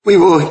We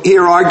will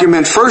hear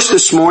argument first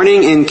this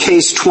morning in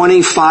Case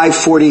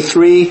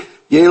 2543,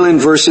 Yellen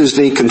versus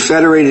the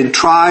Confederated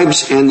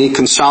Tribes and the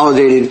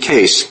consolidated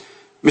case.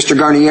 Mr.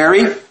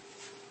 Garnieri?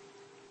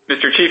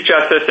 Mr. Chief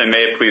Justice, and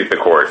may it please the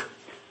Court,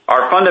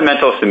 our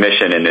fundamental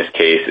submission in this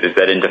case is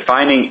that in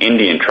defining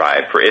Indian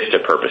tribe for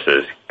ISTA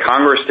purposes,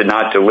 Congress did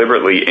not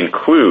deliberately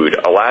include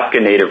Alaska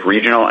Native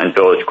regional and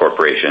village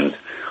corporations,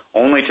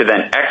 only to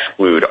then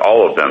exclude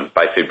all of them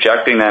by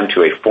subjecting them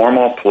to a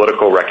formal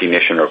political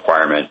recognition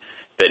requirement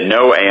that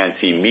no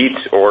ANC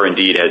meets or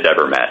indeed has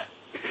ever met.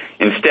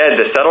 Instead,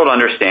 the settled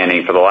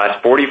understanding for the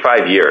last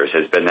 45 years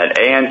has been that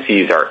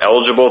ANCs are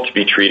eligible to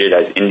be treated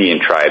as Indian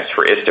tribes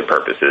for ISTA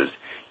purposes,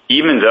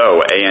 even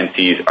though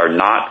ANCs are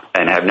not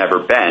and have never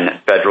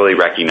been federally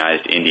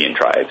recognized Indian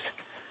tribes.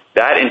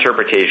 That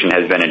interpretation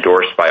has been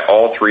endorsed by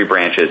all three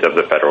branches of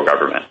the federal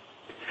government.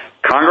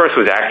 Congress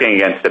was acting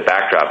against the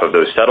backdrop of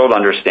those settled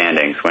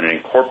understandings when it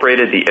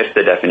incorporated the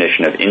ISTA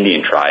definition of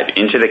Indian tribe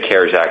into the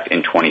CARES Act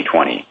in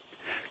 2020.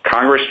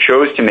 Congress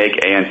chose to make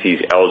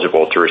ANCs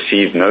eligible to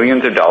receive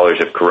millions of dollars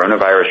of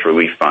coronavirus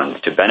relief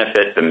funds to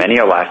benefit the many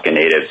Alaska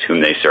Natives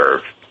whom they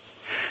serve.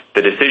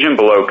 The decision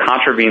below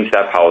contravenes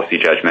that policy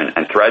judgment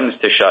and threatens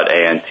to shut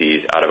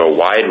ANCs out of a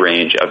wide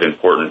range of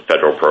important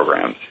federal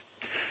programs.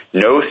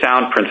 No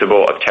sound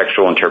principle of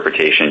textual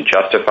interpretation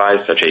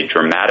justifies such a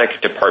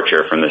dramatic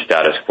departure from the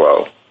status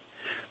quo.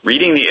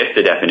 Reading the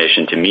ISTA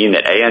definition to mean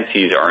that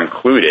ANCs are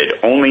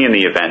included only in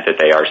the event that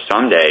they are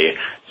someday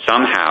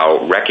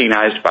somehow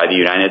recognized by the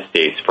United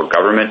States for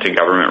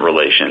government-to-government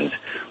relations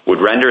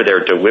would render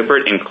their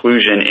deliberate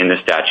inclusion in the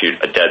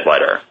statute a dead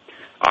letter.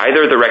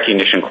 Either the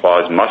recognition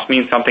clause must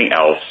mean something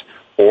else,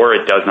 or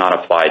it does not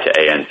apply to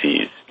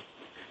ANCs.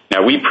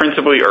 Now, we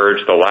principally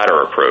urge the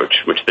latter approach,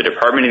 which the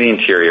Department of the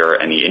Interior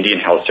and the Indian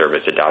Health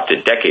Service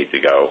adopted decades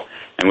ago,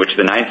 and which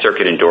the Ninth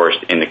Circuit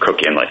endorsed in the Cook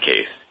Inlet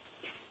case.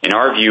 In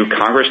our view,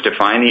 Congress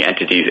defined the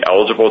entities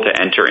eligible to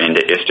enter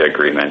into ISTA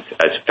agreements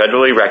as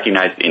federally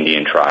recognized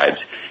Indian tribes,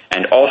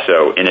 and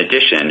also, in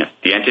addition,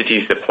 the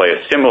entities that play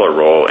a similar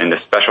role in the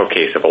special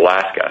case of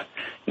Alaska,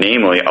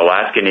 namely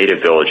Alaska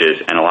Native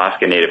villages and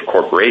Alaska Native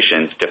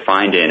corporations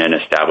defined in and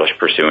established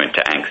pursuant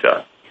to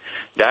ANCSA.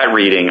 That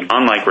reading,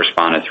 unlike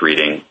respondents'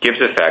 reading, gives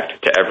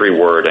effect to every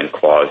word and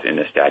clause in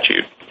the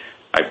statute.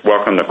 I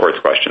welcome the Court's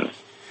questions.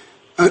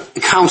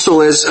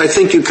 Counsel, as I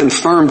think you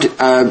confirmed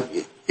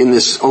in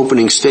this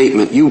opening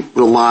statement, you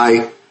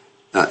rely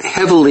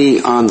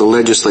heavily on the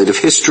legislative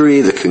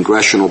history, the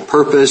congressional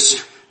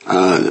purpose,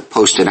 the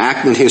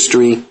post-enactment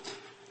history,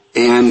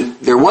 and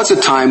there was a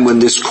time when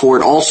this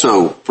Court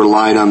also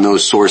relied on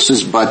those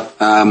sources, but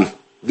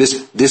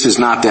this is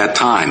not that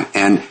time.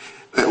 And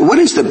what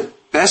is the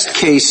best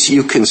case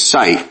you can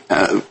cite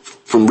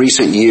from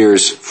recent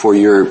years for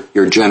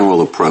your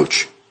general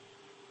approach?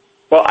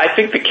 Well, I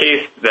think the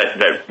case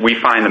that we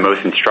find the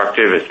most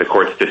instructive is the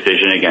Court's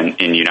decision again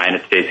in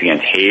United States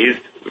against Hayes,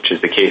 which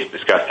is the case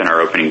discussed in our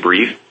opening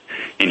brief.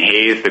 In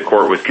Hayes, the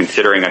Court was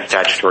considering a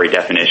statutory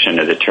definition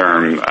of the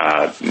term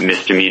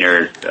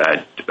misdemeanor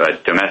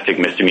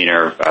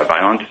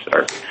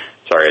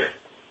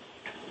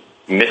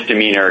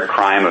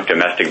crime of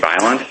domestic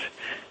violence.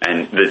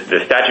 And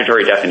the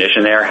statutory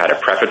definition there had a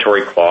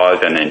prefatory clause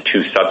and then two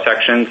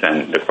subsections,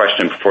 and the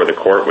question before the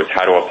Court was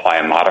how to apply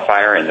a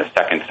modifier in the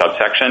second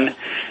subsection.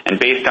 And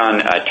based on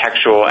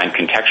textual and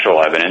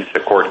contextual evidence, the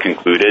Court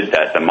concluded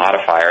that the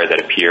modifier that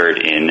appeared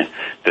in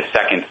the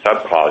second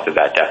subclause of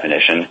that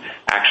definition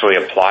actually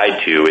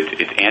applied to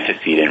its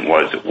antecedent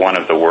was one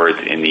of the words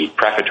in the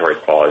prefatory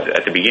clause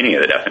at the beginning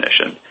of the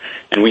definition.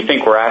 And we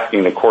think we're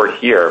asking the Court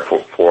here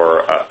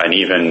for an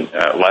even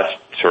less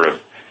sort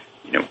of,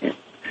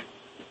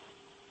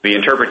 the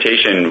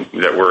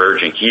interpretation that we're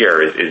urging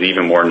here is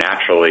even more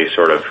naturally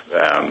sort of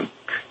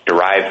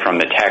derived from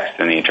the text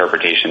than the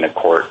interpretation the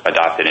Court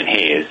adopted in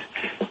Hayes.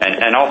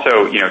 And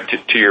also,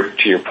 to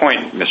your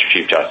point, Mr.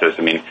 Chief Justice,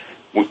 I mean,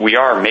 we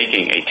are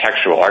making a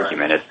textual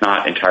argument. It's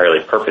not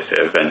entirely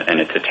purposive,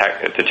 and it's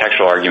a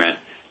textual argument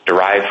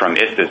derived from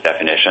ISTA's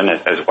definition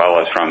as well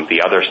as from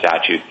the other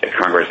statutes that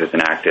Congress has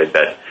enacted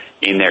that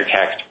in their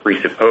text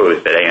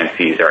presuppose that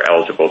ANCs are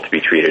eligible to be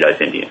treated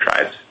as Indian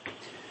tribes.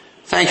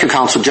 Thank you,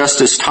 Counsel.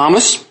 Justice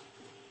Thomas?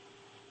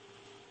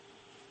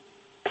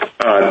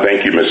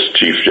 Thank you, Mr.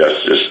 Chief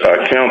Justice.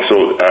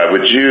 Counsel,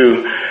 would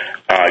you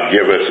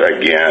give us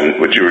again,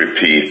 would you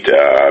repeat,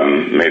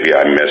 maybe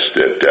I missed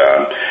it,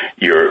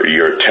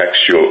 your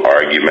textual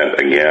argument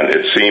again?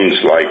 It seems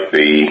like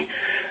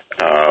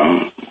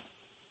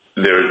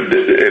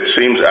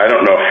I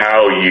don't know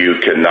how you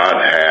cannot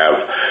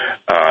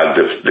have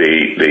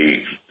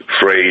the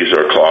phrase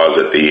or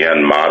clause at the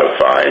end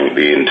modifying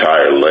the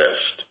entire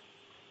list.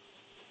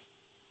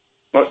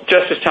 Well,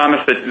 Justice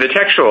Thomas, the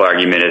textual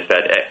argument is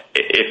that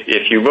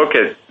if you look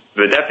at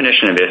the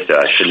definition of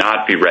ISTA should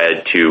not be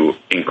read to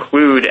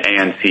include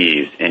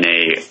ANCs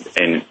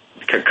in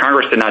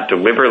Congress did not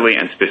deliberately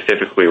and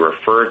specifically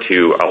refer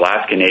to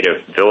Alaska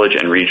Native village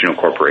and regional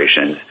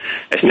corporations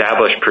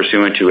established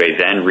pursuant to a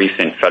then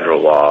recent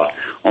federal law,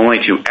 only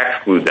to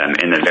exclude them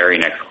in the very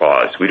next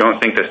clause. We don't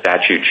think the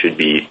statute should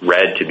be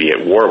read to be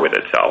at war with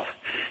itself.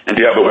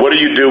 But what do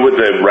you do with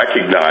the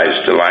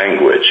recognized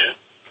language?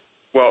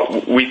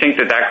 Well, we think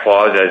that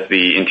clause, as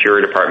the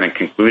Interior Department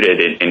concluded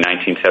in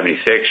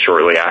 1976,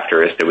 shortly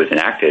after ISTA was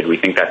enacted, we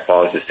think that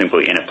clause is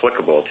simply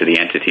inapplicable to the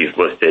entities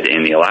listed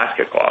in the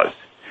Alaska clause.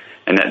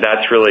 And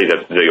that's really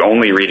the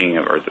only reading,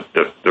 or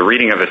the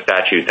reading of a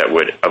statute that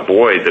would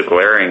avoid the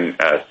glaring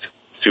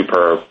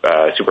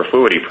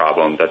superfluity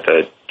problem that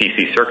the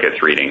D.C.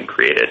 Circuit's reading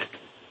created.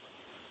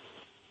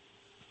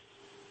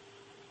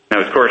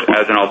 Now, of course,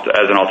 as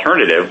an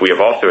alternative, we have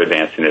also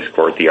advanced in this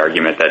court the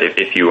argument that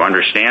if you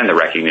understand the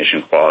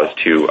recognition clause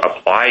to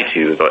apply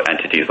to the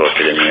entities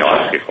listed in the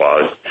Alaska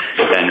clause,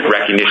 then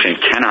recognition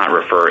cannot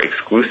refer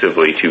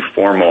exclusively to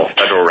formal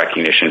federal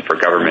recognition for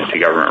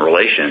government-to-government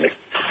relations,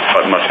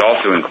 but must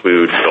also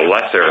include the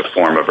lesser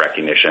form of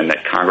recognition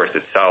that Congress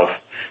itself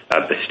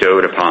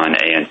bestowed upon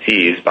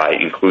ANCs by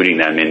including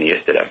them in the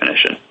ISTA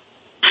definition.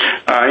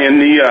 In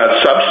the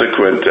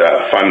subsequent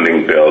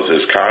funding bills,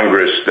 is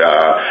Congress,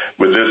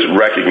 with this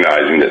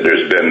recognizing that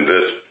there's been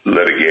this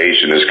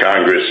litigation, has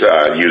Congress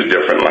used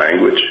different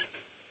language?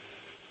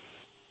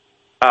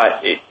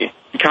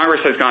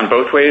 Congress has gone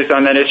both ways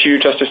on that issue,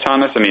 Justice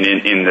Thomas. I mean,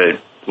 in the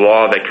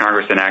law that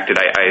Congress enacted,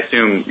 I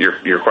assume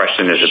your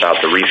question is about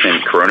the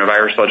recent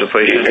coronavirus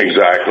legislation?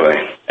 Exactly.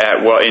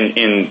 Well,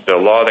 in the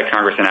law that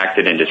Congress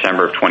enacted in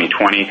December of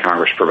 2020,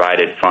 Congress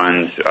provided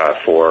funds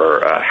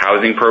for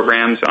housing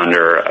programs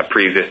under a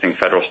pre-existing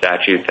federal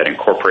statute that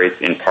incorporates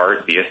in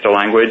part the ISTA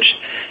language,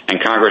 and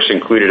Congress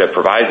included a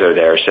proviso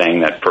there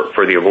saying that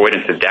for the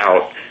avoidance of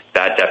doubt,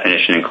 that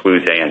definition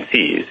includes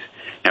ANCs.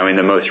 Now, in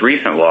the most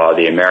recent law,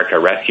 the America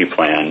Rescue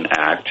Plan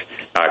Act,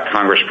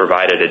 Congress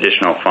provided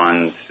additional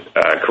funds,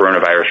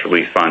 coronavirus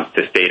relief funds,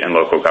 to state and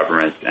local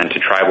governments and to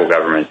tribal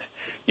governments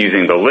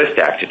using the List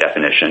Act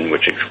definition,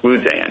 which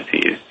excludes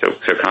ANCs.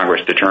 So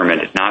Congress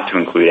determined not to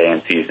include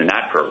ANCs in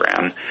that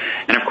program.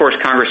 And, of course,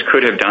 Congress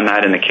could have done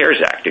that in the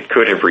CARES Act. It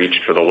could have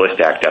reached for the List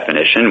Act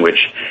definition, which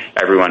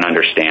everyone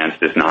understands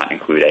does not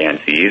include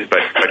ANCs, but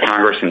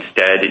Congress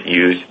instead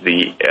used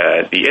the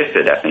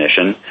ISTA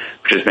definition,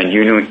 which has been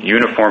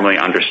uniformly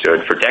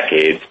understood for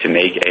decades to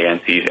make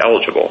ANCs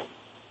eligible.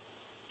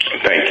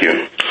 Thank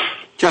you.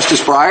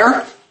 Justice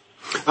Breyer?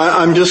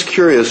 I'm just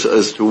curious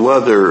as to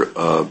whether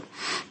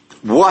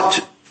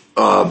what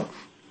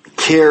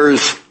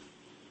CARES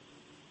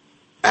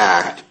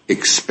Act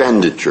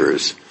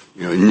expenditures,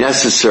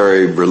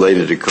 necessary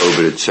related to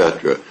COVID,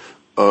 etc.,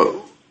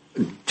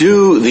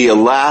 do the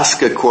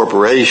Alaska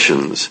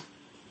corporations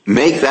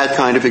make that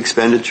kind of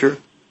expenditure?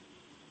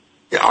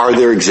 Are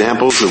there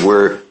examples of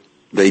where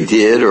they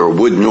did or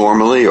would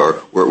normally, or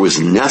where it was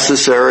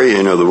necessary?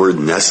 The word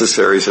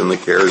necessary is in the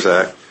CARES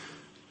Act.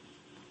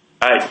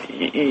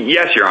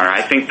 Yes, Your Honor.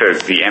 I think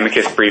the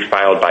amicus brief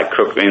filed by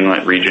Cook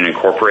Inlet Region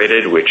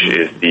Incorporated, which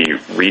is the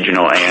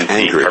regional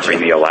ANC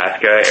covering the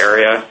Alaska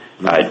area,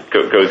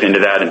 goes into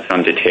that in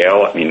some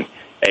detail. I mean,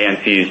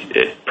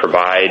 ANCs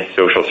provide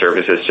social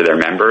services to their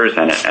members,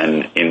 and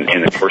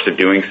in the course of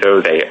doing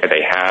so,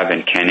 they have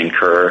and can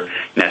incur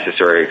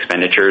necessary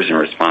expenditures in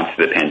response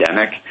to the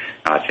pandemic.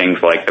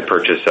 Things like the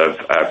purchase of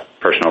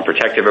personal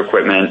protective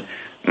equipment,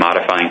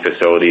 modifying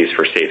facilities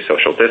for safe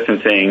social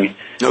distancing.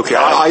 Okay,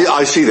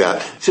 I see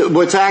that. So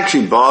what's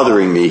actually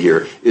bothering me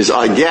here is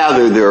I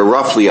gather there are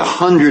roughly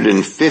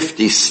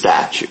 150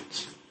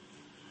 statutes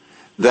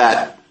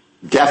that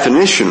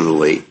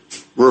definitionally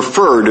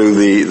refer to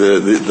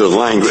the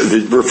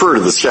language, refer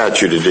to the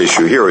statute at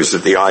issue here. Is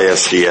it the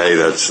ISDA?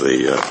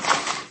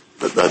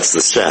 That's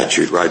the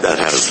statute, right? That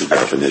has the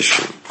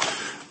definition.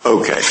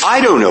 Okay,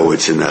 I don't know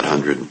what's in that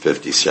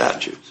 150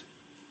 statutes.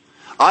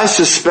 I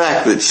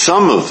suspect that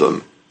some of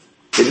them,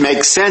 it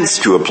makes sense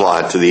to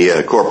apply to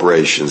the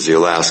corporations, the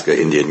Alaska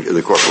Indian,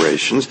 the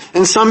corporations,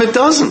 and some it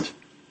doesn't.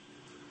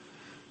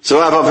 So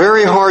I have a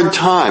very hard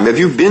time. Have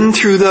you been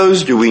through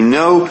those? Do we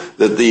know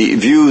that the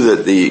view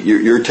that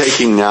you're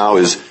taking now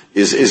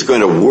is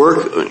going to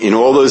work in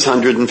all those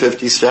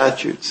 150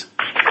 statutes?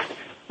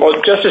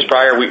 Well, Justice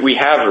Breyer, we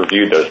have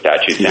reviewed those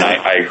statutes, and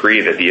I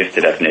agree that the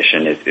ISTA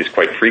definition is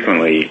quite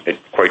frequently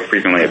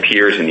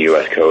appears in the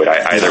U.S. Code,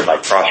 either by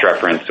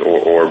cross-reference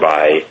or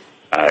by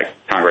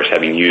Congress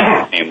having used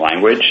the same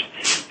language.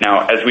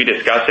 Now, as we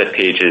discussed at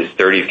pages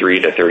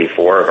 33 to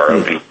 34 of our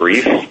opening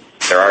brief,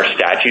 there are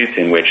statutes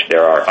in which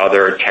there are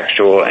other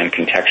textual and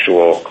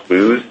contextual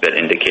clues that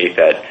indicate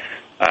that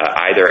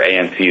either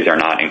ANCs are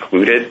not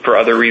included for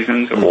other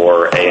reasons,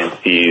 or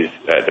ANCs,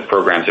 the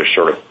programs are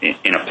sort of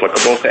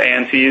inapplicable to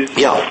ANCs.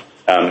 Yeah.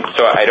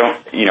 So I don't,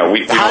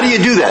 How do you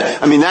do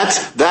that? I mean,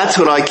 that's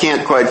what I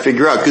can't quite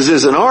figure out, because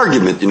there's an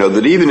argument,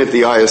 that even if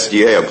the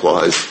ISDA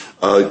applies,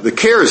 the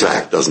CARES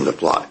Act doesn't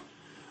apply.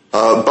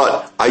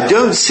 But I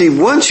don't see,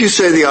 once you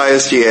say the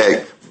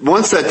ISDA,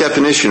 once that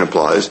definition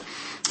applies,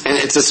 and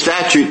it's a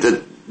statute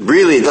that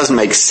really it doesn't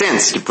make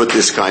sense to put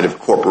this kind of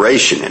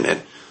corporation in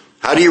it,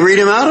 How do you read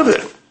him out of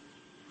it?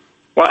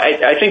 Well,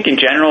 I think in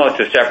general it's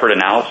a separate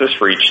analysis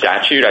for each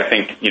statute. I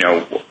think,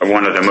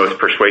 one of the most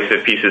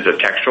persuasive pieces of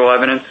textual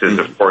evidence is,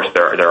 of course,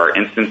 there are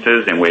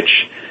instances in which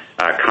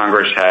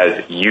Congress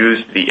has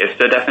used the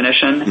ISTA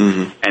definition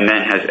and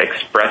then has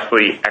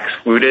expressly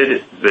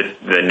excluded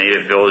the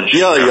native village.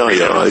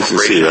 I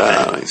see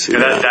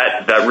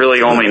that. That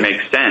really only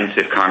makes sense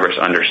if Congress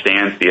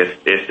understands the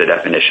ISTA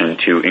definition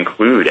to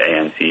include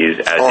ANCs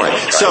as. All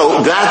right.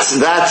 So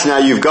that's now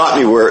you've got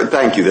me where.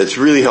 Thank you. That's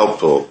really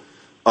helpful.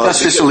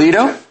 Justice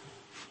Alito?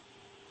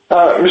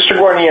 Mr.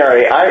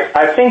 Guarnieri,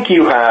 I think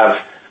you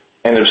have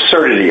an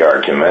absurdity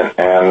argument,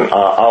 and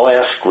I'll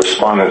ask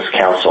Respondents'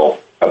 Counsel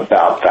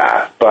about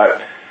that.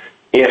 But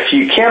if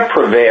you can't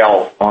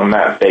prevail on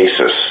that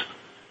basis,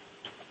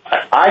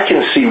 I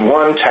can see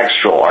one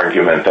textual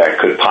argument that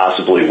could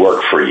possibly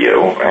work for you,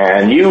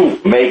 and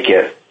you make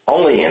it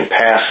only in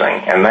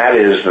passing, and that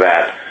is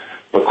that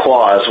the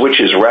clause,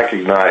 which is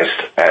recognized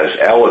as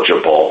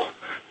eligible,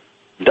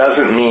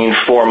 doesn't mean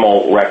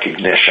formal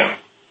recognition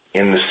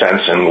in the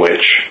sense in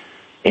which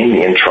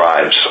Indian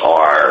tribes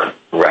are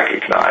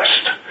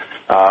recognized.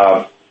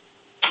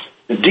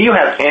 Do you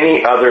have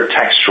any other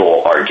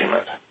textual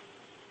argument?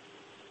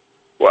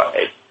 Well,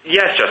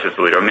 yes, Justice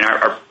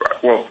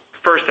Alito.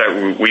 First,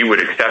 we would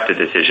accept a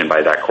decision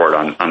by that court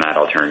on that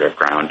alternative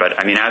ground. But,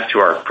 as to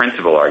our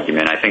principal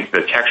argument, I think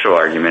the textual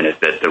argument is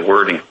that the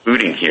word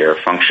including here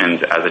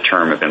functions as a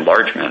term of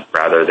enlargement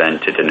rather than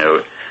to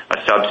denote a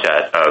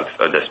subset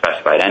of the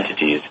specified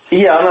entities.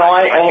 Yeah, no,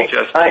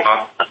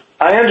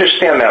 I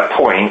understand that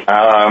point.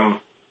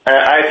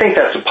 I think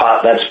that's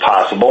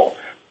possible.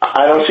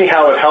 I don't see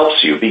how it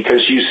helps you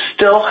because you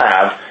still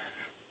have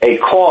a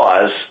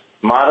clause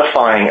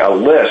modifying a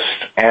list,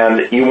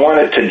 and you want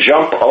it to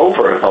jump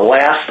over the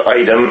last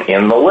item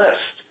in the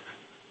list.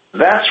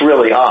 That's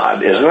really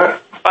odd, isn't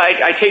it?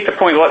 I take the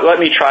point. Let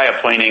me try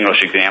a plain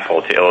English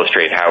example to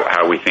illustrate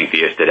how we think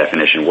the ISTA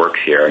definition works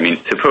here.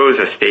 Suppose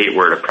a state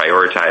were to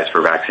prioritize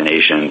for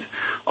vaccinations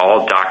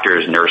all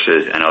doctors,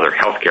 nurses, and other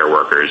healthcare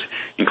workers,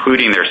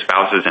 including their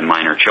spouses and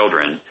minor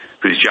children,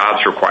 whose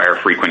jobs require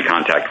frequent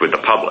contact with the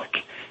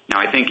public. Now,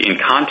 I think in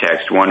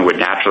context, one would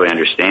naturally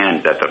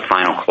understand that the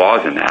final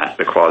clause in that,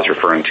 the clause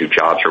referring to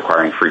jobs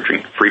requiring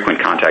frequent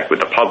contact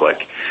with the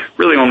public,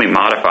 really only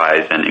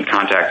modifies, and in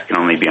context can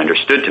only be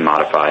understood to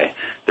modify,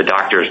 the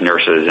doctors,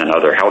 nurses, and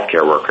other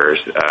healthcare workers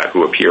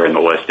who appear in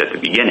the list at the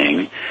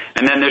beginning.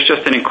 And then there's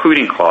just an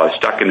including clause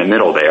stuck in the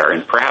middle there,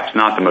 and perhaps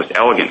not the most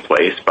elegant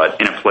place,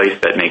 but in a place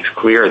that makes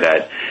clear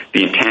that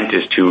the intent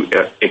is to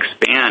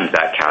expand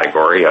that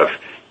category of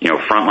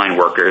frontline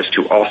workers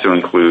to also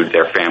include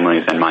their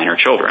families and minor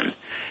children.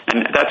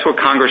 And that's what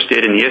Congress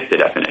did in the ISTA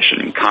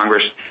definition.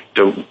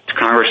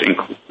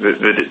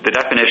 The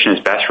definition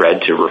is best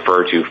read to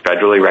refer to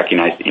federally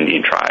recognized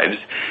Indian tribes,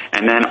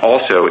 and then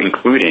also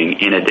including,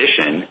 in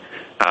addition,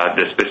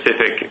 the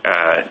specific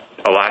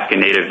Alaska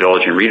Native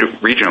Village and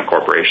regional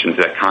corporations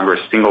that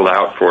Congress singled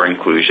out for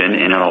inclusion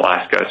in an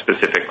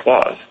Alaska-specific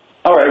clause.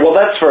 All right, well,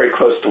 that's very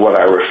close to what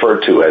I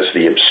referred to as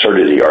the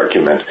absurdity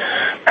argument.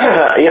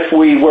 If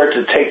we were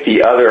to take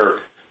the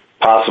other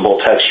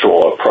possible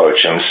textual approach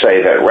and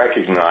say that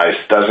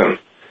recognized doesn't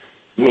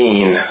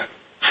mean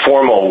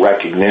formal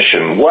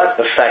recognition, what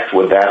effect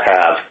would that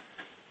have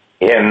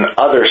in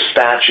other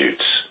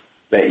statutes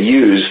that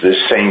use this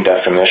same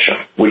definition?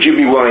 Would you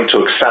be willing to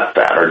accept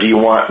that, or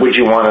would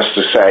you want us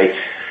to say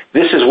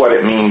this is what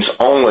it means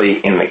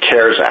only in the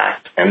CARES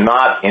Act and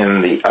not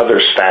in the other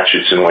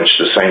statutes in which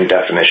the same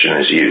definition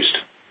is used?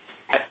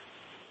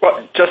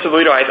 Well, Justice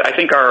Alito, I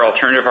think our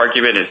alternative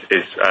argument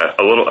is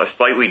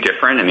slightly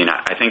different.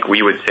 I think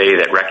we would say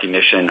that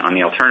recognition, on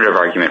the alternative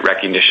argument,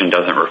 recognition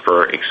doesn't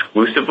refer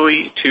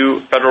exclusively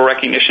to federal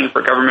recognition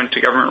for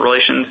government-to-government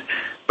relations,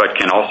 but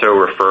can also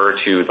refer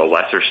to the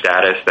lesser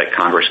status that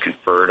Congress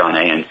conferred on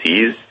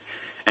ANCs.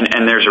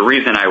 And there's a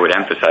reason I would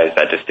emphasize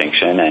that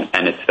distinction,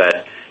 and it's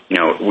that,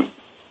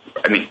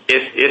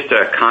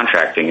 ISTA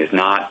contracting is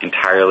not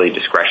entirely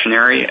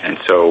discretionary, and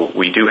so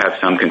we do have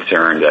some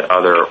concern that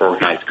other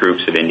organized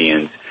groups of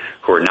Indians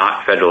who are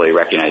not federally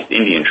recognized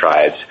Indian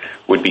tribes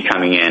would be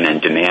coming in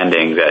and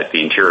demanding that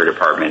the Interior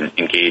Department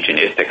engage in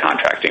ISTA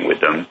contracting with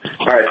them.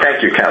 All right,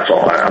 thank you, counsel.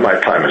 My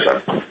time is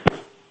up.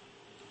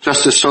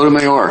 Justice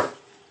Sotomayor.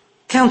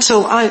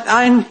 Counsel,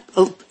 I'm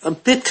a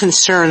bit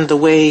concerned the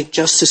way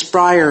Justice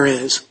Breyer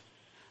is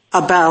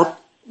about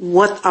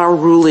what our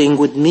ruling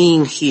would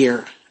mean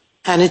here.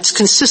 And it's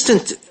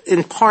consistent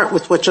in part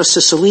with what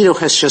Justice Alito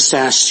has just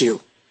asked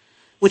you,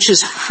 which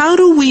is how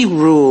do we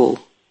rule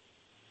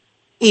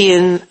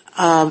in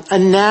a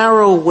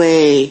narrow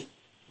way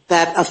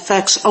that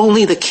affects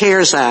only the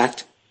CARES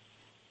Act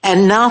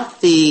and not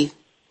the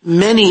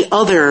many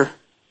other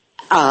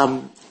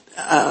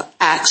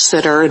acts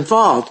that are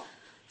involved?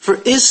 For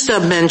ISTA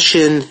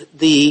mentioned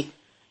the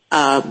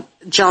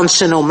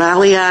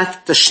Johnson-O'Malley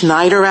Act, the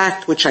Schneider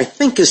Act, which I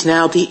think is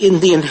now the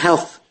Indian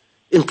Health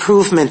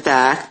Improvement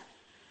Act,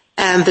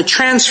 and the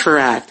Transfer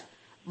Act.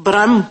 But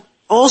I'm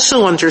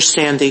also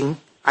understanding,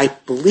 I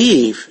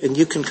believe, and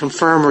you can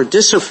confirm or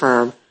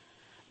disaffirm,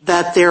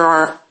 that there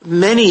are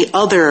many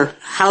other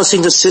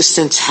housing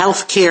assistance,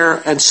 health care,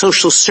 and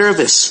social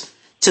service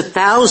to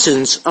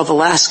thousands of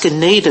Alaskan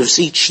Natives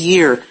each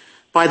year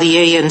by the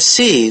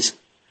ANCs,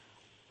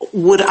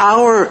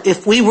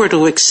 if we were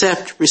to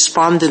accept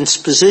respondents'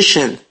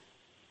 position,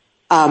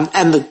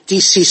 and the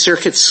D.C.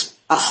 Circuit's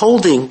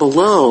holding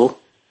below,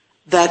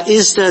 that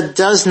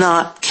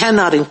ISDA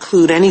cannot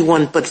include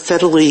anyone but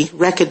federally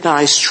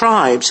recognized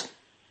tribes,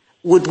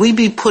 would we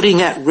be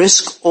putting at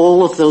risk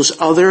all of those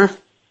other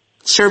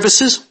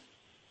services?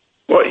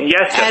 Well,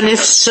 yes. And if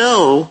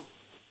so,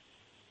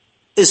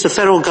 is the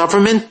federal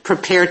government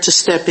prepared to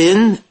step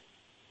in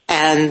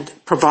and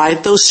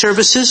provide those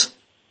services?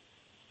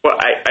 Well,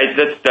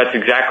 that's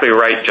exactly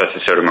right,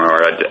 Justice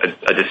Sotomayor.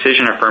 A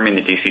decision affirming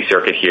the D.C.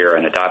 Circuit here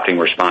and adopting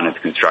respondents'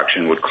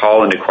 construction would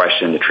call into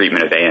question the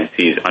treatment of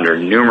ANCs under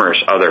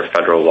numerous other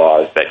federal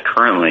laws that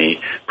currently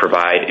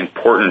provide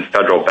important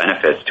federal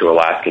benefits to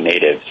Alaska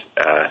Natives,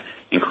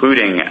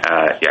 including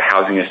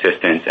housing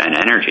assistance and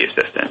energy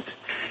assistance.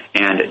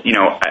 And,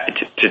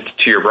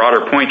 to your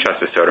broader point,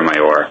 Justice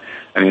Sotomayor,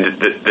 I mean,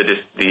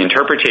 the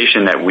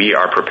interpretation that we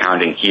are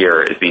propounding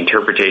here is the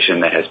interpretation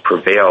that has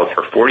prevailed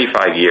for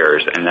 45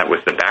 years, and that was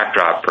the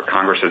backdrop for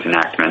Congress's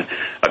enactment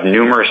of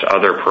numerous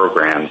other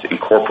programs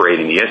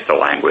incorporating the ISDA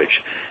language.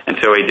 And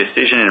so a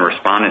decision in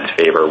respondents'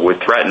 favor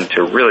would threaten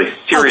to really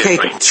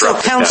seriously disrupt. So,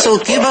 counsel,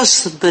 give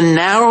us the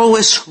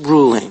narrowest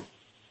ruling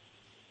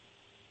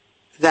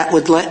that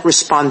would let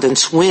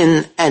respondents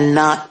win and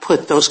not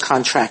put those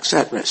contracts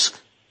at risk.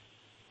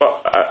 Well,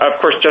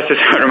 of course, Justice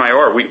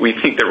Sotomayor, we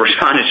think that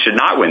respondents should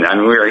not win. I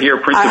mean, we are here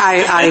principally.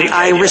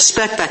 I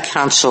respect that,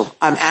 counsel.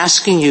 I'm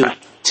asking you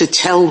to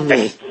tell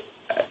me.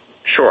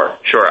 Sure.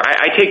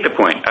 I take the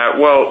point.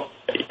 Well,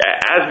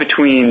 as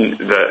between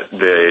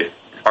the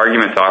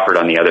arguments offered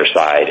on the other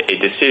side, a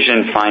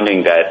decision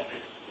finding that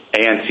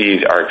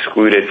ANCs are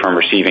excluded from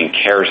receiving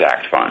CARES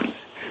Act funds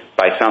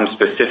by some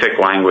specific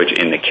language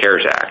in the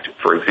CARES Act,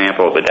 for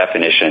example, the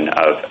definition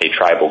of a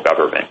tribal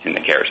government in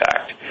the CARES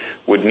Act,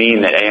 would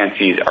mean that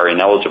ANCs are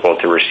ineligible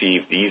to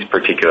receive these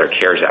particular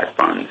CARES Act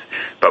funds,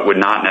 but would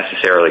not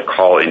necessarily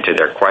call into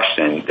their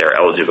question their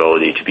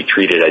eligibility to be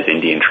treated as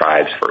Indian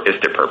tribes for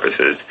ISDA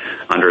purposes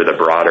under the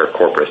broader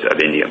corpus of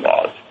Indian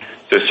laws.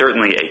 So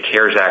certainly a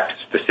CARES Act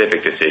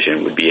specific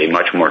decision would be a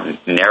much more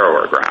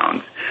narrower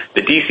ground.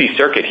 The D.C.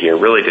 Circuit here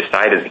really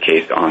decided the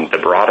case on the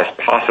broadest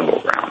possible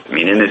ground. I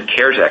mean, in this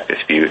CARES Act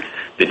dispute,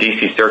 the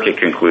D.C. Circuit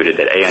concluded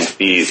that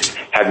ANCs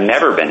have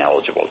never been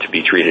eligible to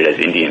be treated as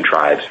Indian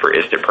tribes for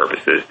ISDA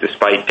purposes,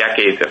 despite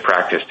decades of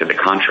practice to the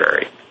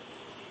contrary.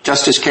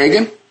 Justice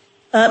Kagan?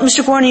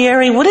 Mr.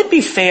 Guarnieri, would it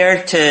be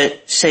fair to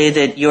say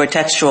that your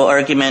textual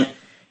argument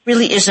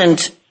really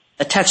isn't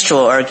a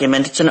textual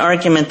argument? It's an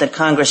argument that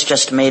Congress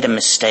just made a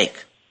mistake.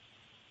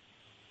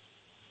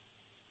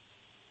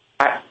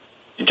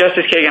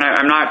 Justice Kagan,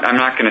 I'm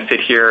not going to sit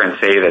here and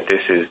say that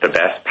this is the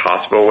best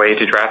possible way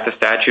to draft the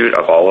statute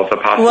of all of the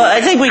possible. Well,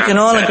 I think we can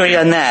all agree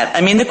on that.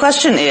 I mean, the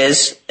question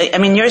is,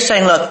 you're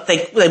saying, look,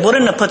 they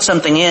wouldn't have put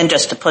something in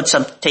just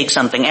to take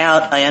something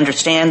out. I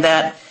understand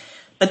that.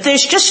 But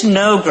there's just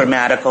no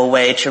grammatical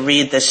way to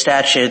read this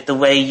statute the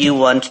way you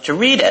want to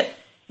read it.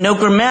 No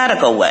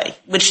grammatical way,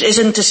 which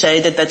isn't to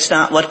say that that's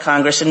not what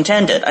Congress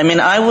intended. I mean,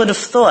 I would have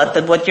thought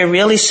that what you're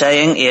really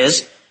saying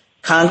is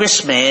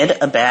Congress made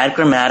a bad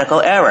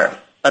grammatical error,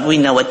 but we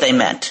know what they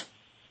meant.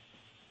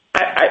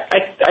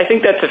 I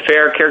think that's a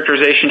fair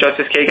characterization,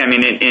 Justice Kagan. I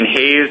mean, in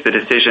Hayes, the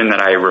decision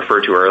that I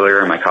referred to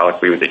earlier in my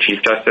colloquy with the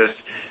Chief Justice,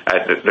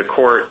 the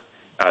court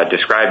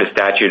described the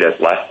statute as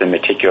less than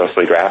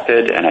meticulously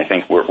drafted, and I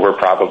think we're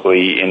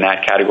probably in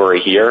that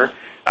category here.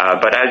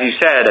 But as you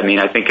said, I mean,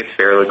 I think it's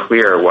fairly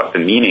clear what the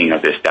meaning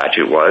of this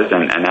statute was,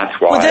 and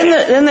that's why.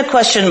 Well, then the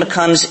question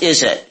becomes,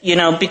 is it?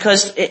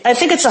 Because I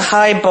think it's a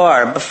high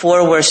bar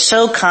before we're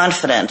so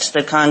confident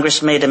that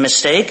Congress made a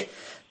mistake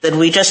that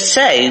we just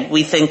say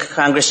we think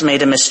Congress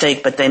made a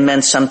mistake, but they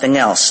meant something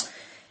else.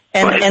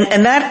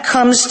 And that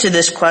comes to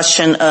this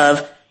question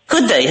of,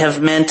 could they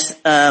have meant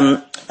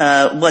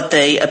what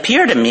they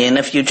appear to mean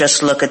if you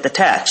just look at the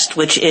text,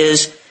 which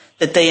is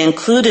that they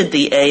included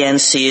the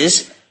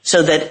ANCs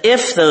so that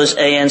if those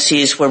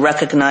ANCs were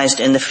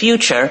recognized in the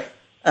future,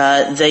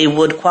 they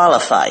would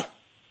qualify.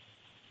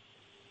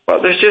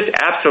 Well, there's just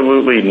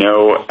absolutely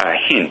no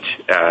hint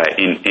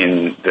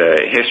in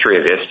the history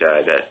of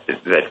ISDA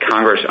that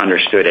Congress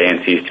understood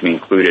ANCs to be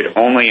included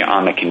only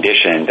on the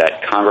condition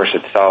that Congress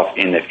itself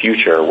in the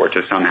future were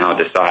to somehow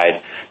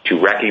decide to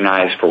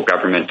recognize for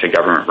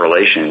government-to-government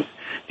relations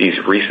these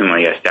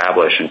recently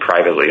established and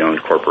privately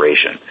owned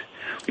corporations.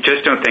 We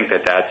just don't think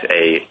that that's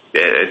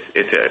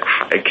it's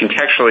a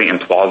contextually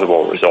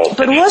implausible result.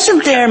 But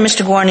wasn't there,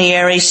 Mr.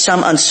 Guarnieri,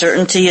 some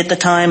uncertainty at the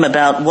time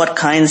about what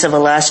kinds of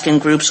Alaskan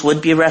groups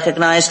would be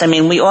recognized? I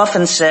mean, we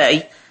often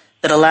say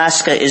that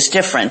Alaska is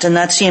different, and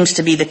that seems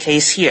to be the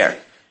case here,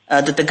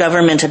 that the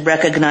government had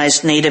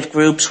recognized Native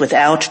groups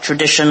without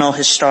traditional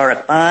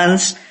historic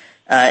bonds.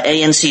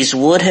 ANCs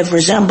would have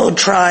resembled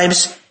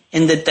tribes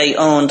in that they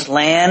owned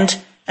land.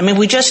 I mean,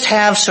 we just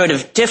have sort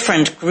of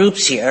different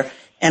groups here.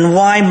 And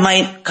why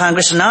might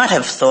Congress not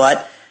have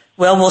thought,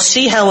 well, we'll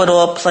see how it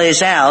all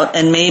plays out,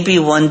 and maybe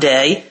one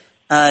day,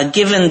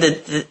 given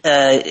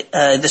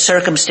the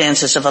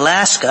circumstances of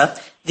Alaska,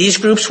 these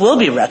groups will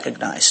be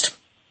recognized?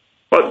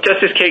 Well,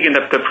 Justice Kagan,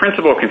 the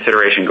principal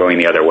consideration going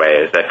the other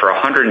way is that for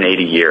 180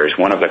 years,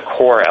 one of the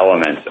core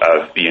elements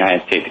of the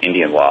United States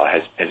Indian law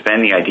has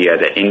been the idea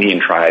that Indian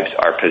tribes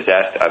are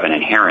possessed of an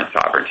inherent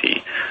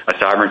sovereignty, a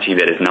sovereignty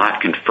that is not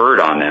conferred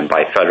on them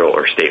by federal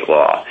or state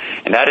law.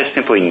 And that is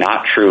simply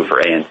not true for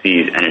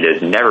ANCs, and it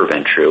has never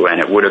been true, and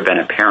it would have been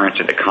apparent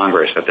to the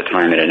Congress at the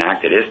time it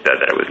enacted ISTA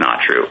that it was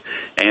not true.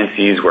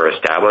 ANCs were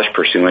established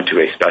pursuant to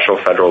a special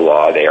federal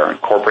law. They are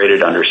incorporated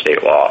under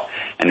state law,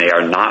 and they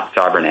are not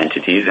sovereign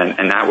entities,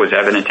 and that was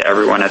evident to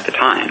everyone at the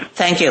time.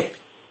 Thank you.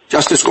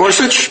 Justice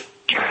Gorsuch?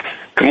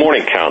 Good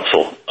morning,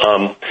 counsel.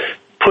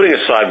 Putting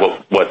aside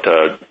what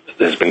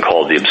has been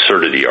called the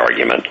absurdity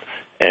argument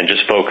and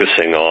just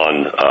focusing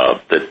on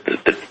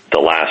the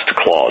last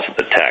clause of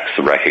the text,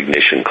 the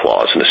recognition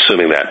clause, and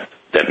assuming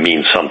that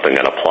means something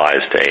that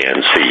applies to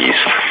ANCs,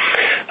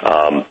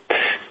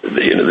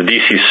 the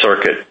D.C.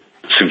 Circuit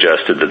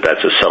suggested that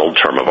that's a settled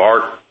term of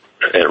art,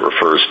 and it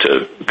refers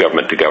to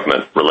government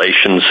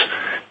relations.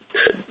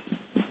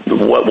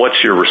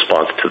 What's your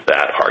response to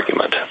that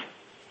argument?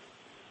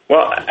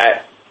 Well,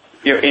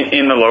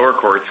 in the lower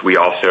courts, we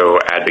also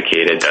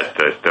advocated that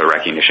the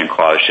recognition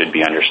clause should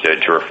be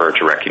understood to refer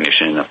to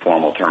recognition in the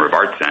formal term of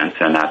art sense,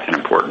 and that's an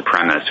important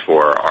premise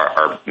for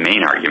our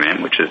main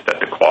argument, which is that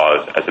the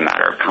clause, as a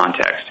matter of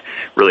context,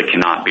 really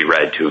cannot be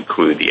read to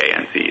include the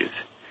ANCs.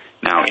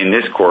 Now, in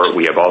this court,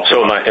 we have also...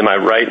 So am I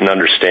right in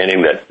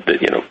understanding that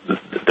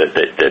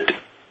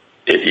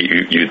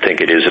you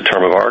think it is a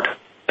term of art?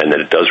 And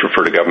that it does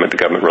refer to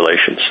government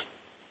relations?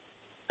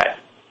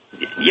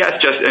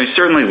 Yes,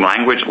 certainly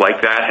language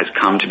like that has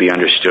come to be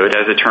understood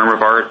as a term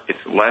of art.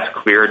 It's less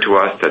clear to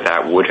us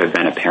that would have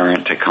been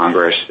apparent to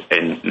Congress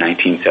in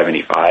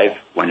 1975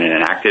 when it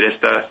enacted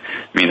ISTA.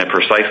 I mean, the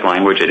precise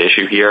language at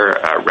issue here,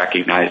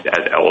 recognized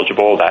as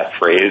eligible, that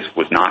phrase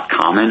was not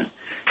common.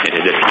 It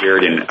had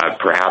appeared in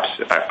perhaps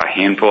a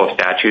handful of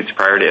statutes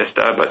prior to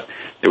ISTA, but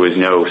there was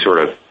no sort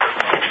of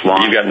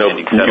long... You got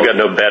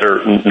no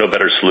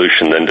better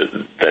solution than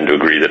to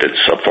agree that it's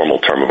a formal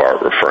term of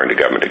art referring to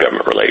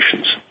government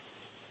relations.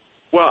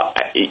 Well,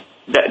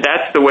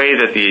 that's the way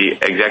that the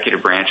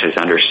executive branch has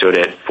understood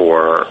it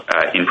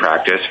in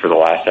practice for the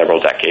last several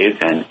decades,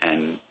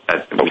 and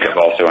we have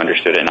also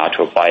understood it not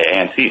to apply to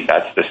ANCs.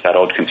 That's the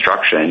settled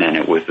construction, and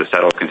it was the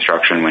settled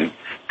construction when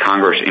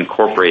Congress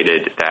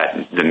incorporated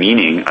the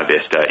meaning of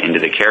ISTA into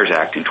the CARES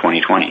Act in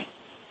 2020.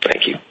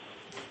 Thank you.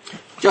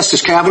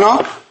 Justice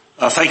Kavanaugh?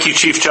 Thank you,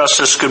 Chief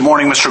Justice. Good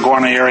morning, Mr.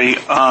 Guarnieri.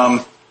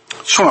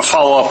 Just want to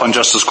follow up on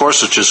Justice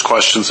Gorsuch's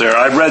questions there.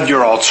 I read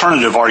your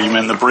alternative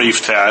argument in the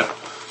brief, Tad,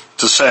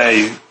 to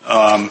say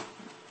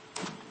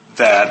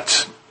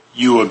that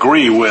you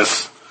agree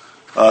with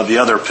the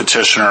other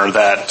petitioner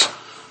that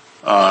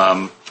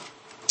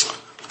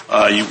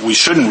we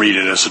shouldn't read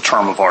it as a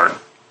term of art.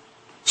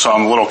 So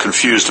I'm a little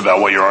confused about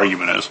what your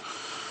argument is.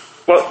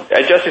 Well,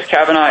 Justice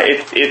Kavanaugh,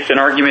 it's an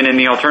argument in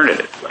the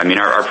alternative. I mean,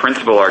 our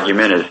principal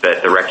argument is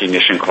that the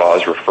recognition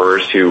clause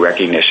refers to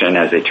recognition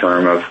as a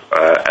term of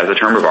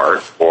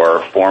art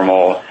or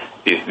formal,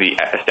 the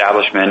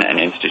establishment and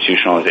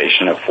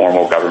institutionalization of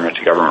formal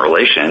government-to-government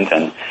relations,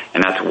 and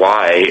that's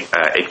why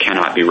it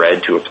cannot be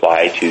read to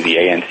apply to the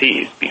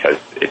ANCs, because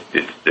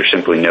there's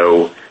simply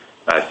no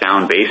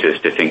sound basis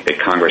to think that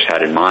Congress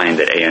had in mind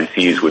that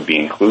ANCs would be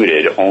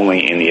included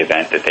only in the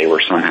event that they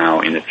were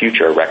somehow in the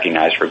future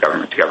recognized for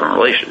government-to-government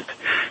relations.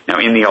 Now,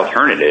 in the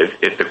alternative,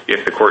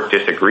 if the court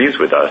disagrees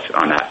with us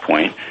on that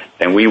point,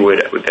 then we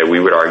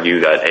would argue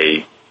that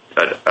a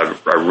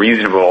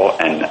reasonable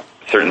and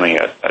certainly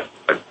a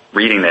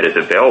reading that is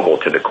available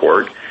to the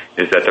court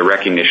is that the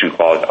recognition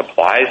clause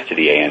applies to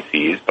the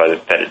ANCs,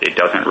 but that it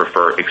doesn't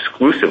refer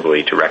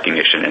exclusively to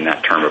recognition in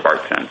that term of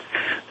art sense.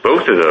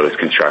 Both of those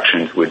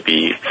constructions would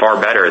be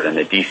far better than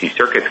the D.C.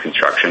 Circuit's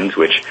constructions,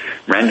 which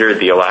rendered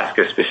the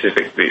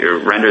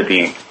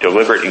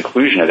deliberate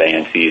inclusion of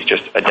ANCs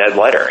just a dead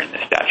letter in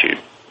the statute.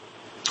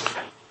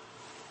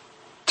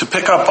 To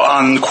pick up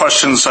on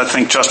questions I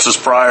think Justice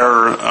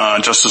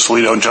Breyer, Justice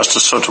Alito, and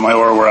Justice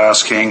Sotomayor were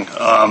asking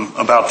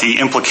about the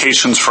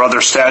implications for other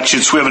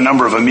statutes, we have a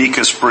number of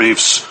amicus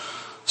briefs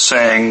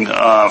saying,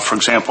 for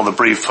example, the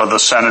brief of the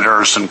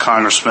senators and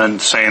congressmen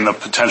saying the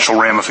potential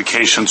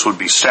ramifications would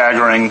be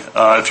staggering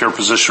if your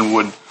position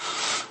would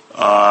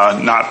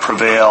not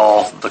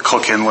prevail. The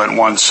Cook Inlet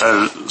one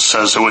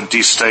says it would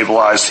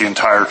destabilize the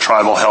entire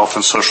tribal health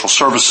and social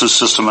services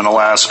system in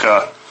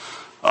Alaska.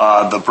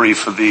 The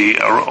brief of the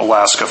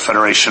Alaska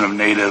Federation of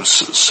Natives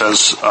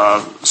says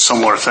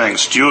similar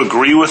things. Do you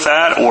agree with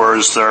that,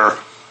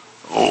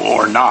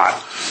 or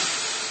not?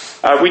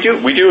 We do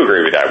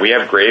agree with that. We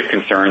have grave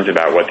concerns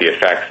about what the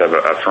effects of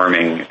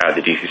affirming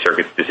the D.C.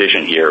 Circuit's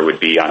decision here would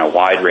be on a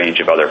wide range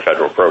of other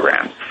federal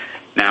programs.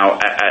 Now,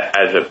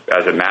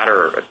 as a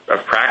matter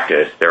of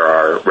practice, there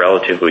are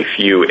relatively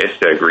few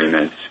ISTA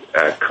agreements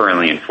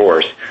currently in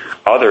force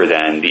other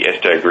than the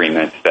ISTA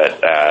agreements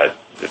that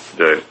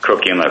the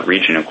Cook Inlet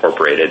Region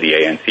Incorporated, the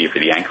ANC for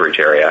the Anchorage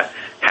area,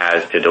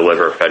 has to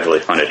deliver federally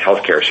funded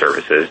healthcare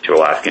services to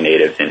Alaska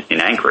Natives in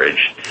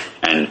Anchorage.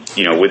 And,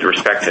 with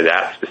respect to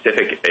that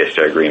specific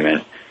ISTA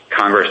agreement,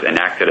 Congress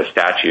enacted a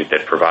statute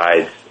that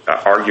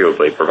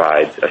arguably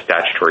provides a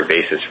statutory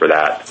basis for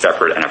that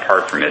separate and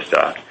apart from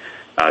ISTA.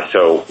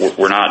 So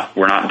we're not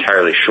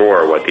entirely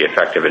sure what the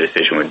effect of a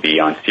decision would be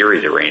on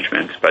series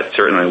arrangements, but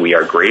certainly we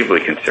are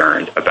gravely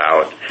concerned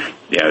about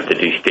the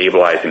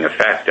destabilizing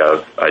effect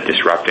of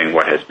disrupting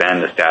what has been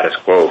the status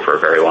quo for a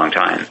very long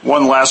time.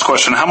 One last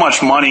question. How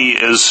much money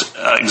is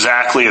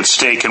exactly at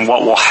stake, and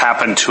what will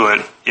happen to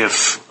it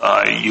if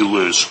you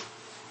lose?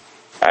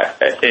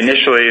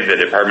 Initially, the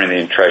Department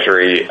of the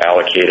Treasury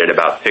allocated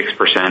about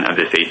 6% of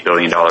this $8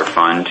 billion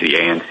fund to the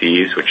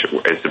ANCs, which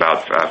is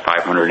about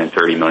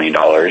 $530 million.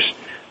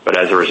 But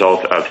as a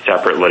result of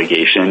separate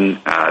litigation,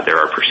 there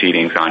are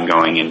proceedings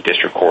ongoing in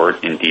district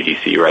court in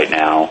DDC right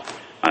now.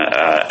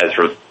 As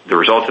the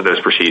result of those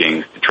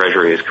proceedings, the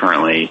Treasury is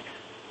currently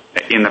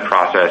in the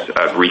process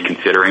of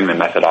reconsidering the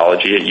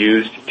methodology it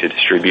used to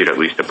distribute at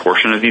least a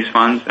portion of these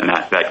funds, and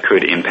that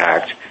could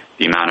impact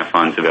the amount of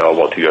funds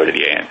available to go to the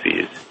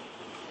ANCs.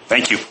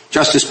 Thank you.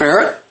 Justice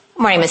Barrett?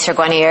 Good morning, Mr.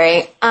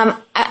 Guarnieri.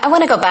 I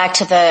want to go back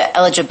to the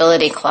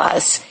eligibility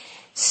clause.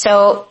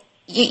 So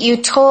you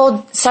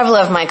told several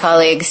of my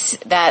colleagues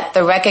that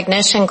the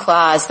recognition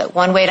clause, that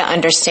one way to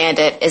understand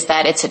it is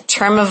that it's a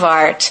term of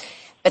art,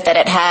 but that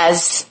it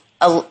has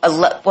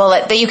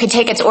that you could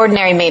take its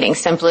ordinary meaning,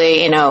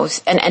 simply, an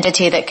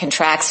entity that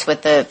contracts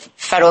with the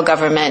federal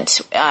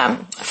government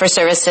for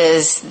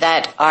services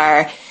that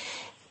are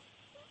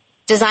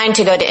designed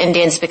to go to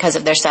Indians because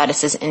of their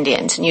status as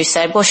Indians. And you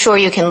said, well, sure,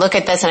 you can look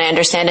at this, and I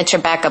understand it's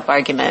your backup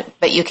argument,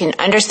 but you can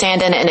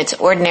understand it in its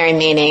ordinary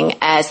meaning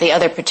as the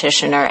other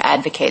petitioner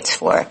advocates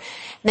for. And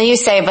then you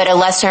say, but a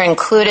lesser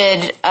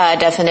included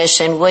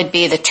definition would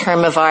be the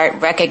term of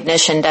art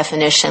recognition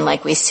definition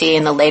like we see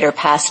in the later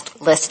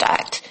passed List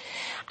Act.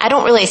 I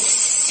don't really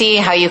see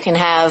how you can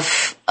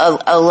have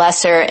a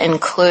lesser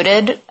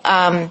included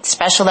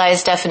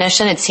specialized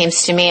definition. It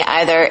seems to me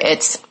either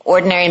it's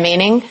ordinary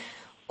meaning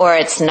or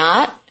it's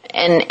not.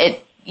 And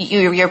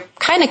you're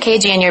kind of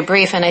cagey in your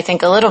brief, and I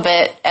think a little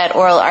bit at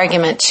oral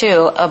argument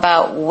too,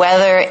 about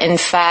whether in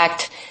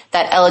fact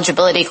that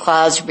eligibility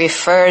clause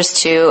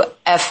refers to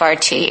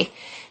FRT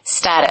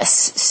status.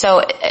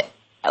 So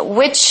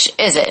which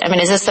is it? I mean,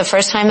 is this the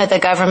first time that the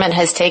government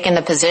has taken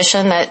the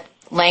position that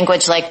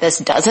language like this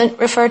doesn't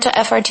refer to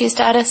FRT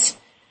status?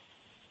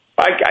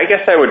 I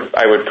guess I would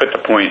put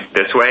the point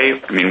this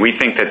way. I mean, we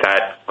think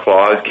that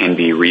clause can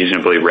be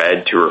reasonably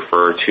read to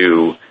refer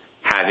to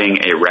having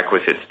a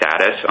requisite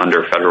status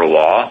under federal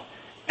law,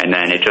 and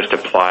then it just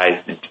applies,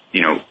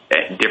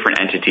 different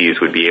entities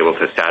would be able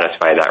to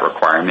satisfy that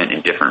requirement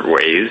in different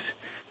ways.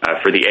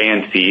 For the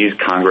ANCs,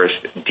 Congress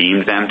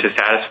deemed them to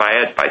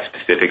satisfy it by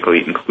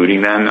specifically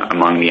including them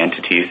among the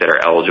entities that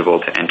are eligible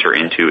to enter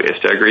into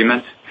ISTA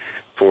agreements.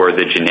 For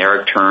the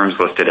generic terms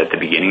listed at the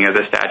beginning of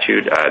the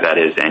statute, that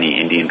is any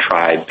Indian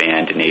tribe,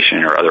 band,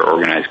 nation, or other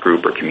organized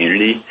group or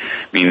community,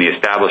 the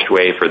established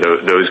way for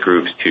those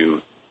groups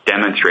to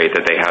demonstrate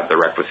that they have the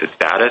requisite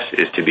status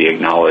is to be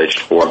acknowledged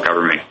for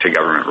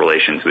government-to-government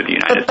relations with the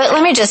United States. But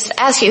let me just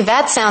ask you,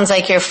 that sounds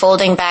like you're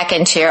folding back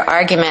into your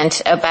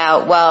argument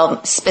about,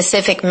 well,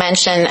 specific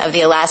mention of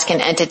the Alaskan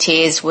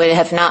entities would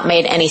have not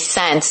made any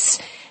sense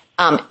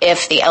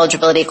if the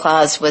eligibility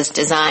clause was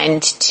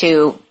designed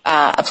to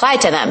apply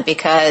to them,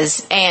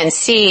 because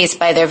ANCs,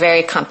 by their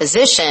very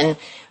composition,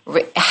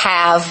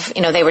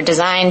 they were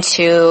designed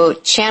to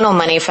channel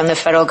money from the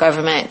federal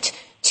government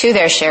to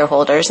their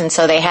shareholders, and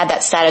so they had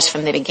that status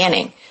from the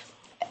beginning.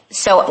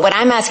 So what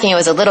I'm asking you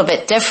is a little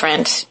bit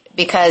different,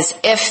 because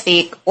if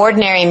the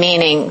ordinary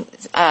meaning,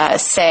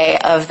 say,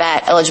 of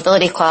that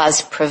eligibility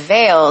clause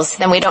prevails,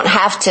 then we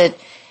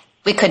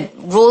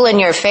could rule in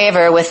your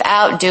favor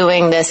without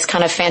doing this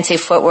kind of fancy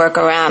footwork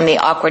around the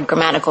awkward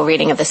grammatical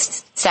reading of the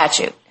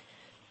statute.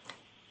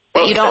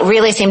 But you don't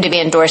really seem to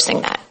be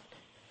endorsing that.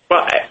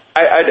 Well,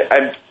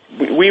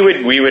 we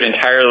would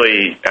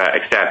entirely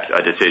accept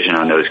a decision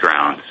on those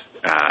grounds.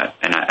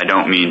 And I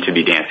don't mean to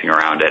be dancing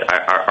around it.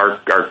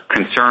 Our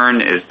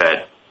concern is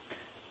that,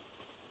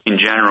 in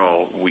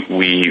general,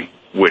 we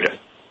would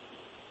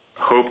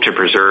hope to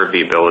preserve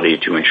the ability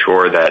to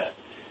ensure that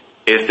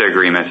ISTA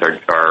agreements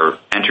are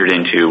entered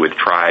into with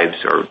tribes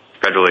or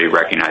federally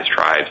recognized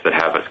tribes that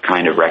have a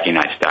kind of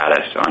recognized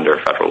status under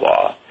federal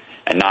law,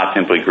 and not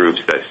simply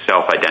groups that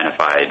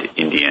self-identified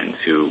Indians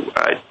who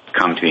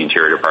come to the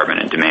Interior Department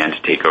and demand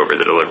to take over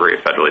the delivery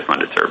of federally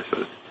funded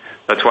services.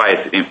 That's why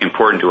it's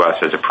important to us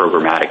as a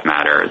programmatic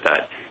matter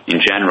that, in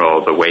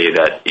general, the way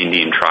that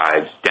Indian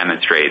tribes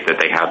demonstrate that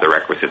they have the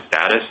requisite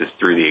status is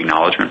through the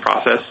acknowledgement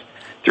process,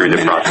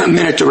 A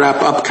minute to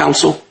wrap up,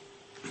 counsel.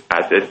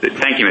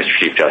 Thank you, Mr.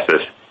 Chief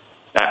Justice.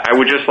 I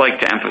would just like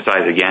to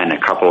emphasize again a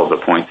couple of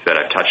the points that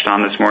I've touched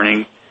on this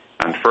morning.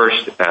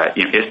 First,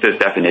 ISTA's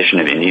definition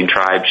of Indian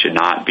tribe should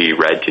not be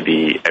read to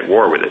be at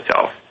war with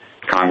itself.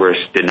 Congress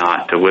did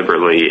not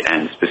deliberately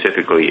and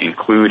specifically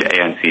include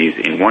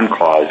ANCs in one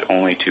clause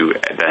only to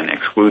then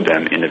exclude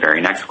them in the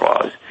very next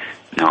clause.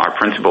 Now, our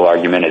principal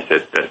argument is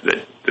that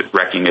the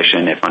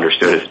recognition, if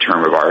understood as a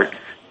term of art,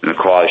 the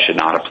clause should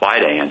not apply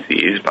to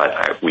ANCs,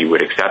 but we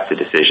would accept the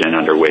decision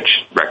under which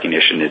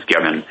recognition is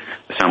given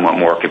a somewhat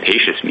more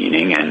capacious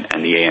meaning, and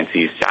the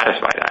ANCs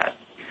satisfy that.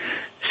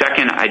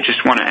 Second, I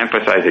just want to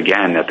emphasize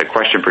again that the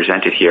question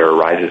presented here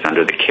arises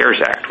under the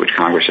CARES Act, which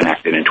Congress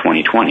enacted in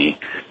 2020,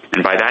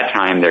 and by that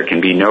time there can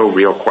be no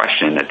real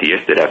question that the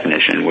ISTA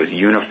definition was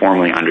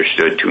uniformly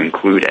understood to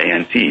include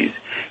ANCs,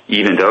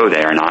 even though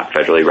they are not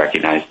federally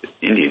recognized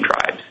Indian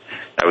tribes.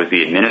 That was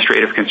the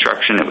administrative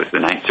construction, it was the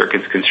Ninth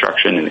Circuit's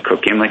construction in the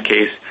Cook-Inlet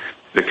case,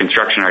 the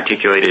construction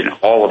articulated in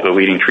all of the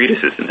leading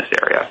treatises in this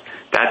area.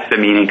 That's the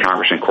meaning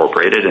Congress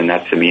incorporated, and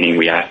that's the meaning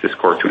we ask this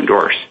Court to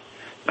endorse.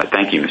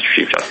 Thank you, Mr.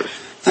 Chief Justice.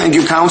 Thank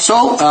you,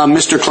 Counsel.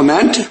 Mr.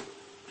 Clement?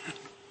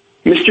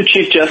 Mr.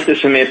 Chief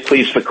Justice, and may it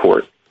please the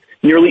Court,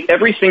 nearly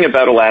everything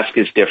about Alaska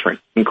is different,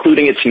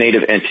 including its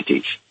native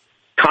entities.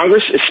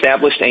 Congress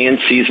established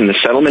ANCs in the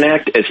Settlement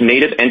Act as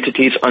native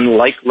entities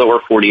unlike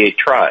lower 48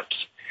 tribes.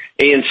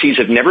 ANCs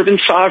have never been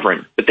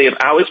sovereign, but they have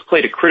always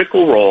played a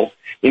critical role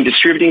in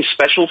distributing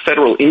special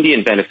federal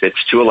Indian benefits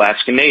to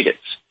Alaska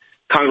natives.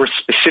 Congress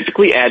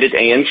specifically added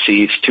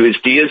ANCs to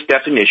ISDEA's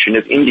definition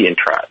of Indian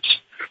tribes.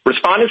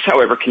 Respondents,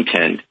 however,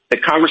 contend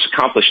that Congress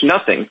accomplished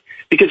nothing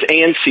because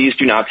ANCs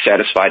do not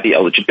satisfy the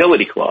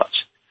eligibility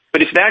clause.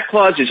 But if that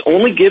clause is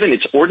only given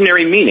its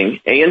ordinary meaning,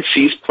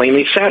 ANCs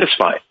plainly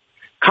satisfy it.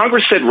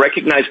 Congress said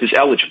recognized as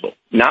eligible,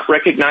 not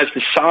recognized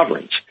as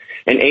sovereigns,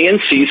 and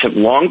ANCs have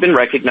long been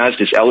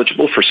recognized as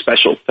eligible for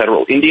special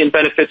federal Indian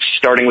benefits,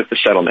 starting with the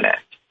Settlement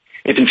Act.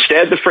 If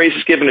instead the phrase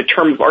is given a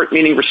term of art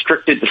meaning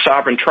restricted to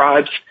sovereign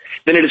tribes,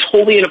 then it is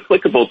wholly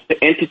inapplicable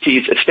to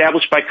entities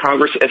established by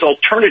Congress as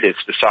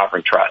alternatives to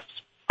sovereign tribes.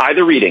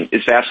 Either reading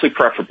is vastly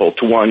preferable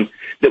to one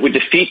that would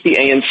defeat the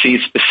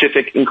ANC's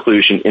specific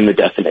inclusion in the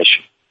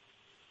definition.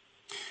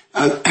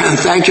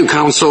 Thank you,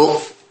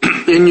 Counsel.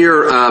 In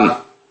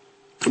your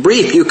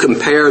brief, you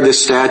compare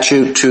this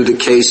statute to the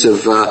case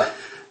of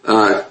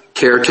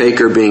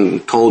caretaker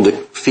being told to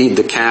feed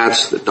the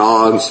cats, the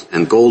dogs,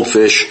 and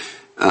goldfish,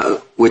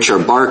 which are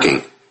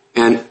barking.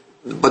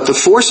 But the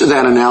force of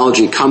that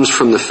analogy comes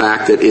from the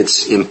fact that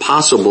it's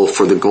impossible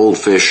for the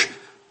goldfish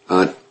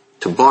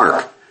to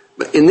bark.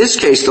 But in this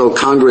case, though,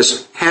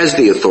 Congress has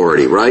the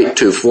authority, right,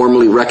 to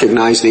formally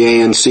recognize the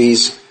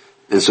ANCs,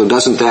 and so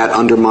doesn't that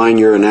undermine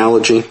your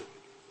analogy?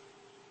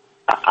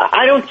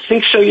 I don't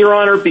think so, Your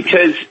Honor,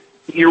 because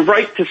you're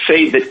right to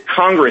say that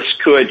Congress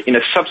could, in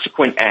a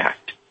subsequent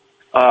act,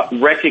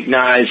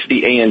 recognize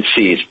the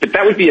ANCs, but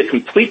that would be a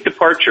complete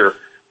departure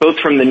both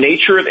from the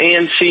nature of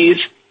ANCs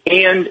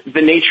and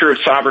the nature of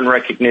sovereign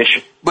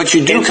recognition. But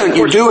you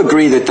do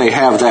agree that they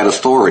have that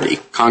authority.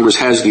 Congress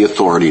has the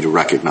authority to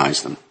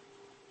recognize them.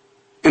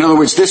 In other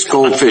words, this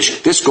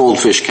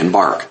goldfish can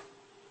bark.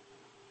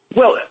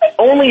 Well,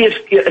 only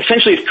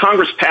if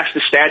Congress passed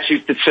a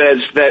statute that says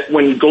that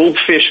when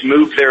goldfish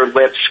move their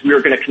lips, we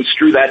are going to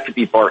construe that to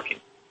be barking.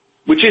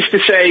 Which is to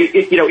say,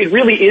 it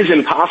really is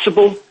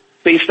impossible,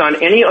 based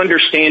on any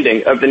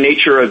understanding of the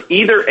nature of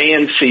either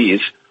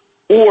ANCs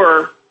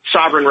or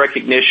sovereign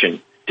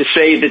recognition, to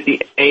say that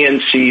the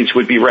ANCs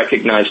would be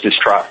recognized as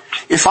tribes.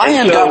 If I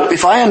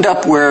end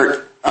up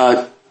where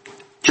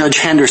Judge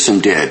Henderson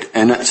did,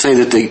 and say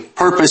that the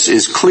purpose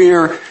is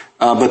clear,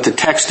 but the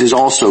text is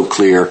also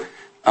clear,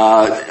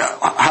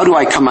 how do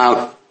I come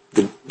out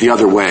the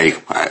other way?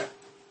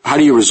 How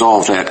do you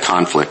resolve that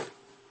conflict?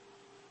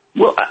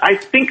 Well, I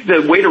think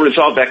the way to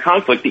resolve that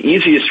conflict, the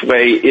easiest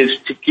way, is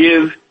to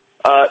give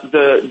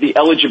the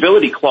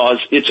eligibility clause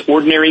its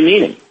ordinary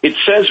meaning. It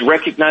says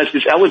recognized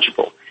as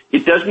eligible.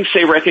 It doesn't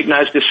say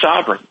recognized as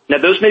sovereign. Now,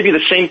 those may be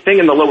the same thing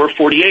in the lower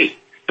 48,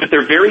 but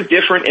they're very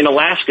different in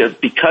Alaska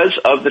because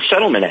of the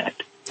Settlement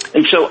Act.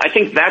 And so I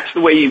think that's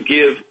the way you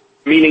give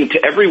meaning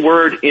to every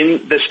word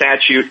in the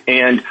statute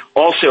and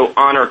also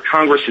honor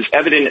Congress's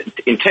evident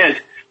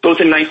intent both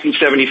in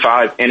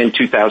 1975 and in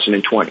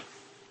 2020.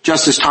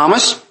 Justice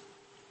Thomas?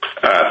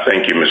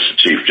 Thank you, Mr.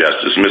 Chief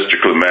Justice. Mr.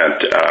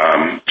 Clement,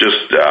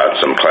 just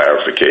some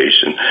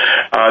clarification.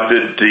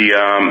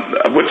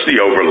 What's the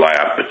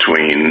overlap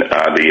between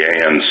the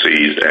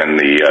ANCs and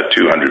the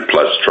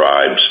 200-plus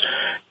tribes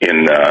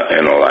in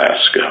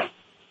Alaska?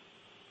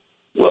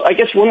 Well, I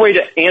guess one way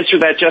to answer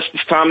that,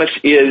 Justice Thomas,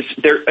 is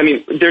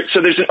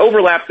there's an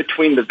overlap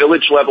between the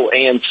village-level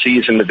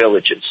ANCs and the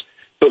villages.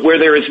 But where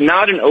there is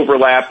not an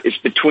overlap is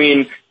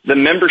between the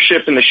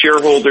membership and the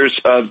shareholders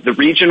of the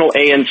regional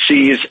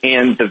ANCs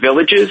and the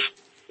villages.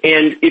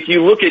 And if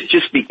you look at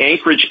just the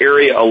Anchorage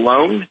area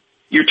alone,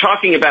 you're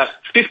talking about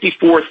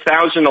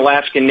 54,000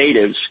 Alaskan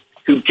natives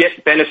who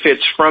get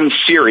benefits from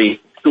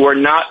SERI who are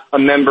not a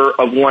member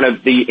of one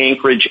of the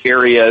Anchorage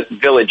area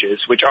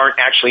villages, which aren't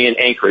actually in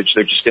Anchorage.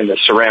 They're just in the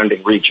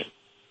surrounding region.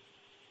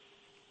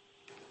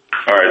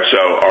 All right, so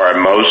are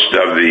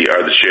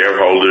the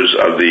shareholders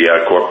of the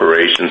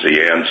corporations, the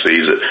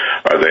ANCs,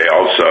 are they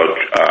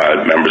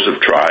also members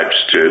of tribes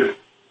too?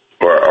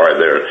 Or are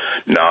there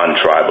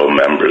non-tribal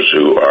members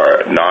who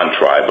are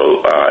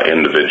non-tribal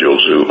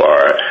individuals who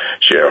are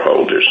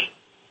shareholders?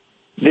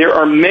 There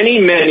are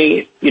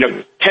many,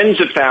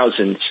 tens of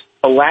thousands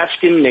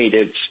Alaskan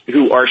natives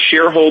who are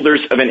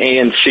shareholders of an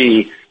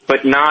ANC,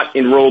 but not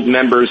enrolled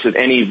members of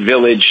any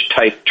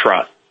village-type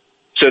tribe.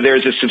 So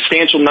there's a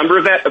substantial number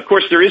of that. Of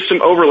course, there is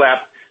some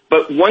overlap,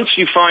 but once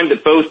you find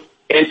that both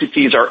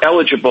entities are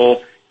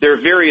eligible, there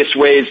are various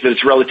ways that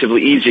it's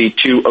relatively easy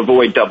to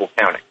avoid double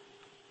counting.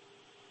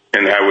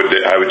 And how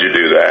would you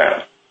do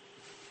that?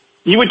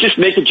 You would just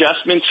make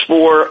adjustments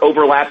for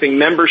overlapping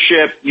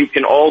membership. You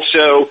can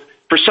also,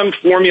 for some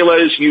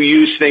formulas, you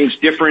use things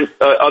different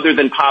other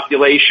than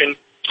population.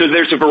 So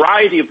there's a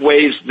variety of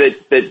ways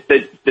that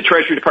the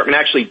Treasury Department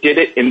actually did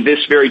it in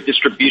this very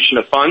distribution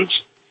of funds.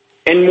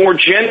 And more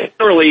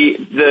generally,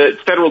 the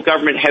federal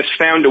government has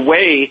found a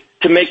way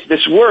to make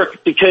this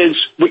work, because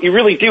what you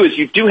really do is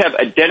you do have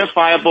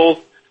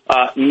identifiable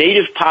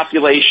native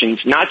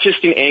populations, not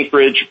just in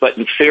Anchorage, but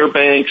in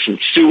Fairbanks and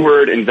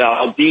Seward and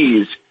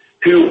Valdez,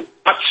 who are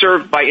not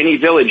served by any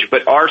village,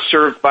 but are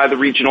served by the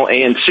regional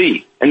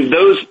ANC. And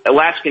those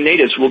Alaskan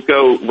natives will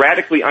go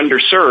radically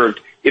underserved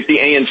if the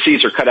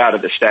ANCs are cut out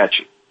of the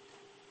statute.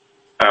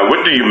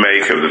 What do you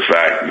make of the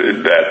fact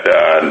that,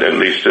 at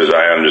least as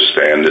I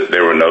understand it,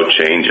 there were no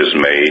changes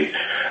made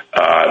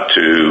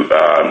to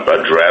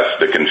address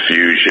the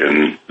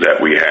confusion that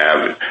we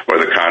have, or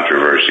the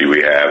controversy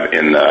we have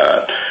in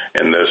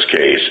this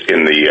case,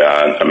 in the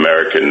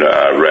American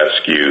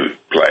Rescue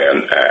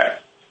Plan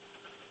Act?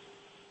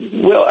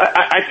 Well,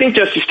 I think,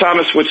 Justice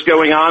Thomas, what's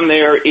going on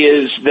there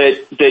is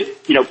that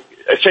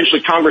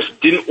essentially Congress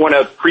didn't want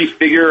to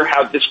prefigure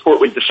how this court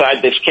would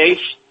decide this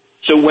case.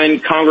 So when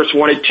Congress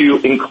wanted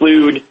to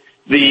include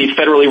the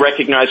federally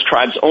recognized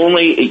tribes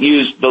only, it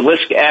used the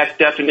LISC Act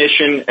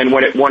definition, and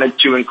when it wanted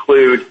to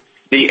include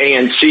the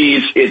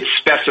ANCs, it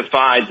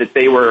specified that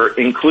they were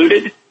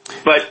included.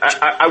 But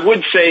I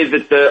would say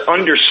that the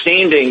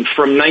understanding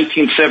from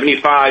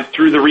 1975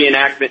 through the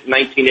reenactment in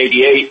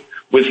 1988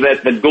 was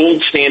that the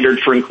gold standard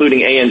for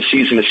including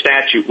ANCs in a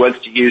statute was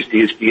to use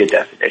the ISDEA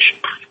definition.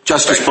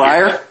 Justice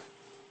Breyer?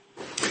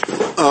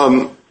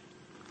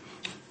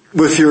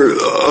 With your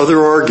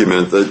other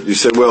argument that you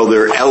said, well,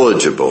 they're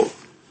eligible.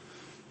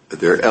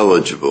 Mine,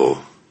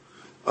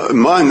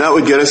 that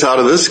would get us out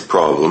of this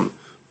problem,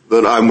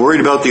 but I'm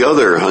worried about the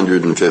other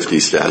 150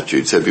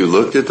 statutes. Have you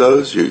looked at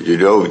those?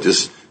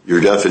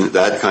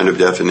 That kind of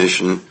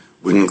definition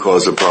wouldn't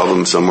cause a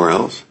problem somewhere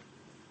else?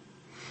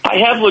 I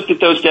have looked at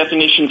those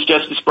definitions,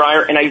 Justice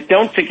Breyer, and I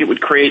don't think it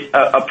would create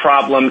a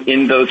problem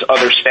in those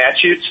other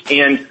statutes.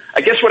 And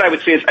I guess what I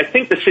would say is I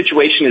think the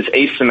situation is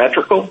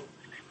asymmetrical.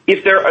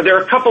 If there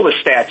are a couple of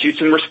statutes,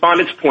 and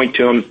respondents point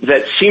to them,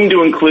 that seem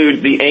to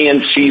include the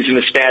ANCs in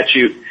a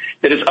statute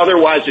that is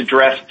otherwise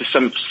addressed to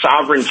some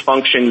sovereign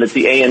function that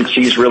the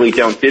ANCs really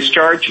don't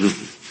discharge.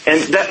 And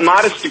that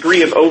modest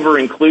degree of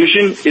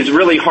over-inclusion is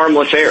really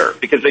harmless error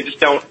because they just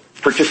don't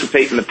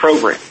participate in the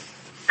program.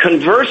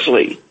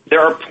 Conversely,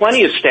 there are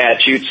plenty of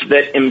statutes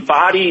that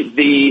embody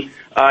the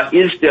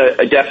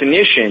ISDA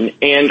definition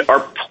and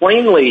are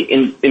plainly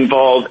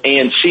involve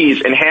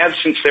ANCs and have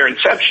since their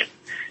inception.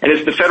 And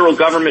as the federal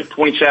government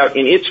points out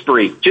in its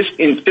brief, just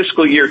in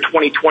fiscal year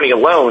 2020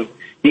 alone,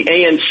 the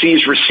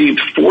ANCs received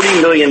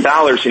 $40 million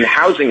in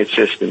housing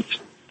assistance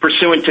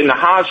pursuant to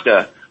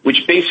NAHASDA,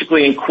 which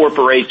basically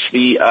incorporates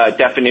the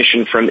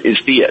definition from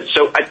ISDEA.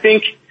 So I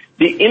think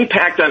the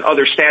impact on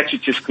other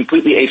statutes is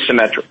completely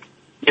asymmetric.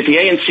 If the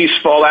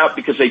ANCs fall out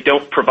because they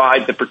don't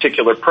provide the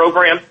particular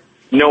program,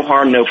 no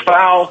harm, no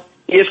foul.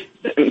 If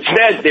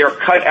instead they are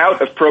cut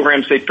out of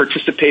programs they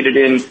participated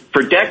in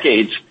for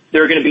decades,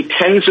 there are going to be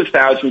tens of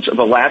thousands of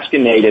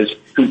Alaskan natives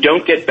who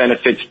don't get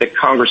benefits that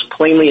Congress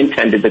plainly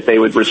intended that they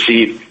would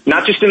receive,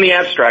 not just in the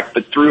abstract,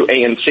 but through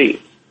ANC.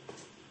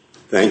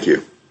 Thank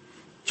you.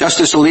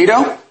 Justice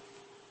Alito?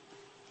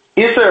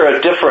 Is there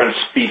a difference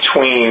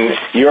between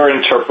your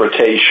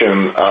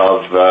interpretation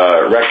of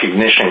the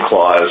recognition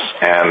clause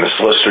and the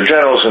Solicitor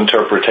General's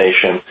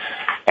interpretation?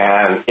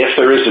 And if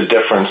there is a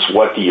difference,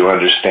 what do you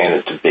understand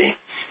it to be?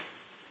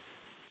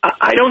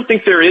 I don't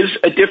think there is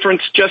a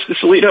difference, Justice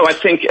Alito. I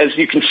think, as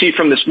you can see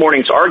from this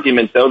morning's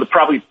argument, though,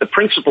 the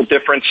principal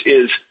difference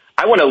is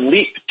I want to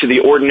leap to the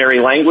ordinary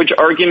language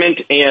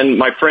argument, and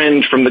my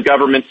friend from the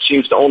government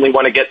seems to only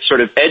want to get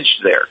sort of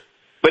edged there.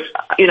 But,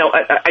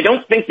 I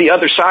don't think the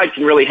other side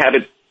can really have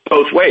it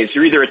both ways.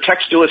 You're either a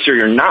textualist or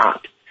you're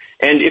not.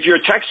 And if you're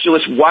a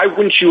textualist, why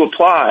wouldn't you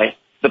apply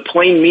the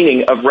plain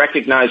meaning of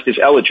recognized as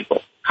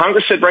eligible?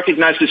 Congress said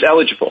recognized as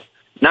eligible,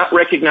 not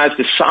recognized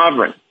as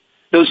sovereign.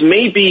 Those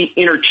may be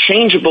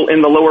interchangeable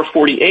in the lower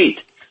 48,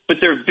 but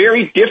they're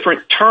very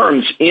different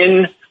terms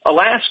in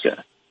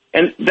Alaska.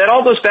 And that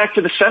all goes back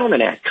to the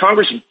Settlement Act.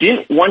 Congress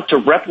didn't want to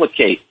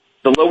replicate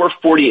the lower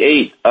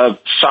 48 of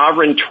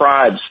sovereign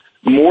tribes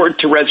moored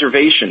to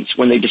reservations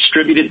when they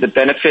distributed the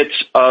benefits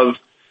of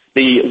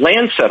the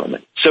land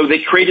settlement. So they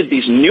created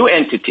these new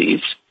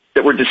entities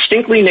that were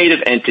distinctly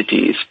Native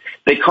entities.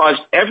 They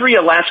caused every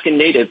Alaskan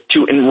Native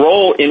to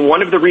enroll in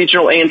one of the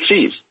regional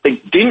ANCs. They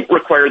didn't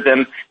require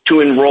them to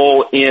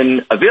enroll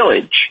in a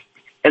village.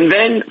 And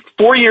then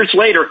 4 years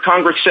later,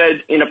 Congress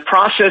said, in a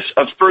process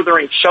of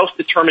furthering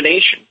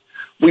self-determination,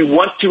 we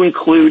want to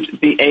include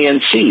the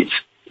ANCs.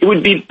 It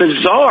would be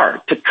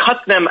bizarre to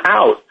cut them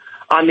out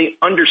on the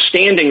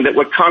understanding that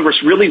what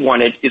Congress really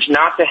wanted is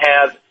not to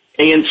have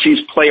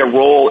ANCs play a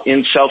role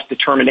in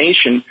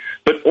self-determination,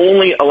 but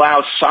only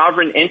allow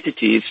sovereign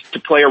entities to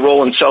play a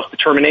role in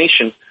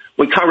self-determination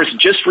when Congress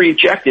just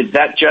rejected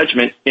that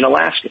judgment in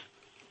Alaska.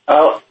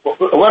 I'd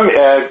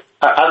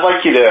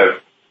like you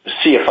to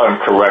see if I'm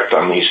correct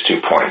on these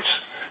 2 points.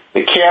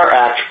 The CARE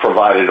Act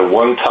provided a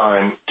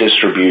one-time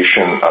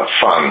distribution of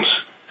funds,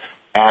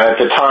 and at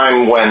the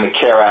time when the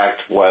CARE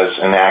Act was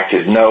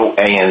enacted, no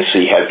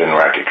ANC had been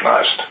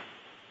recognized.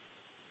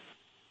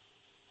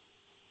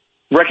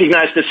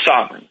 Recognized as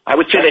sovereign. I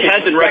would say they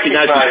had been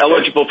recognized as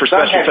eligible for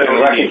special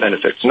federal Indian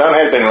benefits. None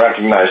had been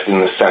recognized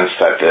in the sense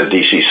that the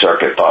D.C.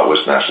 Circuit thought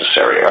was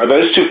necessary. Are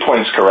those 2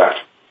 points correct?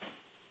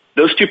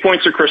 Those 2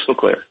 points are crystal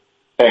clear.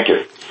 Thank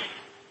you.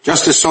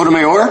 Justice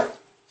Sotomayor?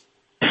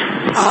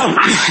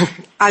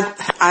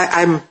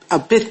 I'm a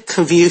bit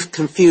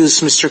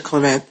confused, Mr.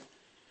 Clement.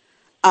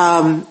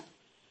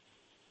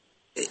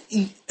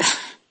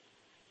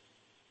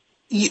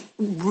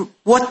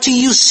 What do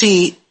you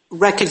see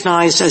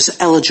recognized as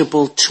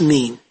eligible to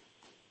mean?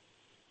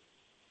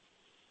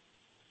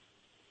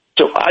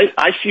 So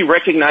I see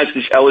recognized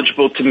as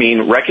eligible to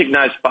mean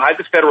recognized by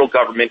the federal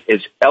government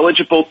as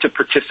eligible to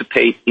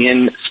participate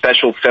in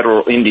special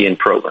federal Indian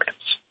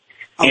programs.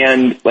 Okay.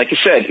 And like I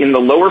said, in the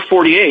lower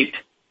 48,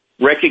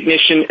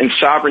 recognition and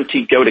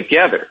sovereignty go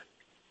together.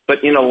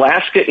 But in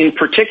Alaska in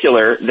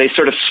particular, they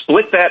sort of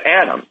split that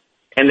atom,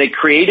 and they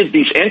created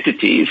these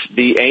entities,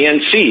 the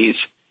ANCs,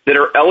 that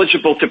are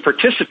eligible to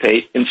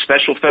participate in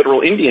special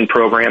federal Indian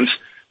programs,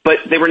 but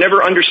they were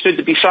never understood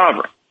to be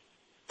sovereign.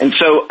 And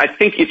so I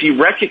think if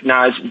you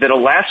recognize that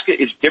Alaska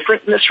is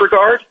different in this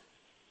regard,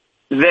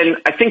 then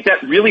I think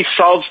that really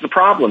solves the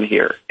problem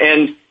here.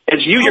 And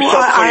as you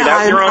yourself pointed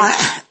out, Your Honor,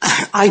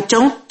 I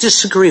don't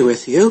disagree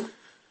with you.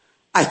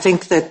 I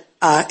think that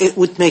it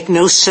would make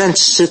no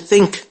sense to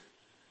think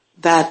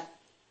that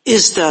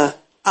ISDA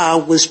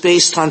was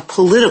based on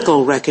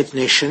political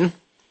recognition,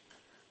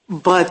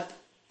 but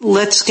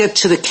let's get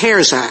to the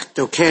CARES Act,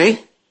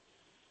 okay?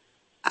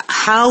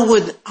 How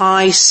would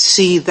I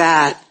see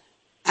that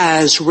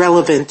as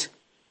relevant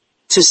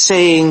to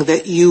saying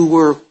that you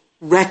were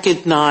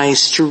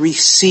recognized to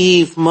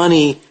receive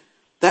money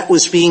that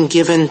was being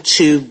given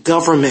to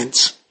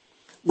governments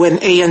when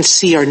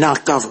ANC are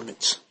not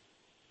governments?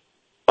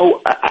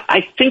 Oh,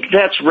 I think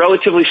that's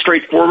relatively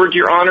straightforward,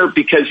 Your Honor,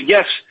 because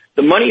yes,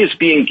 the money is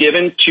being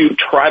given to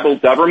tribal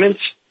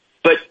governments,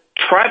 but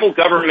tribal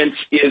governments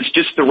is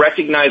just the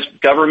recognized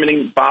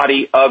governing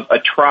body of a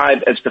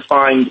tribe as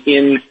defined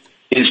in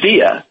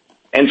ISDEA.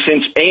 And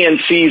since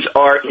ANCs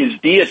are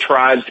ISDEA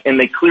tribes and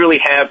they clearly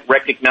have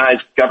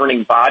recognized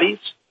governing bodies,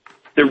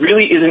 there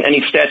really isn't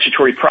any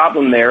statutory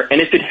problem there.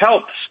 And if it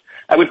helps,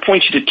 I would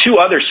point you to 2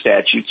 other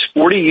statutes,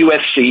 40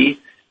 U.S.C.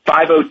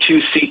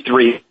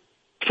 502c3,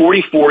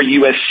 44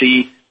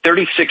 U.S.C.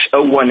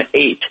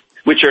 36018,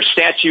 which are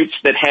statutes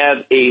that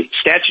have a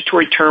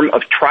statutory term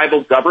of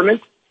tribal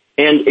government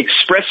and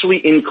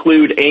expressly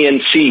include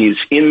ANCs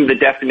in the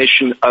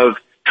definition of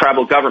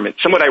tribal government.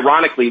 Somewhat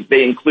ironically,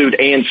 they include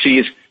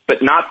ANCs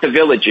but not the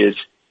villages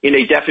in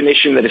a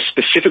definition that is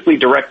specifically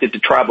directed to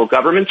tribal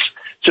governments.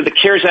 So the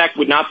CARES Act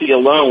would not be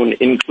alone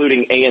in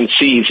including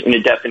ANCs in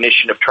a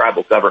definition of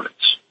tribal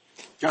governments.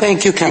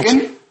 Thank you,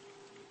 Counsel.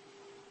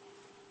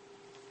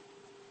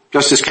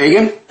 Justice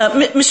Kagan?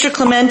 Mr.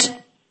 Clement,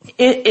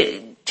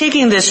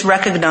 taking this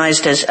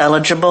recognized as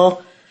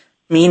eligible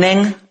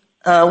meaning,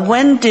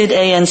 when did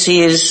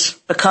ANCs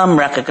become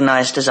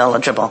recognized as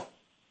eligible?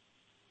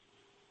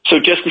 So,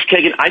 Justice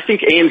Kagan, I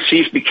think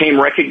ANCs became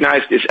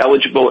recognized as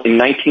eligible in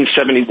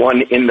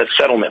 1971 in the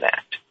Settlement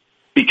Act.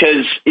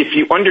 Because if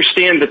you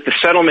understand that the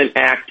Settlement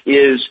Act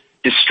is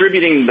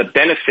distributing the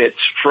benefits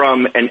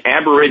from an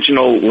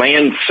Aboriginal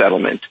land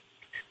settlement,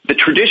 the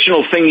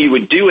traditional thing you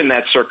would do in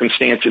that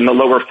circumstance in the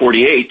lower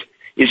 48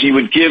 is you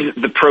would give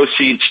the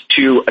proceeds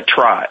to a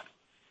tribe.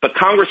 But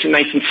Congress in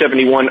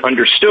 1971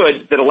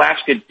 understood that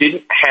Alaska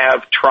didn't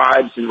have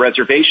tribes and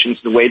reservations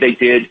the way they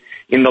did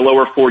in the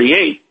lower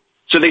 48.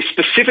 So they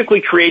specifically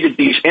created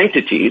these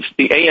entities,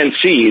 the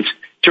ANCs,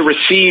 to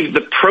receive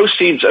the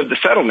proceeds of the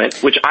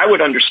settlement, which I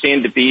would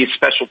understand to be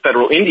special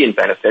federal Indian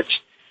benefits.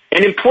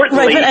 And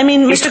importantly... Right, but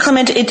Mr.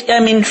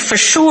 Clement, for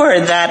sure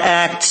that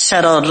act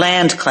settled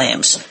land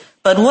claims.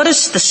 But what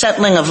does the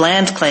settling of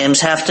land claims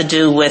have to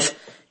do with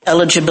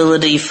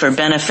eligibility for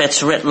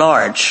benefits writ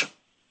large?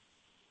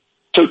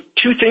 So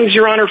 2 things,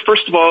 Your Honor.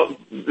 First of all,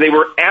 they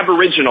were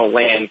Aboriginal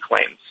land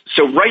claims.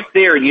 So right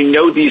there, you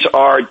know these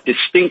are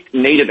distinct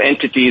Native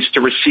entities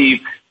to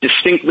receive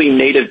distinctly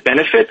Native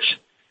benefits.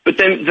 But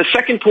then the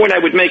second point I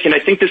would make, and I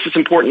think this is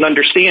important to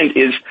understand,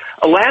 is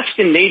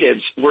Alaskan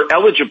Natives were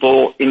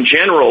eligible in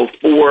general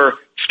for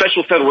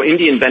special federal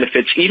Indian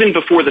benefits even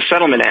before the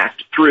Settlement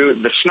Act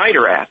through the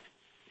Snyder Act.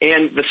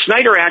 And the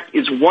Snyder Act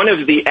is one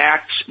of the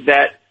acts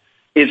that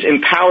is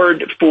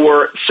empowered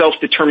for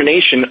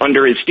self-determination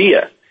under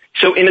ISDEA.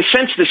 So in a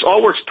sense, this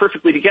all works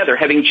perfectly together,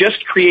 having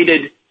just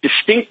created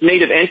distinct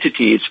Native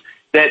entities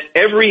that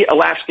every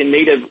Alaskan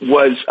Native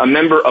was a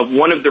member of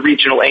one of the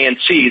regional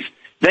ANCs.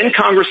 Then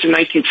Congress in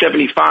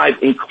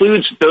 1975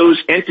 includes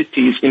those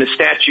entities in a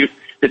statute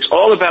that's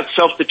all about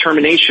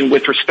self-determination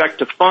with respect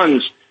to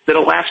funds that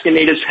Alaskan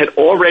Natives had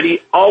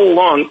already, all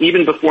along,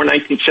 even before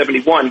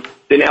 1971,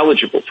 been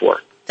eligible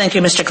for. Thank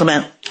you, Mr.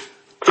 Clement.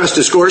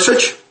 Justice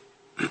Gorsuch?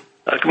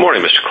 Good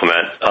morning, Mr.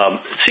 Clement.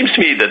 It seems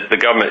to me that the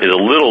government is a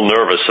little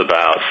nervous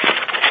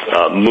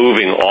about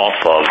moving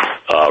off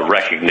of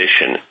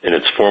recognition in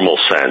its formal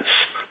sense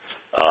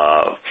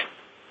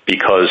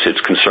because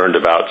it's concerned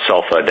about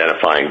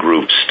self-identifying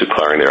groups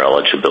declaring their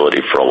eligibility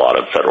for a lot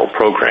of federal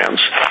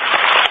programs.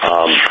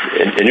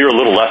 And you're a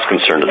little less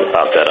concerned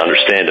about that,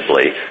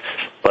 understandably.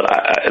 But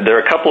there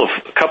are a couple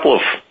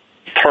of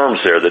terms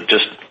there that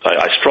just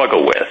I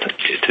struggle with.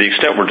 To the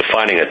extent we're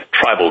defining a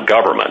tribal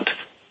government,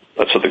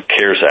 that's what the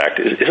CARES Act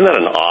is. Isn't that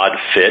an odd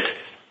fit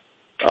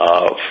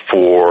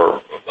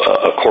for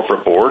a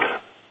corporate board?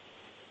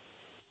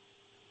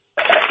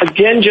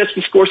 Again,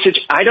 Justice Gorsuch,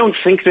 I don't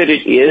think that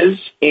it is.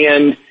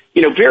 And,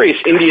 various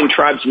Indian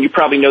tribes, and you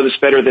probably know this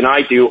better than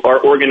I do, are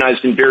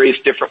organized in various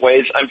different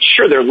ways. I'm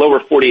sure there are lower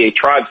 48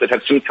 tribes that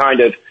have some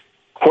kind of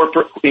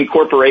corporate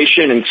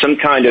incorporation and some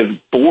kind of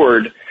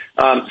board.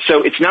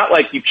 So it's not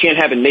like you can't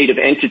have a Native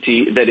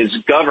entity that is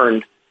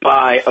governed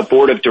by a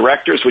board of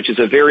directors, which is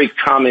a very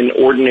common,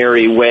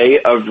 ordinary way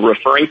of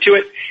referring to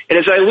it. And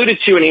as I alluded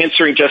to in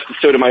answering Justice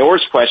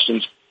Sotomayor's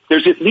questions,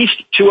 there's at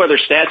least two other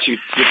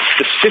statutes that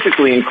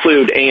specifically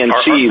include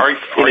ANCs.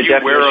 Are you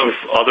aware of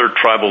other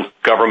tribal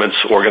governments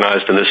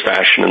organized in this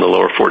fashion in the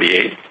lower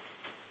 48?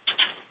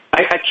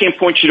 I can't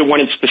point you to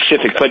one in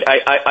specific, but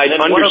I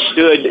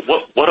understood.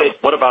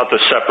 What about the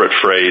separate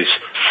phrase,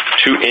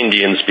 to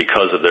Indians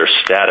because of their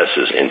status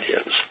as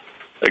Indians?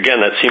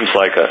 Again, that seems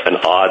like an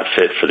odd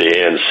fit for the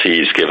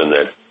ANCs, given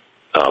that,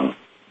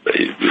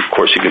 of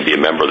course, you can be a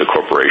member of the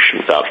corporation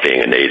without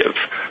being a Native.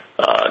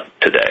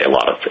 Today, a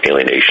lot of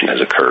alienation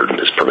has occurred and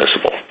is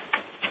permissible.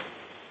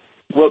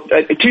 Well,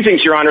 two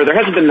things, Your Honor. There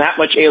hasn't been that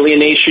much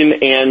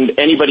alienation, and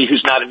anybody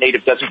who's not a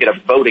Native doesn't get a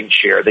voting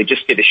share. They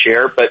just get a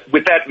share. But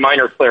with that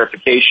minor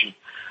clarification,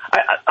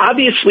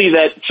 obviously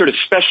that sort of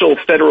special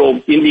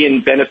federal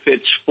Indian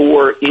benefits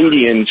for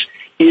Indians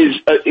is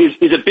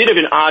a bit of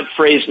an odd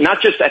phrase,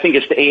 not just, I think,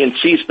 it's to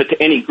ANCs, but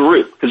to any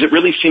group, because it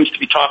really seems to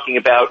be talking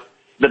about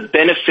the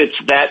benefits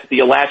that the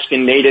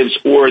Alaskan Natives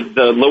or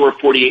the lower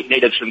 48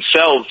 Natives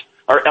themselves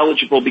are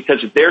eligible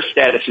because of their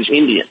status as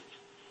Indians.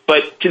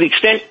 But to the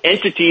extent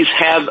entities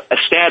have a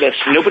status,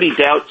 nobody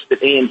doubts that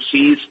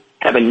ANCs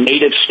have a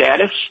Native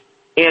status.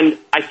 And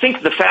I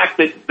think the fact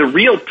that the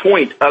real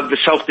point of the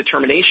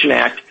Self-Determination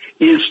Act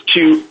is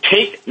to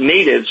take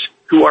Natives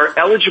who are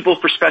eligible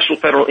for special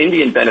federal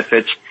Indian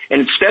benefits,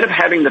 and instead of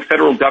having the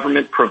federal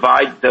government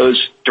provide those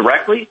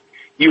directly,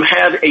 you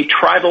have a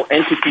tribal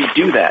entity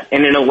do that.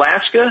 And in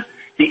Alaska,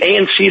 the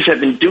ANCs have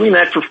been doing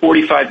that for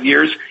 45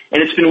 years,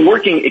 and it's been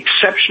working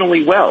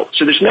exceptionally well.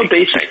 So there's no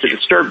basis to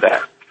disturb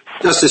that.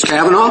 Justice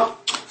Kavanaugh?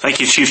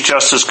 Thank you, Chief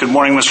Justice. Good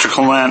morning, Mr.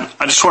 Clement.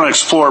 I just want to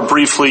explore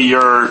briefly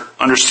your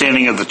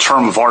understanding of the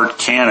term of art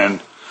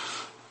canon.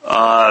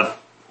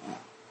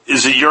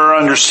 Is it your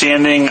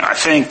understanding, I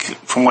think,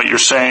 from what you're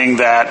saying,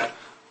 that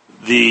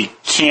the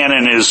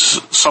canon is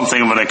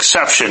something of an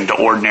exception to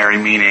ordinary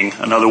meaning?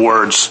 In other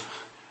words,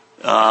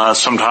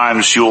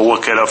 sometimes you'll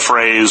look at a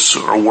phrase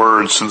or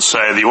words and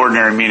say the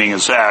ordinary meaning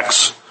is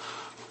X,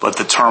 but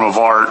the term of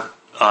art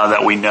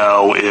that we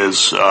know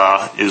is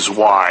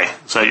Y.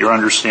 Is that your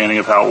understanding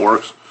of how it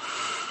works?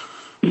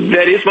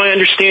 That is my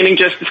understanding,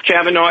 Justice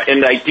Kavanaugh,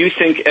 and I do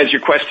think, as your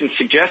question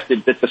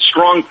suggested, that the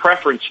strong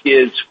preference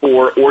is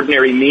for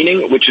ordinary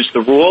meaning, which is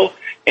the rule,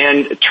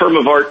 and term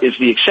of art is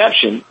the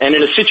exception. And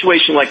in a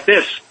situation like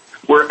this,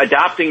 where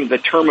adopting the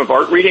term of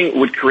art reading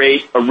would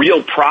create a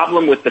real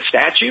problem with the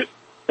statute,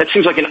 that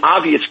seems like an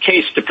obvious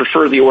case to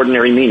prefer the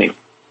ordinary meaning.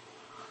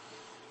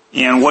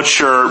 And what's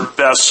your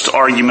best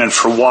argument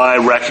for why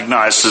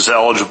recognized as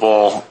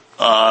eligible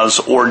as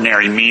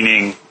ordinary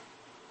meaning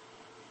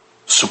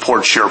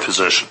supports your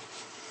position?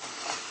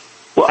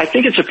 Well, I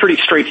think it's a pretty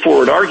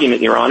straightforward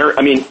argument, Your Honor.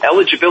 I mean,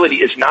 eligibility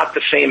is not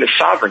the same as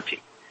sovereignty.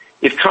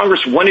 If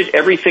Congress wanted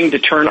everything to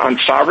turn on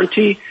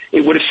sovereignty,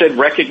 it would have said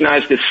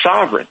recognized as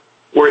sovereign,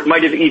 or it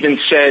might have even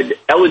said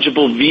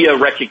eligible via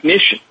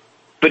recognition.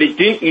 But it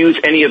didn't use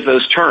any of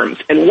those terms.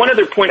 And one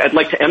other point I'd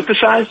like to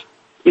emphasize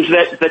is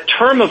that the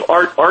term of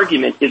art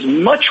argument is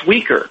much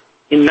weaker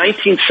in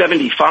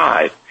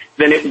 1975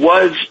 than it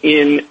was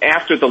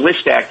after the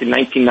List Act in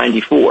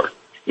 1994.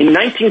 In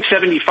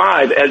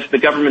 1975, as the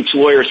government's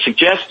lawyer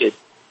suggested,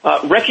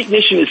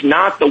 recognition is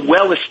not the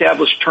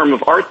well-established term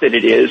of art that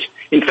it is.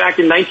 In fact,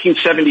 in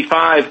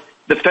 1975,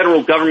 the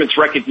federal government's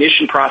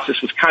recognition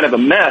process was kind of a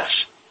mess.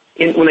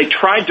 When they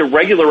tried to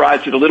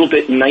regularize it a little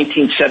bit in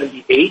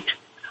 1978,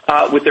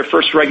 with their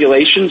first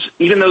regulations,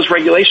 even those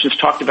regulations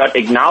talked about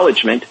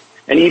acknowledgement.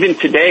 And even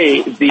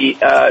today,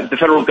 the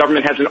federal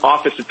government has an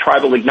Office of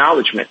Tribal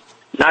Acknowledgement,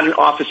 not an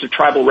Office of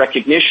Tribal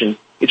Recognition.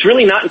 It's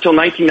really not until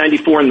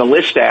 1994 in the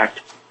List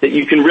Act that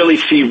you can really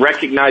see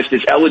recognized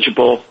as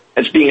eligible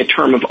as being a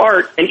term of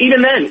art. And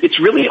even then, it's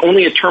really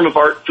only a term of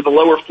art for the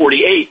lower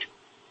 48.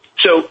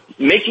 So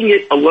making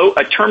it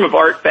a term of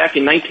art back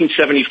in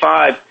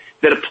 1975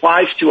 that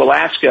applies to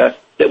Alaska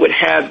that would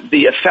have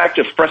the effect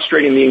of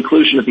frustrating the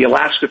inclusion of the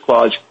Alaska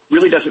Clause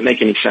really doesn't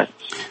make any sense.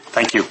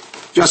 Thank you.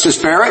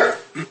 Justice Barrett?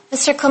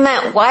 Mr.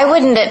 Clement, why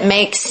wouldn't it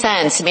make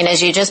sense? I mean,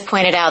 as you just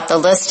pointed out, the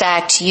List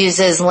Act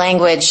uses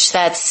language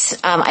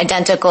that's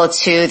identical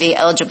to the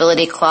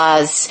eligibility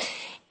clause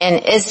in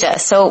ISDA.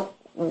 So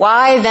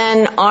why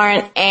then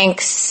aren't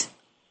ANCs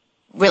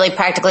really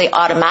practically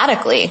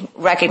automatically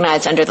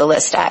recognized under the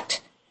List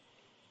Act?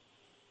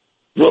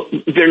 Well,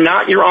 they're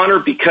not, Your Honor,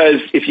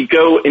 because if you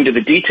go into the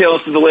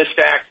details of the List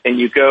Act and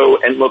you go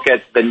and look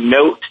at the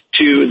note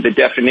to the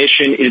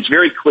definition, it's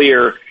very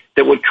clear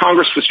that what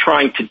Congress was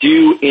trying to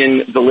do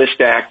in the List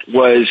Act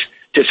was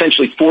to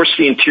essentially force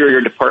the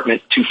Interior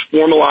Department to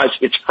formalize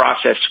its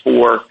process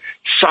for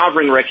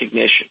sovereign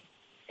recognition.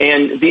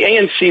 And the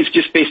ANCs,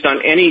 just based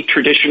on any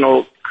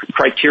traditional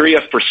criteria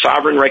for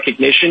sovereign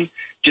recognition,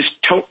 just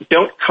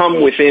don't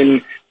come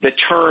within the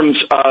terms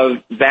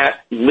of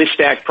that List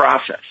Act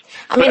process.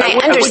 I mean, I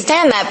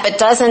understand that, but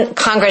doesn't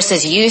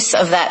Congress's use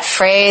of that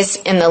phrase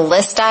in the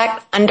List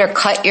Act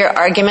undercut your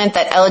argument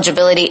that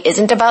eligibility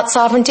isn't about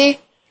sovereignty?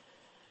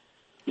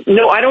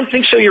 No, I don't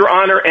think so, Your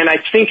Honor, and I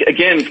think,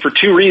 again, for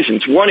two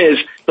reasons. One is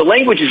the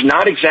language is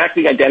not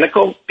exactly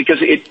identical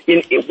because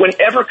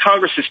whenever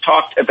Congress has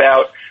talked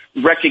about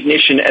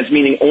recognition as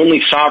meaning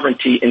only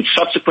sovereignty in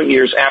subsequent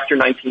years after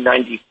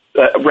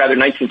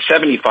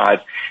 1975,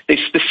 they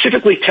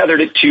specifically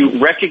tethered it to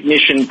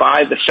recognition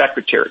by the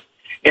Secretary.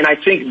 And I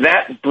think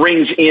that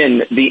brings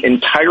in the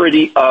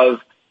entirety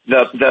of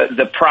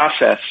the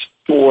process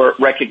for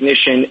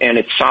recognition and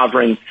its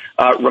sovereign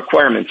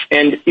requirements.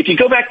 And if you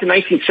go back to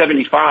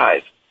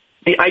 1975,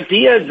 the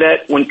idea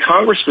that when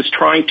Congress was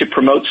trying to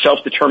promote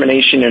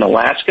self-determination in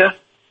Alaska,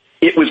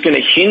 it was going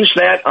to hinge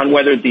that on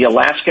whether the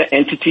Alaska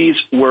entities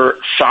were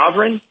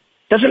sovereign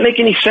doesn't make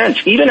any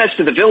sense. Even as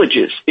to the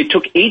villages, it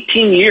took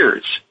 18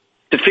 years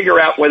to figure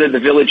out whether the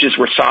villages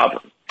were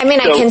sovereign. I mean,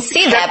 I can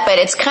see that, but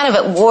it's kind of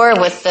at war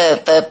with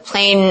the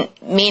plain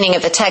meaning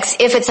of the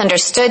text if it's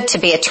understood to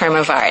be a term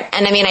of art.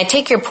 And I mean, I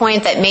take your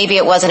point that maybe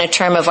it wasn't a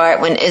term of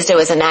art when ISDA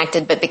was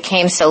enacted, but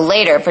became so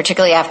later,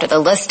 particularly after the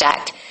List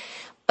Act.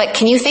 But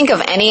can you think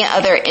of any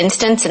other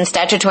instance in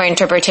statutory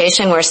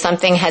interpretation where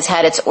something has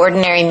had its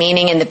ordinary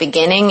meaning in the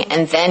beginning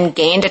and then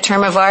gained a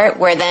term of art,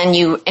 where then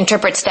you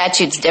interpret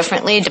statutes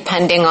differently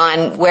depending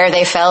on where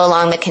they fell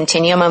along the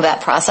continuum of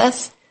that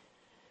process?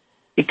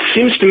 It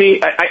seems to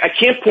me, I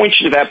can't point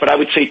you to that, but I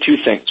would say two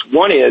things.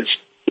 One is,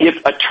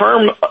 if a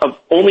term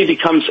only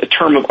becomes a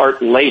term of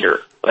art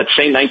later, let's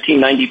say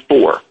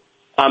 1994,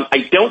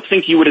 I don't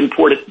think you would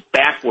import it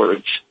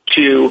backwards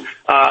to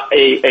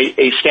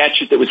a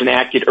statute that was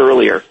enacted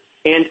earlier.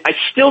 And I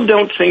still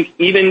don't think,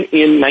 even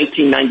in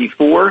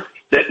 1994,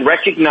 that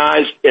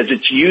recognized as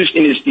it's used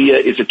in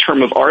ISDA is a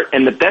term of art.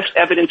 And the best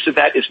evidence of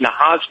that is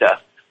Nahasda,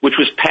 which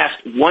was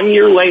passed 1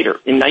 year later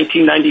in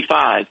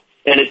 1995.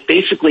 And it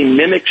basically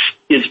mimics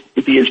the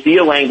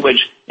ISDA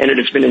language, and it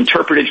has been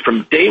interpreted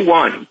from day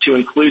one to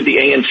include the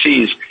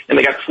ANCs. And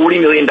they got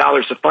 $40 million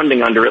of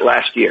funding under it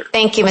last year.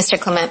 Thank you,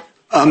 Mr. Clement.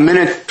 A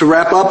minute to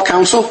wrap up,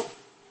 counsel.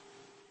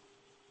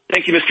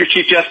 Thank you, Mr.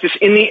 Chief Justice.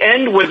 In the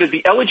end, whether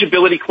the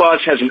eligibility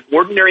clause has an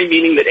ordinary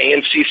meaning that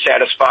ANCs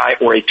satisfy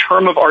or a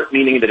term of art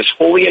meaning that is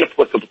wholly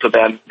inapplicable to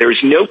them, there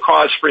is no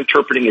cause for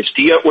interpreting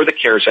ISDA or the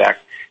CARES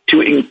Act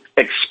to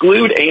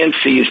exclude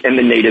ANCs and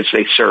the natives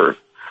they serve.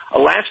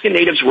 Alaska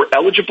Natives were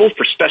eligible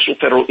for special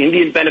federal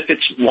Indian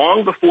benefits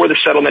long before the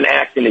Settlement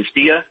Act and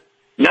ISDA.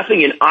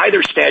 Nothing in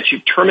either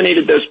statute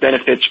terminated those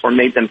benefits or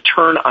made them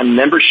turn on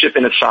membership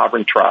in a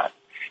sovereign tribe.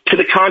 To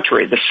the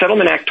contrary, the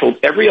Settlement Act told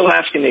every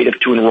Alaska Native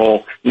to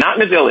enroll not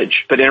in a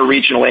village, but in a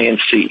regional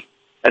ANC.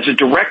 As a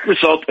direct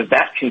result of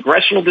that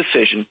congressional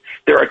decision,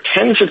 there are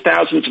tens of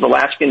thousands of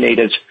Alaska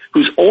Natives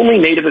whose only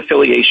Native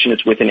affiliation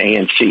is with an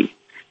ANC.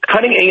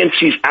 Cutting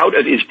ANCs out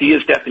of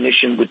ISDA's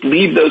definition would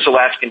leave those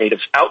Alaska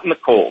Natives out in the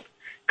cold.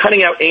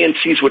 Cutting out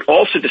ANCs would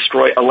also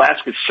destroy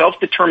Alaska's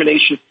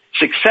self-determination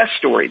success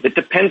story that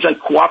depends on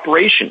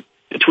cooperation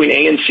between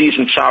ANCs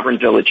and sovereign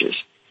villages.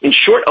 In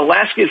short,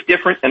 Alaska is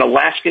different and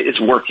Alaska is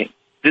working.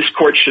 This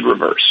court should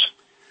reverse.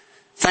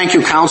 Thank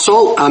you,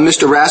 counsel.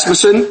 Mr.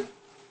 Rasmussen?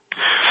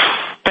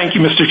 Thank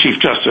you, Mr.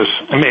 Chief Justice,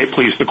 and may it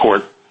please the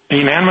court. A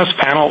unanimous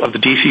panel of the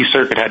D.C.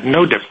 Circuit had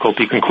no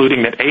difficulty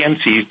concluding that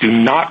ANCs do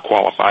not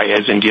qualify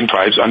as Indian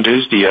tribes under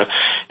ISDA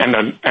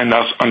and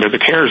thus under the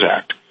CARES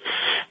Act.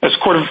 As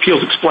Court of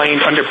Appeals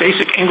explained, under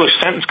basic English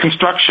sentence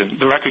construction,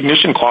 the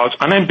recognition clause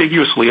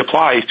unambiguously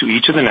applies to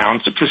each of the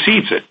nouns that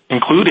precedes it,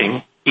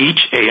 including each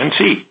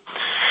ANC.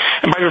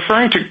 And by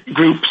referring to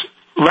groups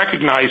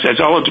recognized as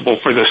eligible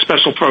for the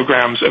special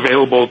programs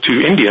available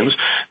to Indians,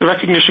 the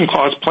recognition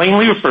clause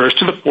plainly refers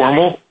to the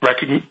formal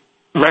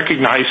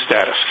recognized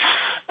status.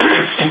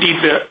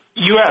 Indeed, the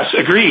U.S.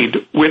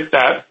 agreed with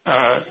that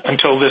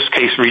until this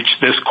case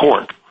reached this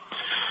court.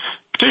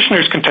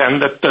 Petitioners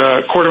contend that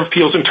the Court of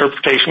Appeals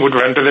interpretation would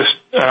render this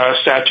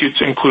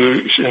statute's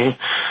inclusion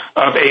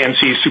of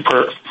ANC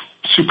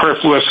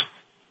superfluous.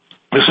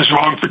 This is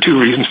wrong for two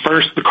reasons.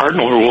 First, the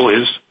cardinal rule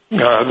is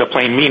the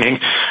plain meaning,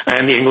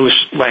 and the English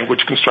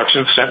language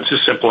construction of the sentence is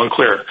simple and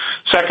clear.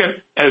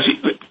 Second, as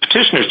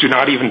petitioners do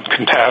not even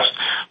contest,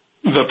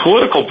 the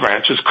political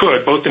branches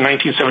could, both in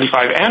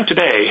 1975 and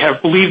today,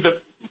 have believed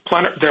that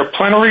their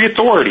plenary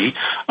authority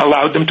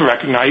allowed them to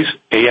recognize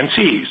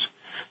ANCs.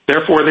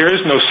 Therefore, there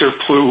is no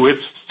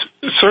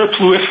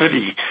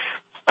surplusity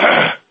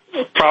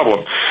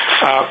problem.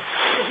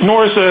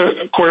 Nor is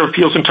the Court of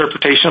Appeals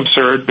interpretation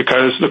absurd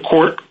because the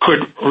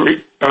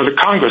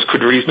Congress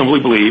could reasonably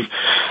believe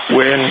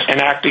when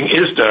enacting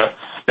ISDA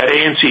that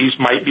ANCs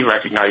might be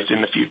recognized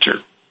in the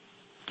future.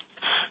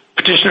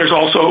 Petitioners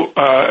also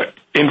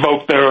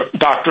invoke the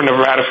doctrine of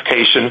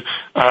ratification.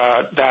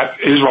 That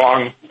is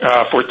wrong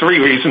for three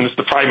reasons,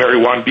 the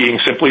primary one being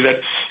simply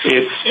that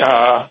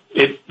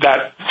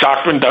that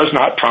doctrine does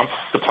not trump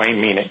the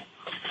plain meaning.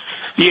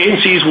 The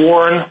ANCs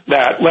warn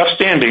that left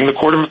standing, the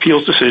Court of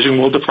Appeals decision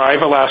will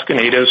deprive Alaska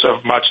Natives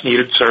of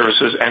much-needed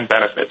services and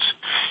benefits.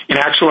 In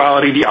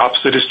actuality, the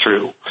opposite is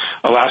true.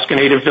 Alaska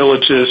Native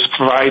villages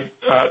provide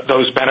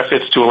those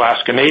benefits to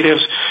Alaska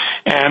Natives,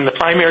 and the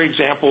primary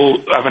example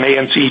of an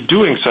ANC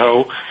doing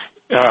so,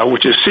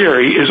 which is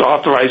SERI, is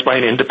authorized by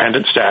an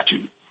independent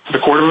statute. The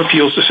Court of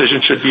Appeals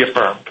decision should be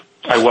affirmed.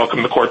 I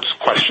welcome the Court's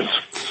questions.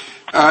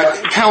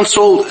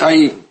 Counsel,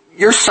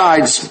 your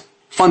side's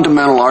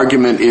fundamental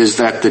argument is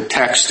that the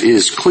text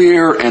is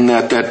clear and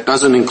that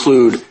doesn't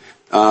include,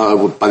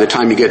 by the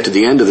time you get to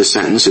the end of the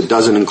sentence, it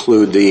doesn't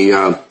include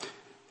the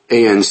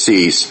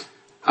ANCs.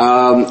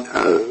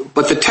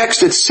 But the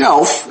text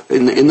itself,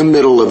 in the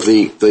middle of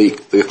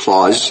the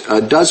clause,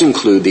 does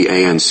include the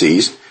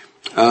ANCs.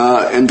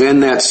 And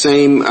then that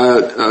same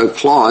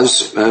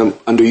clause,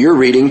 under your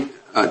reading,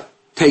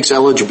 takes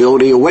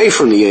eligibility away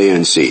from the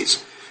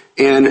ANCs.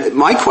 And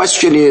my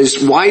question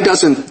is, why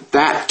doesn't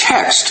that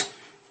text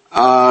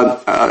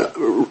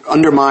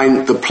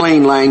undermine the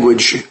plain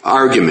language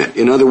argument?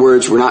 In other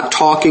words, we're not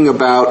talking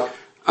about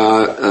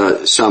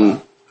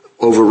some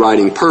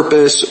overriding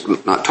purpose,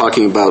 not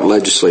talking about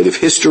legislative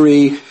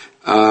history.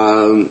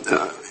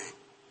 What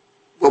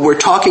we're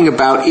talking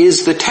about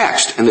is the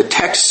text, and the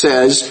text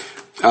says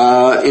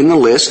in the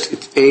list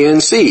it's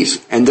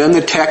ANCs, and then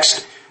the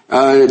text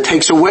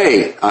takes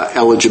away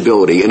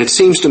eligibility. And it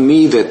seems to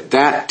me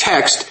that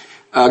text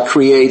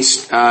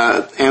creates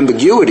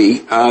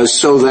ambiguity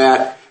so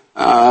that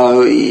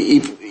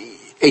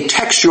a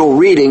textual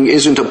reading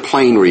isn't a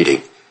plain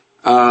reading.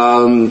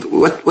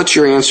 What's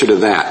your answer to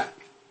that?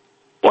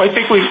 Well, I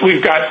think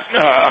we've got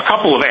a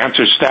couple of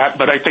answers to that,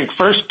 but I think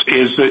first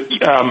is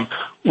that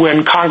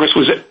when Congress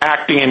was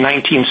acting in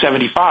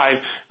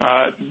 1975,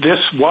 this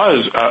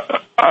was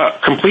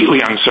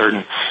completely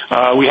uncertain.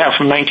 We have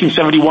from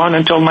 1971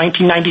 until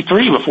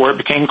 1993 before it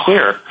became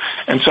clear.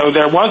 And so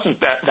there wasn't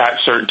that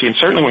certainty. And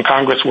certainly when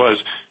Congress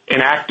was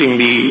enacting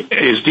the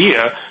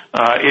ISDEA,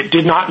 it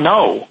did not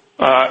know.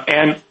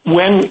 And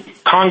when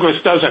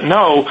Congress doesn't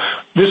know,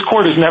 this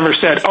court has never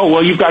said, oh,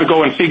 well, you've got to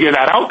go and figure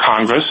that out,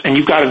 Congress, and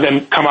you've got to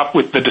then come up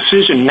with the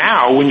decision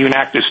now when you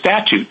enact this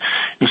statute.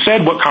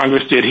 Instead, what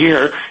Congress did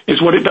here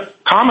is what it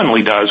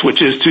commonly does,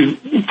 which is to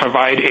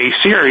provide a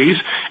series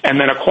and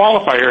then a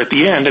qualifier at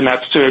the end, and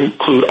that's to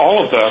include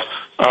all of the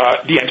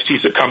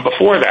entities that come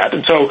before that.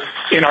 And so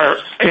in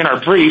our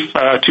brief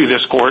to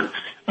this court,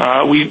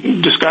 we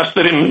discussed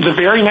that in the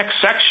very next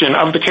section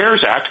of the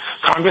CARES Act,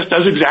 Congress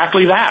does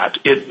exactly that.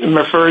 It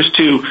refers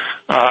to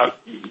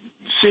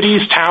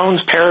cities,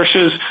 towns,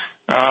 parishes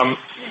that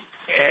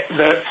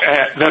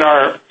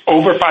are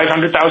over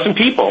 500,000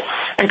 people.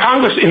 And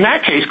Congress, in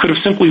that case, could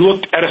have simply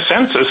looked at a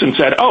census and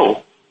said,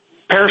 oh,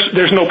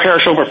 there's no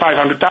parish over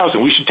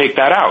 500,000. We should take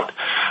that out.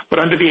 But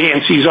under the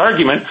ANC's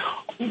argument,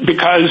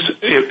 because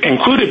it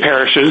included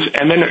parishes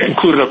and then it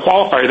included a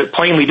qualifier that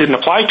plainly didn't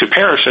apply to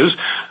parishes,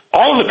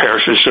 all of the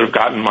parishes should have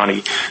gotten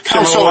money.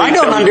 So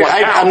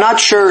I'm not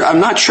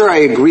sure I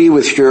agree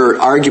with your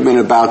argument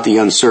about the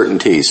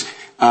uncertainties.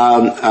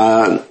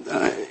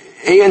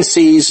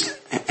 ANCs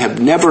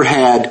have never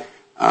had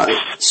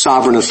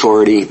sovereign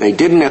authority. They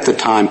didn't at the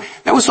time.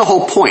 That was the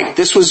whole point.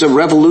 This was a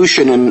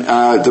revolution in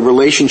the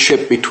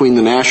relationship between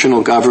the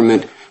national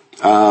government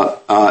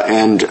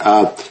and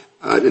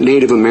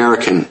Native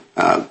American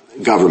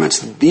governments.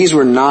 These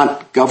were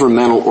not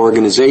governmental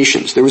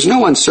organizations. There was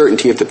no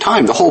uncertainty at the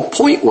time. The whole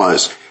point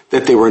was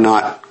that they were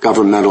not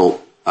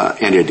governmental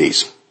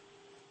entities.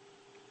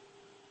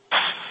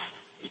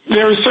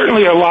 There was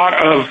certainly a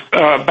lot of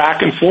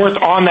back and forth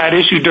on that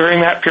issue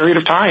during that period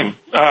of time.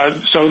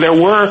 So there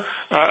were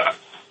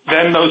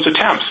then those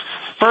attempts.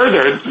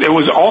 Further, it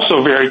was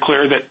also very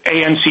clear that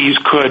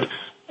ANCs could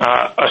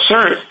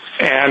assert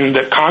and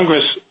that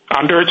Congress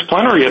under its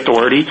plenary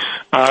authority,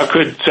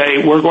 could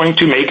say we're going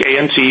to make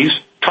ANCs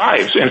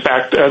tribes. In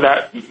fact,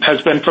 that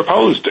has been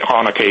proposed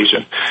on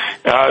occasion.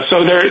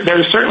 So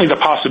there's certainly the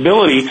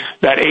possibility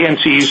that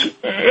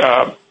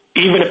ANCs,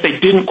 even if they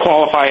didn't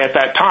qualify at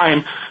that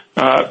time,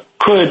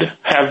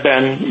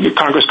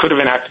 Congress could have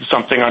enacted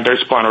something under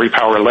its plenary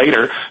power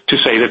later to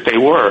say that they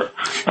were.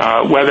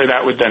 Whether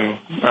that would then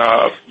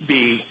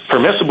be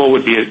permissible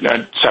would be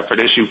a separate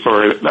issue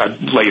for a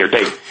later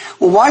date.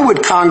 Well, why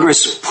would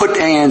Congress put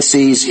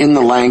ANCs in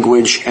the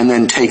language and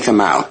then take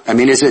them out? I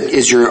mean,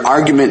 is your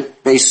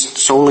argument based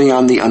solely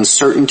on the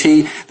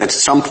uncertainty that at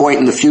some point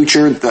in the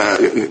future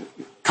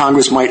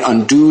Congress might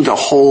undo the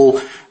whole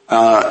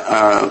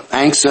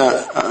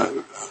ANCSA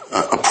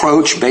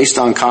approach based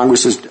on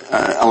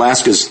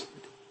Alaska's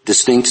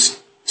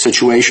distinct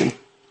situation?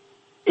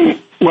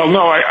 Well,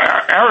 no,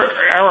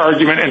 our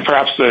argument, and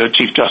perhaps the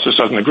Chief Justice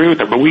doesn't agree with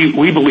it, but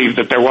we believe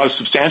that there was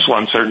substantial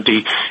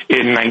uncertainty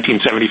in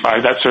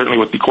 1975. That's certainly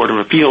what the Court of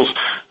Appeals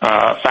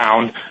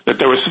found, that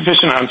there was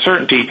sufficient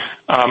uncertainty.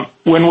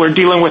 When we're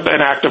dealing with an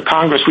act of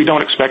Congress, we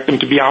don't expect them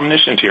to be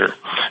omniscient here.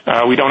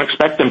 We don't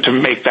expect them to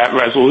make that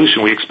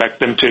resolution. We expect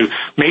them to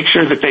make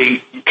sure that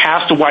they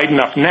cast a wide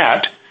enough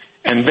net,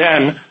 and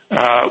then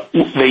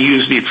they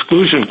use the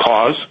exclusion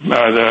clause,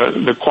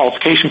 the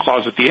qualification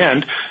clause at the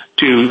end,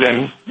 to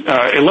then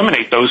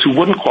eliminate those who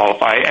wouldn't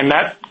qualify. And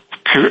that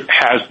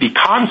has the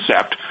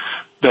concept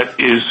that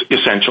is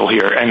essential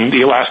here. And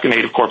the Alaska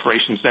Native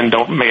corporations then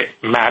don't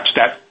match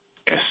that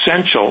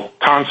essential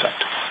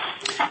concept.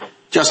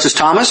 Justice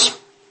Thomas?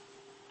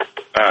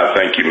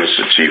 Thank you,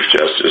 Mr. Chief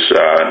Justice.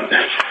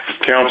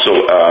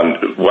 Counsel,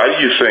 why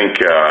do you think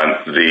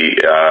the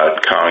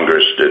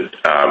Congress did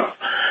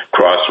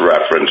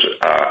cross-reference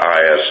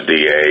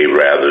ISDA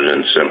rather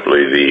than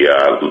simply the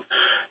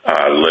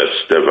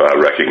list of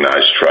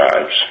recognized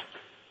tribes?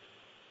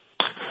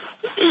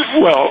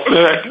 Well,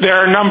 there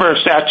are a number of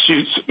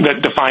statutes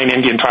that define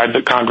Indian tribe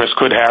that Congress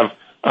could have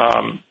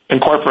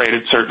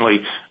incorporated,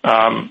 certainly.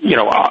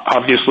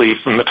 Obviously,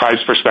 from the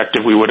tribe's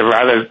perspective, we would have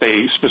rather that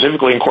they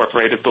specifically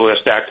incorporated the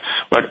List Act,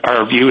 but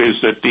our view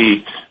is that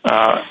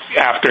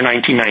after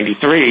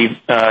 1993,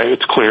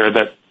 it's clear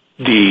that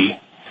the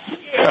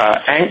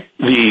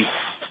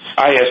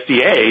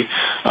ISDA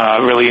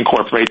really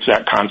incorporates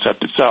that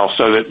concept itself,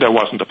 so that there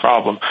wasn't a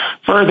problem.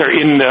 Further,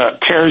 in the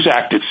CARES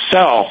Act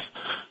itself,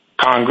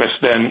 Congress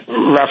then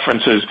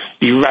references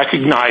the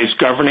recognized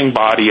governing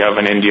body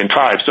of an Indian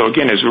tribe. So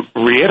again, is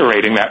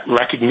reiterating that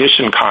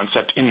recognition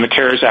concept in the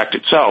CARES Act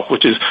itself,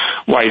 which is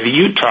why the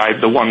Ute tribe,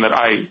 the one that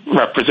I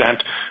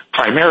represent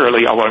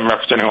primarily, although I'm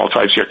representing all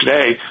tribes here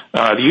today,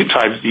 the Ute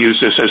tribe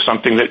views this as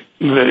something that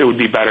it would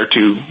be better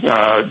to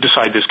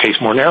decide this case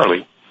more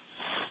narrowly.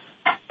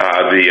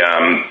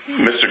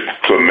 Mr.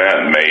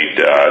 Clement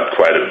made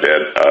quite a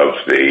bit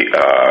of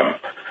the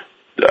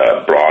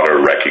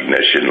broader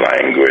recognition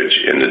language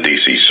in the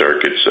D.C.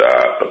 Circuit's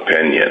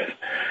opinion.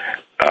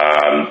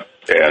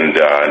 And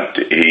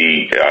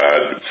he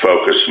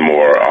focused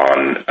more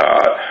on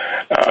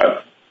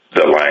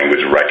the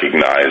language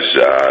recognized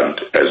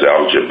as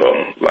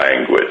eligible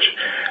language.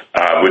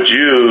 Would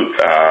you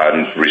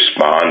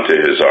respond to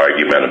his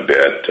argument a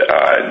bit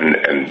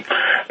and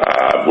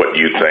what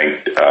you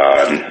think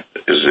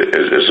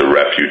is a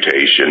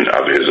refutation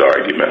of his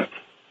argument?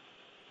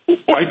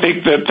 Well, I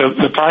think that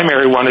the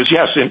primary one is,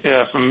 yes,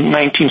 from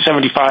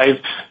 1975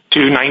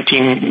 to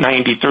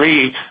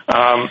 1993,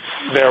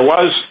 there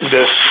was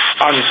this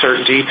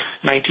uncertainty.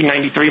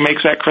 1993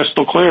 makes that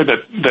crystal clear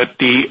that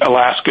the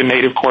Alaska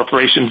Native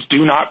corporations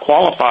do not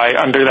qualify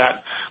under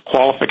that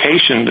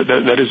qualification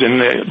that is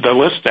in the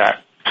List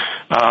Act.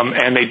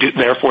 And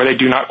therefore they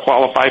do not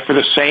qualify for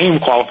the same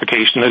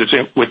qualification that is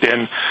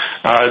within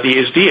the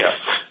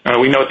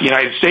ISDA. We know that the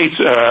United States,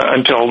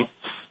 until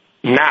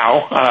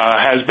now,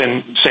 has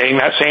been saying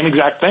that same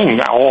exact thing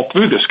all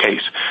through this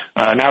case.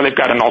 Now they've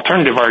got an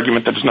alternative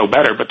argument that is no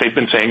better, but they've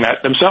been saying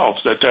that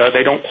themselves, that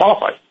they don't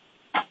qualify.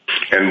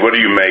 And what do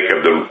you make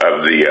of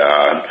the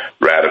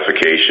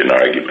ratification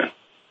argument?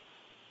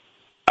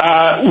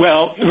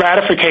 Well,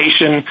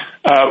 ratification,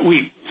 as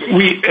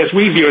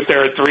we view it,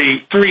 there are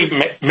three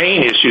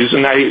main issues,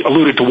 and I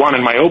alluded to one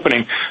in my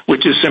opening,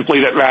 which is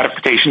simply that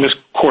ratification, this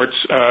court's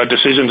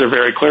decisions are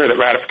very clear that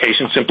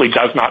ratification simply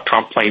does not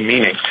trump plain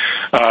meaning.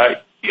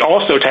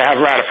 Also, to have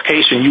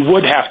ratification, you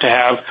would have to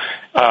have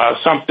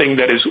something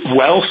that is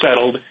well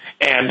settled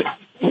and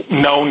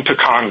known to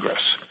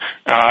Congress.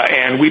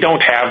 And we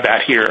don't have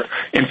that here.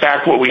 In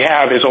fact, what we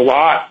have is a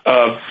lot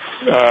of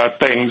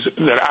things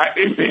that,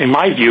 in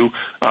my view,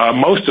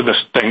 most of the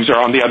things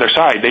are on the other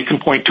side. They can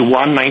point to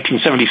one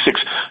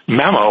 1976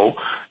 memo,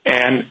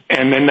 and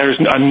then there's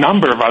a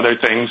number of other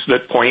things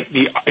that point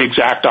the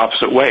exact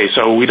opposite way.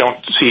 So we don't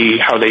see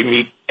how they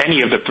meet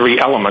any of the three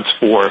elements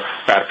for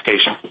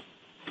ratification.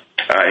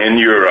 In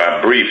your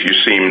brief, you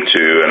seem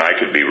to, and I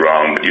could be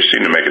wrong, but you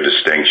seem to make a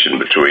distinction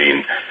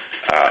between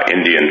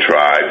Indian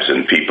tribes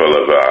and people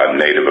of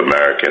Native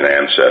American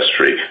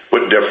ancestry.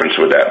 What difference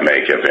would that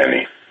make, if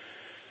any?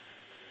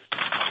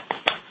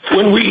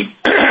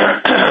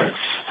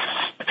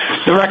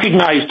 the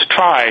recognized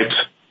tribes,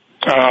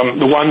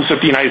 the ones that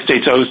the United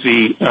States owes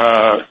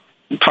the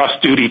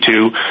trust duty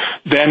to,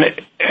 then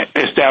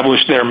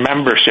establish their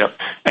membership.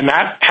 And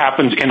that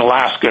happens in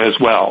Alaska as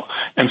well.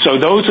 And so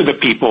those are the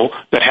people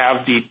that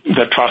have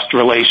the trust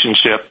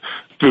relationship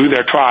through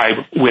their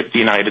tribe with the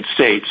United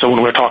States. So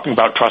when we're talking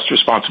about trust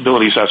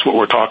responsibilities, that's what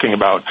we're talking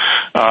about.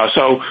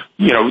 So,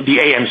 the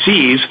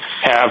ANCs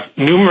have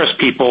numerous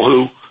people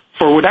who,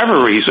 for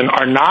whatever reason,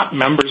 are not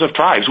members of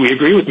tribes. We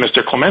agree with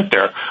Mr. Clement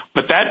there,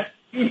 but that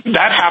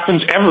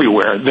happens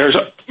everywhere. There's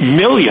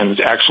millions,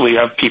 actually,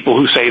 of people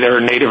who say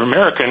they're Native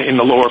American in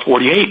the lower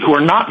 48 who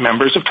are not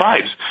members of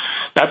tribes.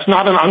 That's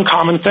not an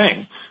uncommon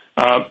thing.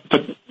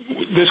 But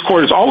this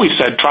court has always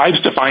said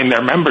tribes define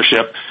their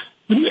membership,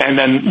 and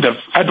then the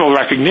federal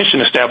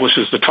recognition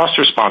establishes the trust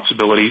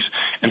responsibilities,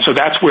 and so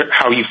that's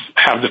how you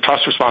have the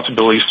trust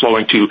responsibilities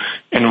flowing to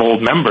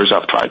enrolled members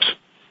of tribes.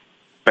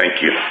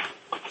 Thank you.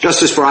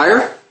 Justice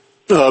Breyer?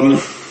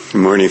 Good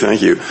morning,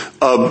 thank you.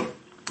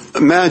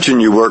 Imagine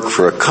you work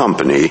for a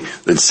company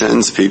that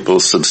sends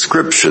people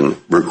subscription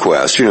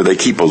requests. They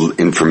keep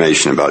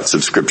information about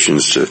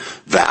subscriptions to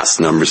vast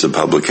numbers of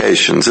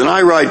publications. And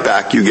I write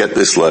back, you get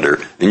this letter,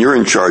 and you're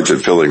in charge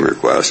of filling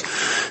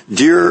requests.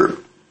 Dear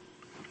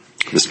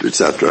Mr. et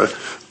cetera,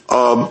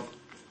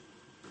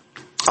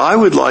 I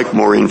would like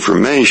more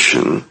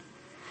information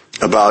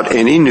about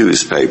any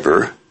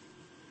newspaper,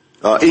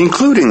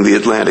 including the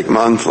Atlantic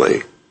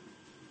Monthly,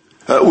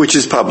 which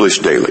is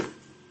published daily.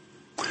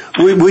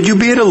 Would you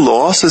be at a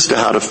loss as to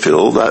how to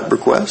fill that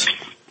request?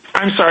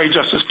 I'm sorry,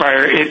 Justice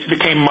Breyer. It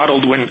became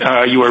muddled when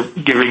you were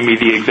giving me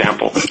the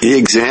example. The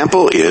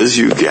example is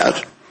you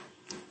get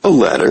a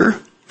letter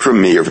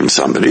from me or from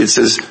somebody. It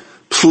says,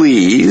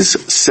 please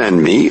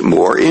send me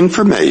more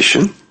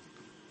information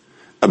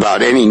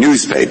about any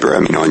newspaper,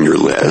 on your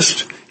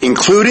list,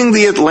 including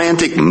the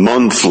Atlantic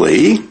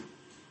Monthly,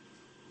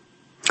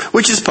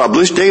 which is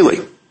published daily.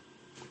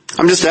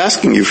 I'm just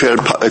asking you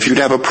if you'd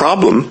have a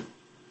problem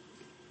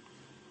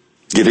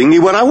giving me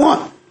what I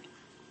want.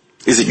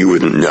 Is it you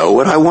wouldn't know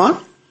what I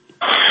want?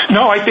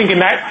 No, I think in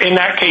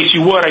that case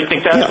you would. I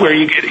think that's where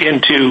you get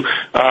into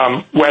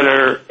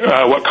whether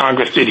what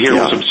Congress did here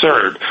was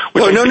absurd.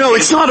 No,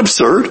 it's not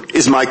absurd.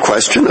 Is my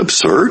question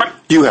absurd?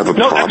 Do you have a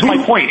problem? No, that's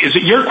my point, is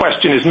that your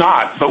question is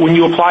not. But when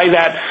you apply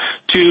that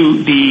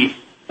to the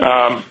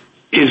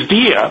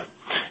ISDEA,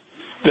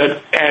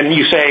 and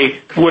you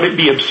say, would it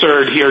be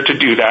absurd here to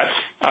do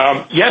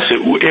that? Yes,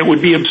 it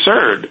would be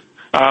absurd.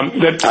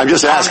 I'm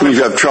just asking if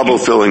you have trouble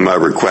filling my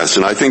request,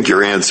 and I think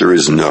your answer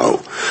is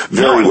no.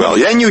 Very well.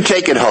 Then you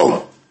take it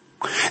home,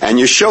 and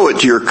you show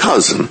it to your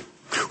cousin,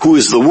 who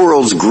is the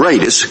world's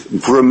greatest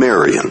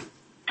grammarian.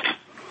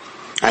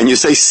 And you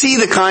say, see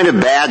the kind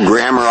of bad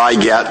grammar I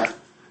get?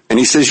 And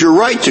he says, you're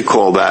right to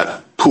call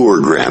that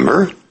poor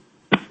grammar,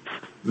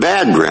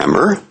 bad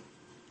grammar,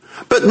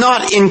 but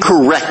not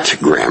incorrect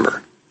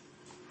grammar.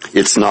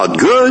 It's not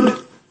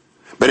good,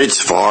 but it's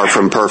far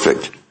from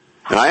perfect.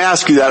 And I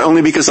ask you that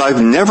only because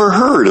I've never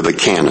heard of a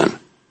canon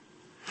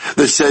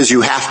that says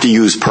you have to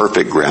use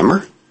perfect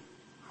grammar,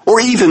 or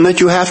even that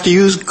you have to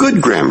use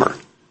good grammar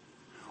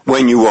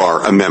when you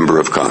are a member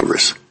of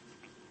Congress.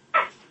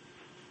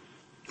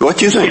 What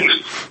do you think?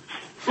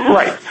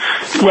 Right.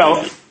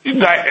 Well,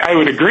 I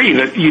would agree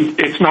that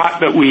it's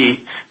not that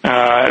we,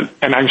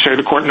 and I'm sure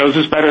the court knows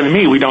this better than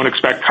me, we don't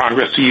expect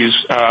Congress to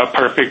use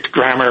perfect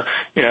grammar.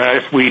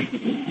 If we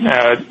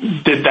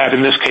did that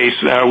in this case,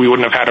 we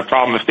wouldn't have had a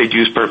problem if they'd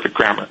used perfect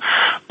grammar.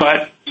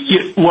 But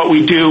what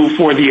we do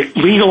for the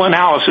legal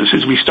analysis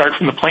is we start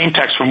from the plain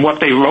text, from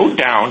what they wrote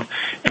down,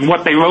 and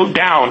what they wrote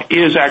down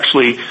is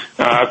actually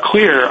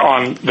clear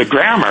on the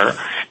grammar.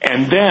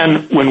 And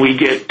then when we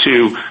get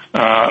to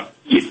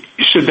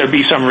should there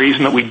be some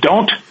reason that we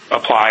don't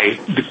apply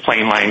the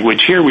plain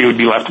language here, we would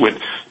be left with,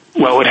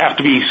 well, it would have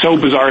to be so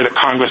bizarre that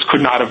Congress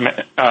could not have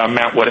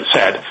meant what it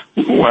said.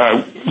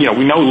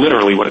 We know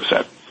literally what it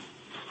said.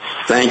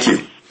 Thank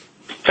you.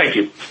 Thank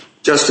you.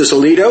 Justice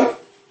Alito?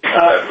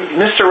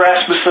 Mr.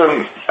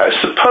 Rasmussen,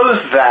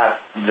 suppose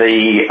that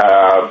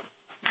the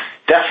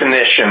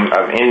definition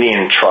of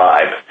Indian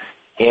tribe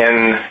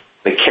in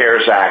the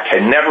CARES Act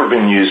had never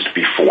been used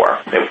before.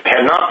 It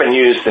had not been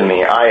used in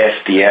the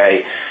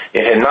ISDA.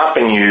 It had not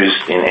been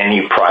used in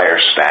any prior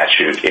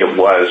statute. It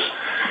was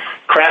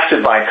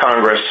crafted by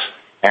Congress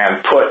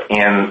and put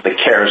in the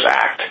CARES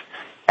Act.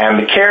 And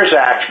the CARES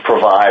Act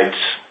provides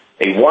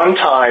a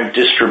one-time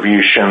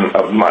distribution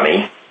of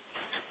money.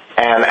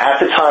 And at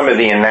the time of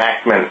the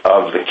enactment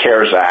of the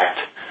CARES Act,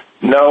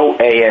 no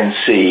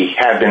ANC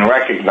had been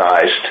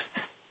recognized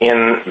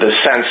in the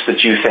sense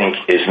that you think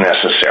is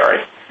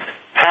necessary.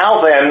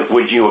 How then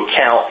would you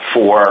account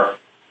for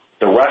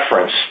the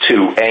reference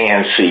to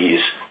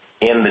ANCs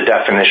in the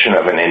definition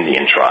of an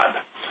Indian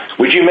tribe?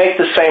 Would you make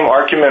the same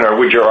argument, or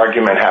would your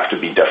argument have to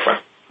be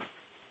different?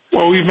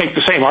 Well, we'd make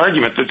the same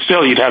argument, that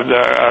still you'd have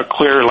the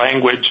clear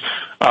language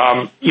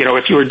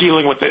If you were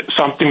dealing with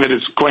something that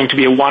is going to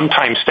be a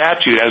one-time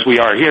statute, as we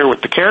are here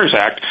with the CARES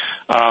Act,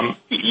 I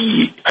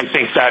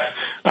think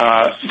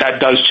that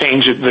does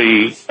change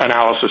the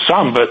analysis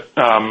some, but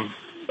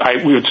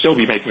we would still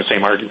be making the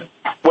same argument.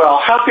 Well,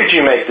 how could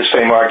you make the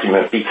same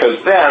argument?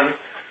 Because then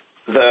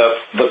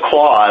the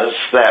clause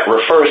that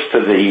refers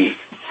to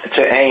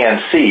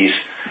ANCs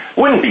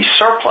wouldn't be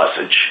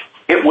surplusage.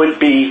 It would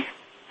be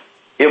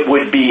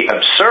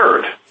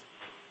absurd.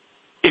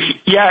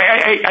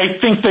 I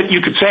think that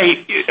you could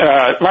say,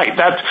 right,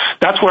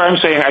 that's where I'm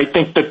saying I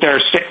think that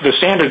the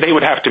standard they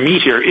would have to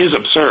meet here is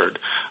absurd.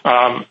 But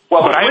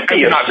I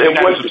would not say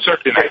that is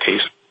absurd in that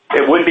case.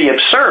 It would be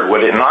absurd,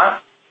 would it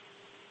not?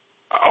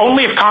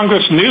 Only if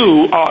Congress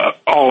knew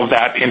all of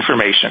that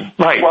information.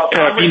 Right. Well,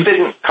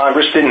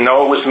 Congress didn't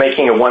know it was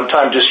making a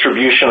one-time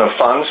distribution of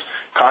funds.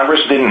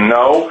 Congress didn't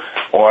know,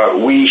 or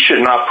we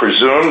should not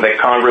presume that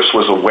Congress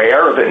was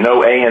aware that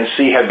no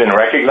ANC had been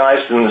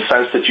recognized in the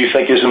sense that you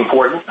think is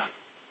important?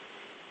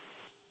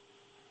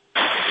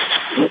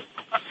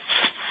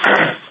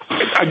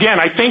 Again,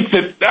 I think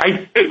that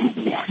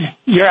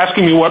you're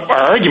asking me what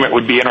our argument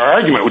would be, and our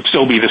argument would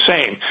still be the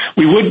same.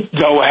 We would,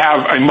 though,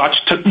 have a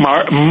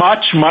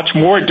much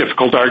more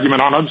difficult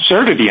argument on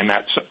absurdity in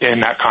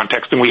that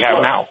context than we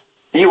have now.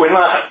 You would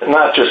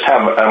not just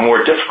have a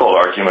more difficult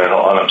argument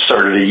on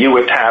absurdity, you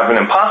would have an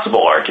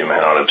impossible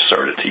argument on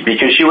absurdity,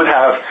 because you would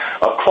have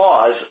a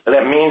clause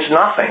that means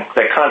nothing,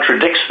 that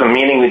contradicts the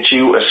meaning that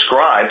you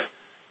ascribe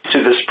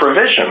to this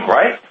provision,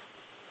 right?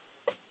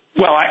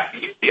 Well,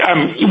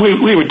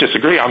 we would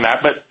disagree on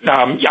that, but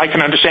I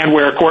can understand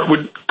where a court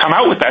would come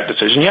out with that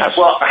decision, yes.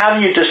 Well, how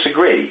do you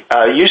disagree?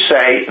 You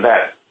say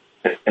that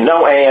in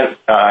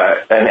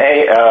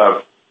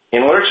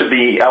order to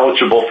be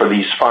eligible for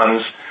these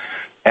funds,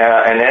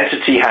 an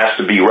entity has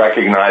to be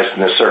recognized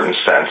in a certain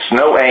sense.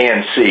 No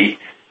ANC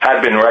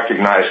had been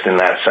recognized in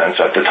that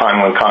sense at the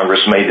time when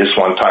Congress made this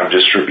one-time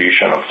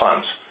distribution of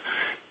funds.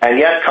 And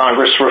yet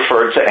Congress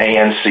referred to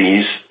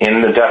ANCs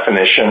in the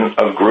definition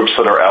of groups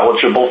that are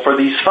eligible for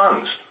these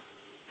funds.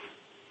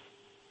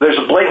 There's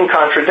a blatant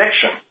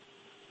contradiction.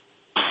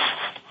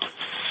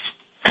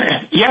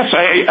 Yes,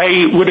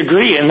 I would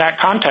agree in that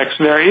context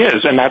there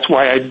is, and that's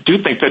why I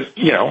do think that,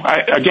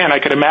 I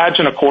could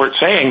imagine a court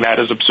saying that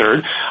is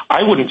absurd.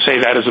 I wouldn't say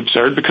that is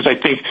absurd because I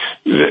think,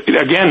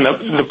 again,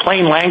 the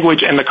plain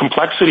language and the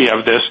complexity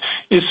of this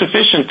is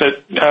sufficient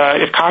that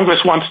if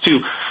Congress wants to,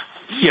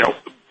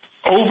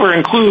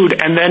 over-include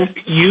and then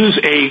use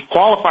a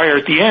qualifier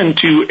at the end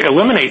to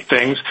eliminate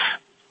things,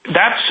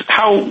 that's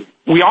how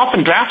we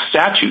often draft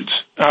statutes.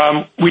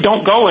 We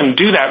don't go and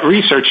do that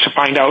research to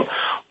find out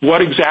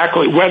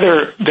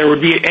whether there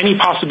would be any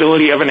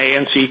possibility of an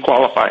ANC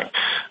qualifying.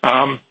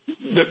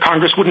 The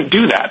Congress wouldn't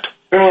do that.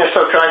 Yeah,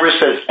 so Congress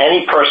says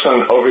any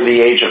person over the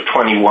age of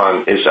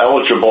 21 is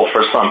eligible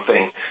for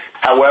something.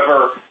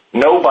 However,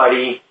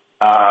 nobody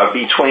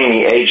between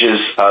the ages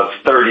of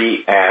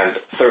 30 and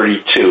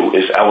 32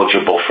 is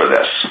eligible for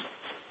this.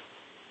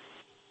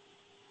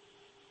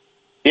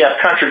 You have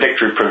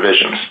contradictory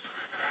provisions.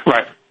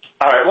 Right.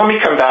 All right, let me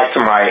come back to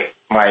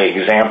my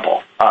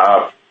example.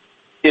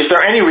 Is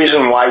there any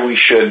reason why we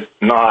should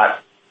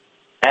not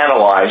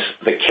analyze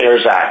the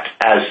CARES Act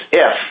as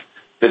if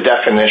the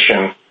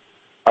definition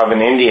of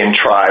an Indian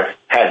tribe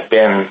had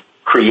been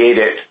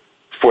created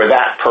for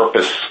that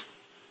purpose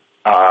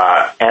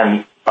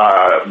and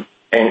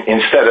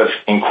instead of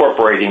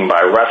incorporating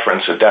by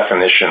reference a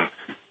definition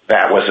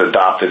that was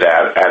adopted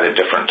at a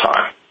different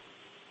time?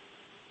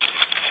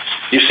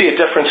 You see a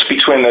difference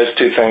between those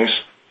two things?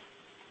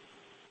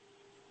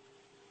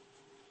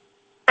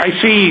 I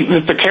see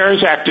that the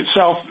CARES Act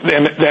itself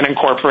then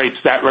incorporates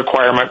that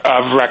requirement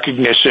of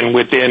recognition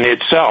within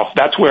itself.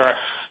 That's where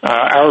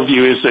our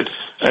view is that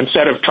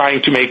instead of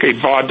trying to make a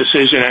broad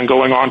decision and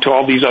going on to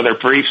all these other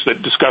briefs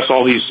that discuss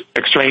all these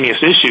extraneous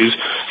issues,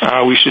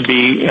 we should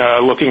be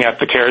looking at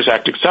the CARES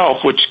Act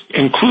itself, which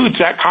includes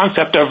that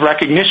concept of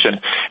recognition.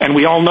 And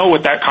we all know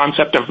what that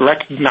concept of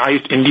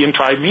recognized Indian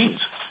tribe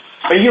means.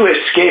 You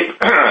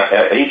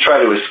try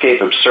to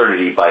escape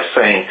absurdity by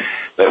saying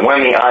that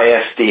when the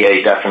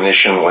ISDA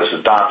definition was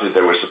adopted,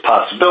 there was a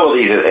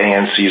possibility that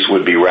ANCs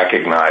would be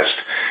recognized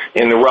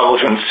in the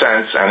relevant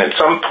sense, and at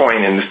some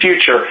point in the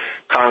future,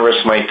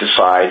 Congress might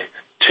decide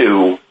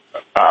to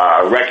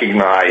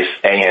recognize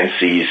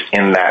ANCs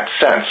in that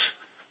sense.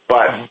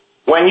 But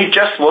when you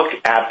just look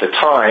at the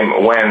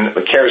time when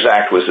the CARES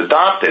Act was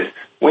adopted,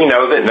 we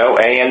know that no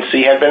ANC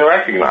had been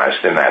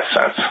recognized in that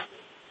sense.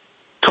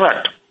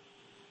 Correct.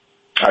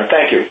 All right,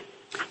 thank you.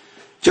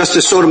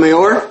 Justice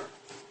Sotomayor?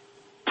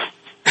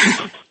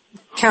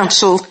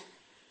 Counsel,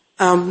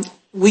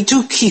 we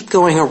do keep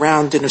going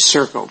around in a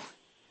circle.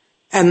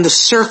 And the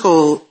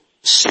circle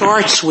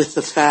starts with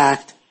the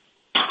fact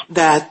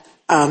that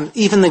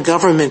even the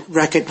government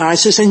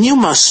recognizes, and you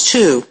must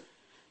too,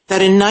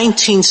 that in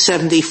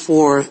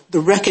 1974,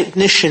 the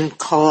recognition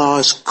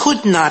clause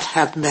could not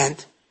have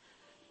meant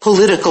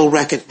political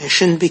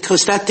recognition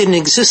because that didn't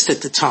exist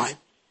at the time.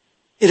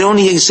 It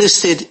only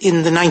existed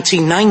in the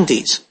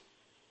 1990s.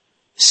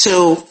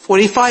 So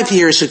 45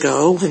 years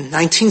ago, in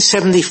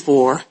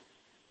 1974,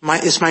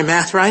 is my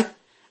math right?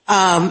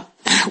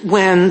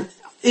 When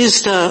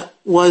ISDA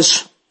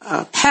was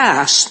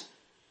passed,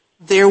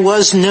 there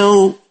was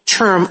no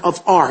term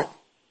of art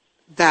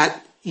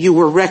that you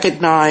were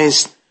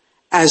recognized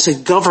as a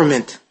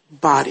government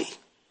body.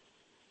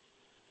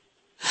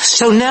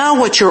 So now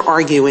what you're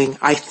arguing,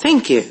 I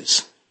think,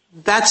 is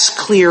that's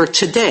clear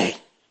today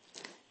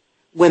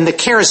when the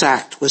CARES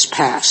Act was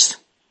passed.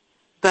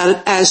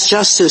 But as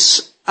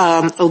Justice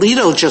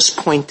Alito just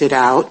pointed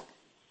out,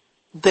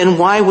 then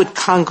why would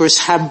Congress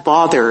have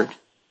bothered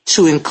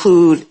to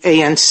include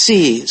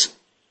ANCs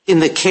in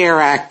the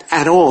CARE Act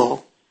at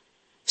all,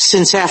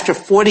 since after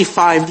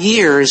 45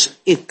 years,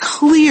 it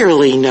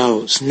clearly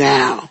knows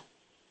now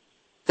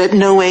that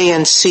no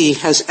ANC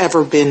has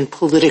ever been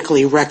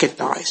politically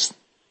recognized?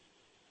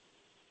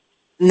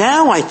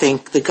 Now I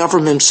think the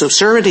government's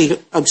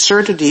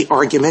absurdity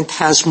argument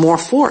has more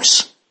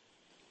force,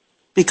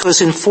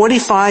 because in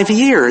 45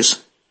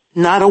 years,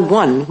 not a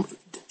one,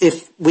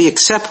 if we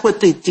accept what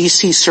the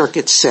D.C.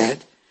 Circuit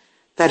said,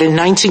 that in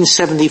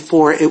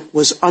 1974 it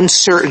was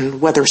uncertain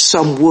whether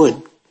some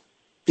would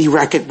be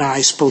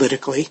recognized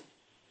politically,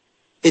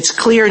 it's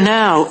clear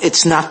now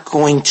it's not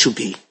going to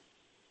be.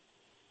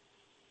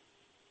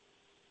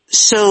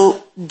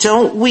 So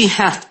don't we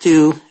have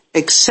to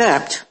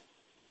accept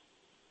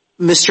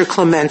Mr.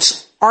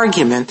 Clement's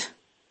argument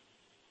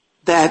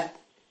that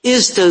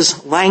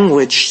ISDA's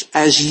language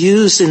as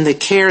used in the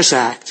CARES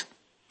Act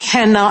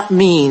cannot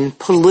mean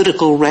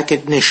political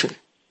recognition?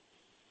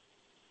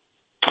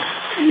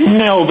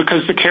 No,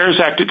 because the CARES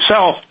Act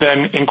itself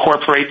then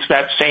incorporates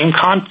that same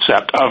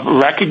concept of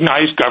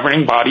recognized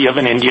governing body of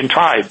an Indian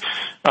tribe.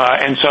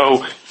 And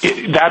so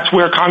that's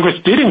where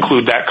Congress did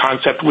include that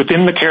concept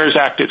within the CARES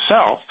Act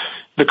itself.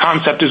 The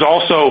concept is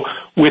also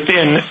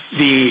within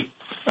the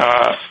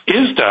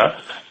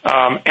ISDA,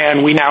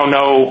 and we now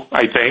know,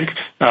 I think,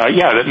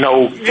 that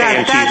no ANCs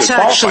That's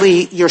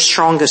actually your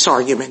strongest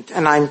argument,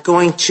 and I'm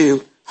going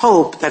to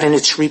hope that in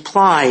its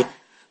reply,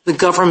 the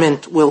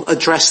government will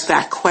address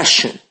that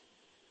question,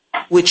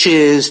 which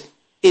is,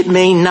 it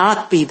may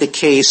not be the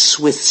case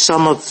with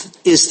some of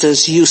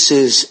ISDA's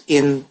uses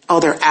in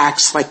other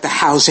acts like the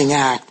Housing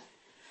Act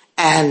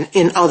and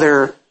in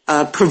other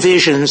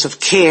provisions of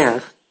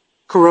care,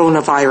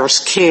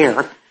 coronavirus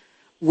care,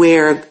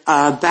 where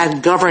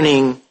that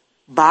governing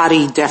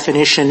body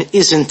definition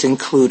isn't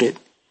included,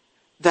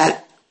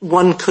 that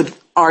one could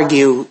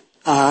argue,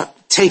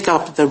 take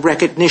up the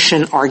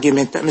recognition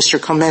argument that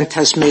Mr. Clement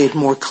has made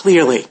more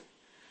clearly.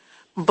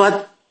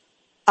 But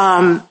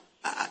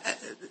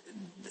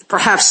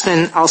perhaps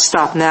then I'll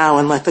stop now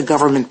and let the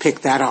government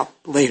pick that up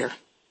later.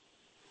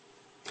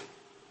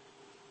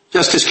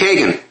 Justice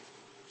Kagan.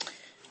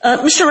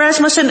 Mr.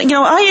 Rasmussen,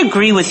 I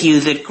agree with you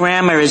that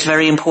grammar is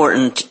very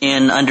important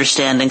in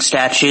understanding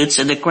statutes,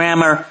 and that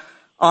grammar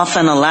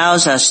often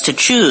allows us to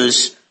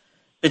choose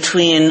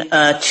between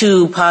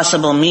two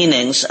possible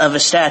meanings of a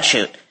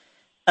statute.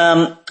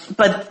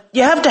 But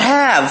you have to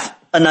have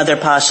another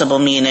possible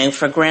meaning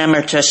for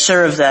grammar to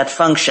serve that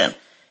function.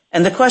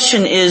 And the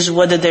question is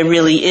whether there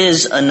really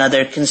is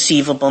another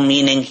conceivable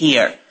meaning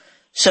here.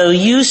 So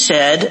you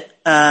said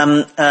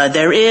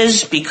there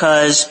is,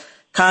 because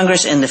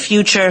Congress in the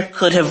future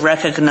could have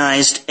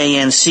recognized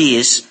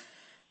ANCs.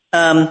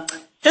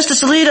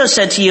 Justice Alito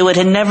said to you it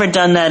had never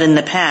done that in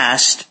the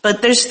past,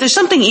 but there's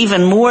something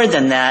even more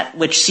than that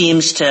which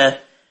seems to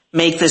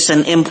make this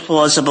an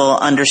implausible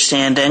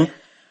understanding,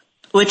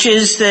 which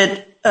is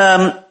that,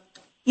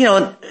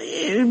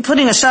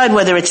 putting aside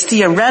whether it's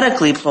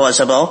theoretically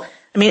plausible,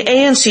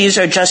 ANCs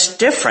are just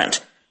different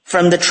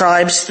from the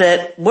tribes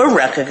that were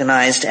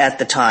recognized at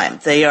the time.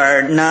 They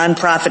are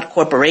for-profit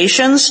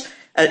corporations,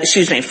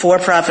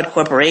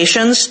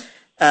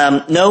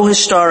 no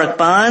historic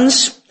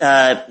bonds,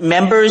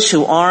 members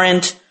who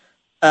aren't,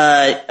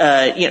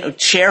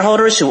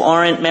 shareholders who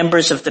aren't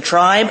members of the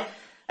tribe.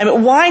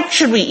 Why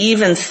should we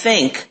even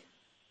think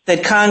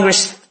that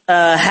Congress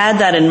had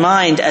that in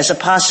mind as a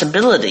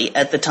possibility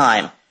at the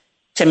time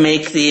to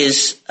make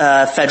these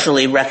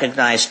federally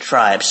recognized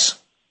tribes?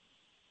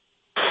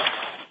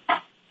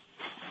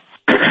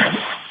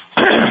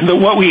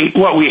 What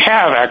we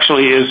have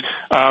actually is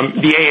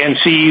the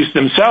ANCs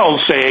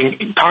themselves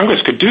saying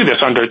Congress could do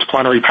this under its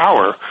plenary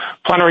power.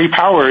 Plenary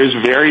power is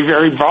very,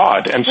 very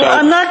broad, and so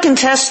I'm not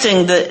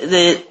contesting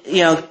the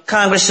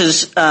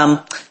Congress's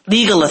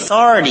legal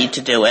authority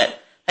to do it.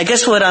 I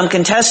guess what I'm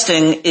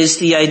contesting is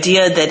the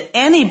idea that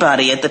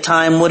anybody at the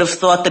time would have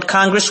thought that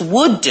Congress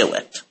would do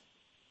it.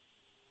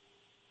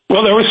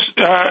 Well,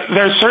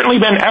 there's certainly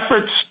been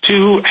efforts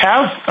to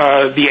have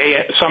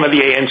some of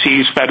the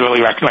ANCs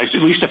federally recognized,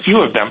 at least a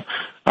few of them,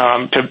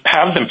 to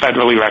have them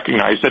federally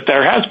recognized. That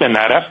there has been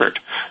that effort.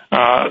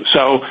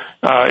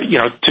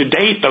 To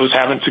date, those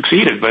haven't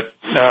succeeded, but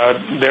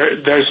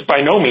there's by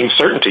no means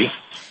certainty.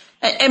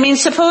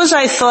 Suppose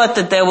I thought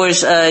that there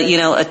was a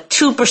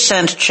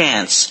 2%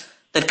 chance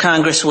that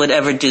Congress would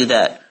ever do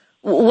that.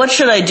 What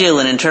should I do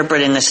in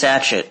interpreting the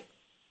statute?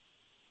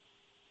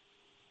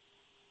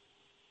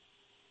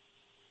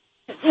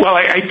 Well,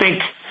 I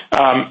think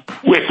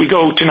if we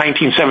go to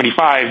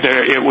 1975,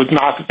 it was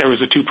not that there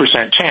was a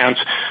 2% chance.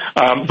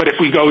 But if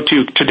we go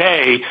to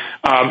today,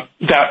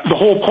 that the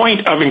whole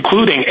point of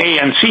including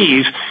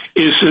ANCs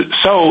is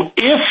so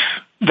if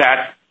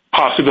that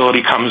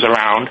possibility comes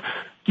around,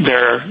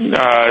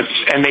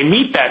 and they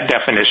meet that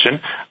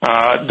definition,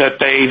 that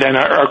they then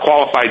are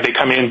qualified. They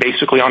come in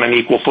basically on an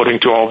equal footing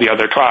to all the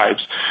other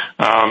tribes.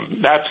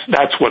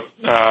 That's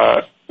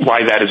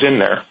why that is in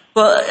there.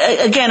 Well,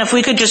 again, if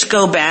we could just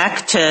go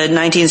back to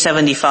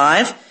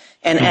 1975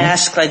 and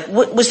ask,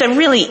 was there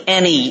really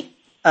any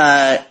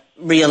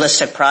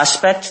realistic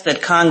prospect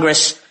that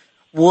Congress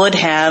would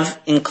have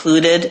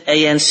included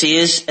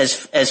ANCs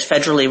as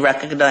federally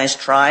recognized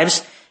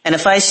tribes? And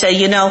if I say,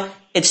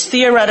 it's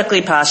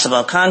theoretically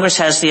possible, Congress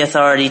has the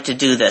authority to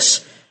do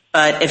this,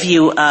 but if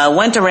you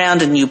went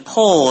around and you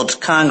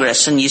polled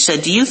Congress and you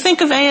said, do you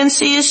think of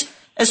ANCs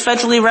as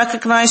federally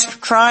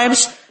recognized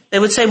tribes? They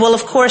would say, well,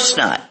 of course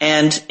not.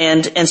 And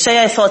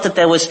say I thought that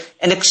there was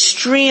an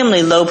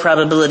extremely low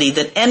probability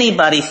that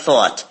anybody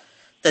thought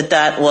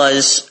that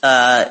was,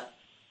 a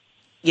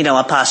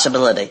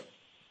possibility.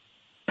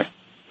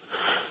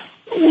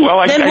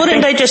 Well, then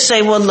wouldn't I just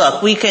say, well,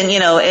 look, we can,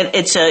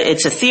 it's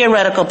a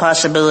theoretical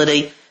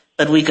possibility,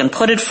 but we can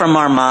put it from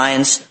our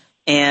minds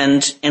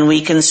and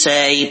we can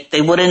say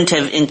they wouldn't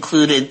have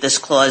included this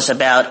clause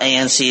about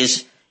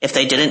ANCs if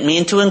they didn't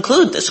mean to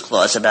include this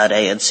clause about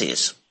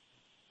ANCs.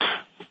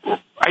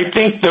 I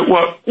think that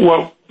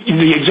what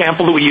the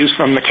example that we use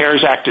from the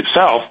CARES Act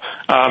itself,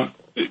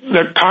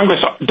 that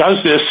Congress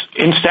does this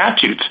in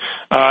statutes.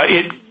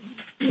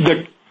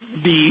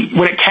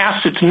 When it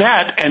casts its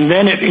net and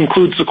then it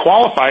includes the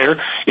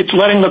qualifier, it's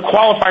letting the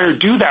qualifier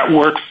do that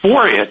work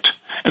for it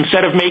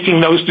instead of making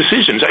those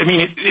decisions. I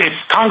mean, if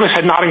Congress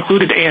had not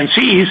included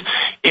ANCs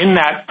in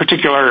that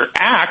particular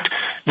act,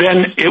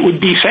 then it would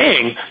be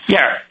saying,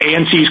 yeah,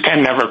 ANCs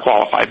can never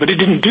qualify. But it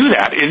didn't do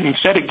that.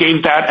 Instead, it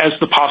gave that as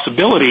the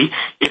possibility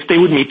if they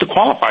would meet the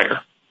qualifier.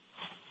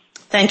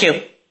 Thank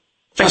you.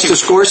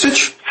 Justice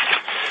Gorsuch?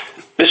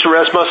 Mr.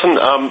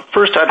 Rasmussen,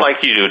 first I'd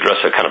like you to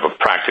address a kind of a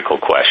practical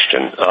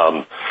question.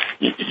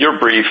 Your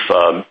brief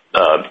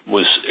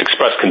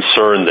expressed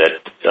concern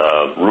that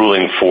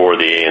ruling for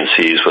the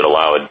ANCs would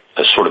allow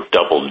a sort of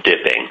double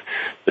dipping,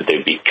 that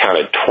they'd be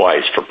counted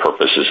twice for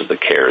purposes of the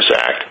CARES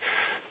Act.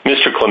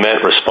 Mr. Clement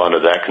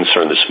responded to that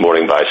concern this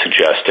morning by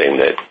suggesting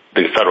that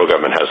the federal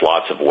government has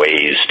lots of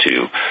ways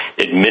to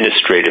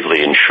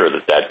administratively ensure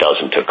that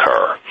doesn't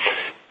occur.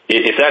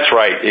 If that's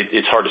right,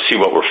 it's hard to see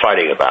what we're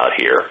fighting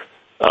about here.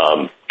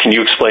 Can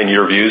you explain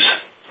your views?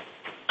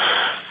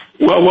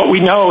 Well, what we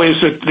know is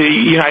that the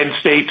United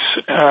States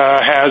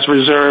has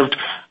reserved,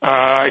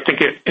 I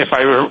think if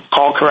I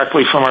recall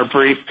correctly from our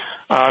brief,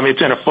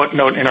 it's in a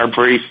footnote in our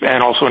brief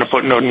and also in a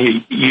footnote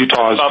in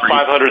Utah's brief.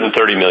 About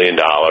 $530 million.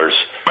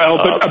 Well,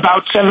 but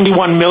about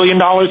 $71 million,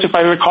 if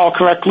I recall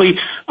correctly,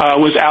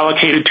 was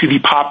allocated to the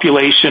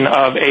population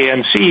of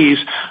ANCs.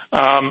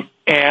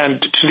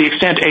 And to the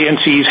extent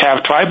ANCs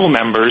have tribal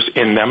members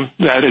in them,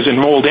 that is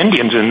enrolled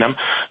Indians in them,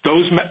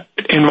 those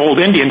enrolled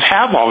Indians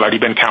have already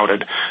been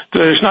counted.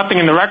 There's nothing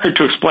in the record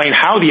to explain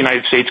how the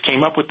United States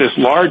came up with this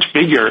large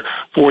figure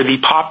for the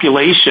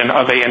population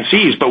of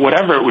ANCs, but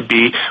whatever it would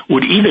be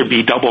would either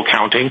be double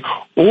counting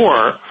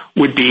or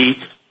would be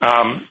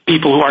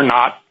people who are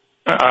not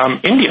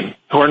Indian,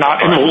 who are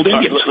not enrolled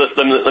Indians.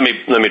 Let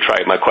me try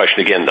my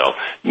question again, though.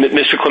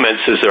 Mr. Clement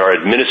says there are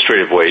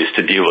administrative ways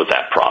to deal with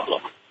that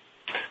problem,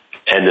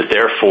 and that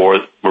therefore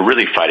we're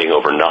really fighting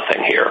over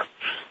nothing here.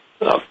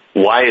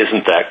 Why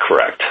isn't that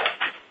correct?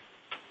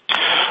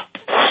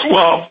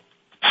 Well,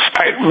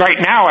 right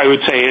now I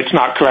would say it's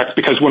not correct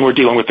because when we're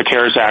dealing with the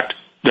CARES Act,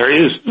 there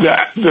is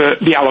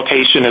the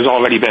allocation has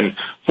already been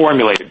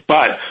formulated.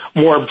 But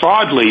more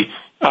broadly,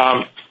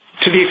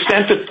 to the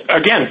extent that,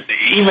 again,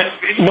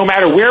 even no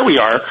matter where we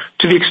are,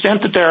 to the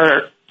extent that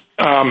there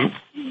are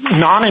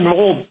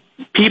non-enrolled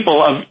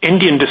people of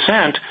Indian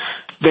descent,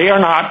 they are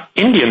not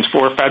Indians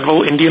for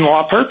federal Indian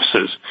law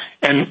purposes.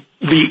 And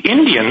the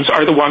Indians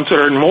are the ones that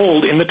are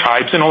enrolled in the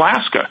tribes in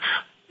Alaska.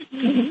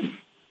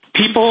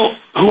 People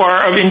who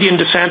are of Indian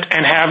descent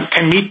and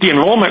can meet the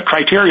enrollment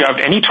criteria of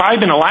any tribe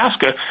in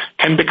Alaska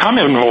can become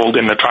enrolled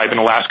in the tribe in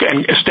Alaska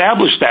and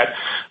establish that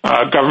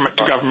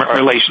government-to-government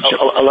relationship.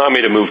 Allow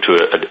me to move to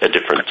a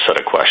different set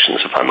of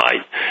questions, if I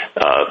might.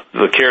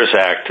 The CARES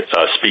Act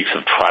speaks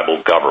of tribal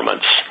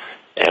governments.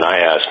 And I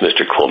asked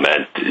Mr.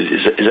 Clement,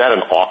 is that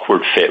an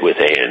awkward fit with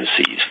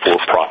ANCs,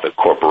 for-profit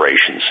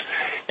corporations?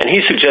 And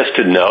he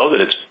suggested no,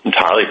 that it's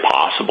entirely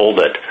possible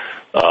that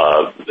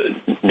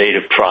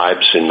native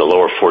tribes in the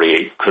lower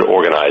 48 could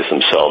organize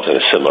themselves in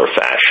a similar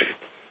fashion.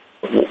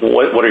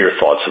 What are your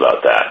thoughts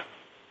about that?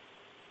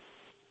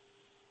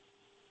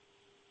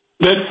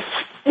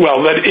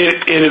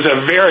 It is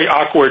a very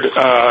awkward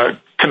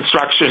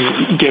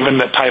construction, given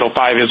that Title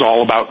V is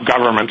all about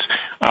governments,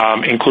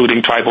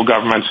 including tribal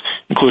governments,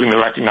 including the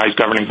recognized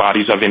governing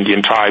bodies of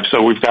Indian tribes.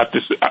 So we've got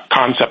this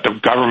concept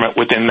of government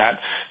within that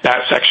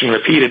section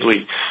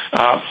repeatedly.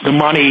 The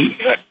money,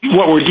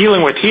 what we're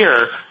dealing with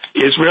here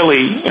is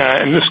really,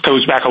 and this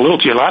goes back a little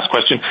to your last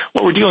question,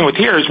 what we're dealing with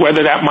here is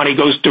whether that money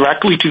goes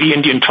directly to the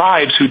Indian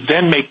tribes who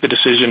then make the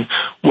decision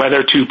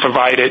whether to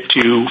provide it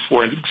to,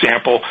 for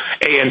example,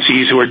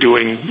 ANCs who are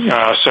doing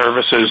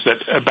services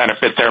that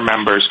benefit their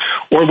members,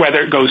 or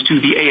whether it goes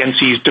to the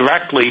ANCs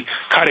directly,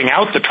 cutting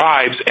out the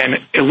tribes and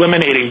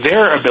eliminating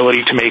their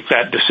ability to make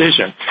that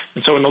decision.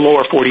 And so in the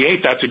lower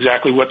 48, that's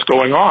exactly what's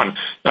going on.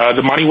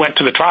 The money went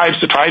to the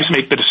tribes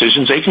make the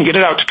decisions. They can get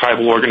it out to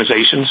tribal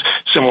organizations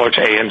similar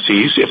to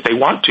ANCs if they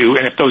want to,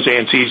 and if those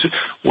ANCs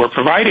were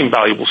providing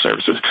valuable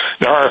services.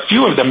 There are a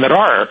few of them that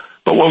are,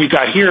 but what we've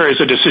got here is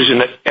a decision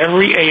that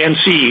every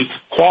ANC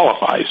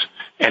qualifies,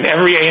 and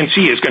every ANC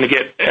is going to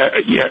get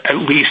at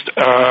least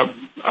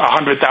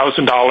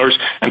 $100,000,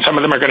 and some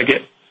of them are going to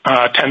get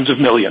tens of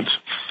millions.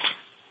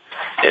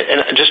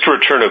 And just to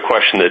return to a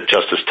question that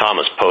Justice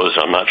Thomas posed,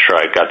 I'm not sure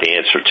I got the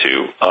answer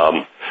to.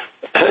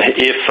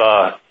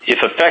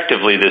 If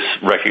effectively this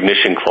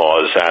recognition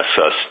clause asks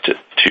us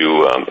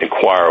to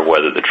inquire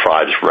whether the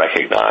tribes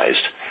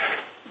recognized,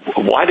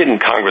 why didn't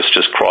Congress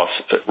just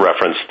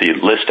cross-reference the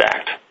List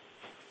Act?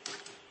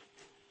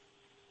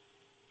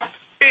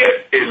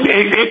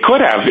 It could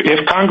have.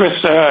 If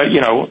Congress,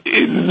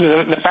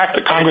 the fact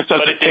that Congress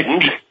doesn't...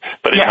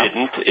 But it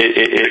didn't.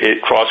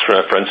 It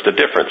cross-referenced a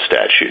different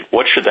statute.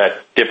 What should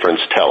that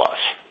difference tell us?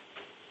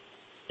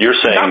 You're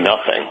saying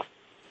nothing,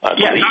 I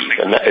believe. Nothing.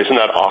 And isn't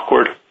that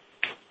awkward?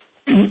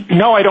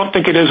 No, I don't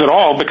think it is at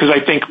all, because I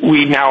think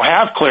we now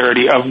have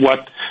clarity of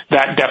what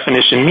that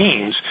definition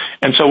means.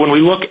 And so when we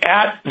look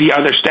at the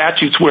other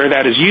statutes where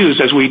that is used,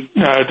 as we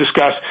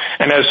discuss,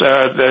 and as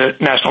the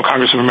National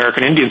Congress of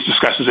American Indians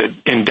discusses it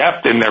in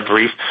depth in their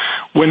brief,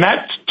 when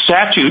that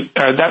statute,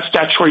 that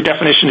statutory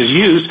definition is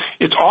used,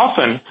 it's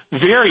often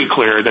very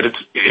clear that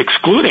it's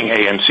excluding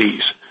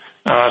ANCs.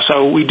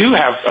 So we do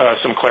have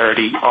some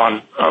clarity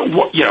on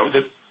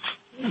that.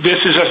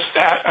 This is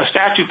a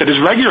statute that is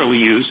regularly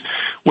used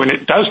when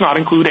it does not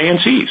include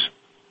ANCs,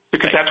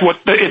 because that's what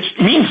it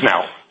means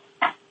now.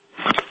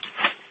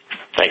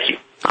 Thank you.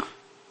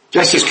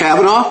 Justice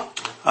Kavanaugh?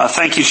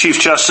 Thank you, Chief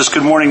Justice.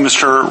 Good morning,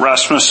 Mr.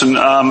 Rasmussen.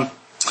 I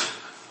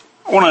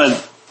want to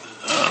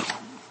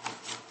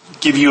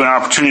give you an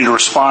opportunity to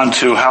respond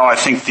to how I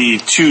think the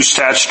two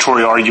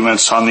statutory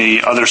arguments on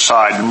the other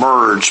side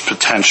merge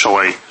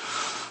potentially.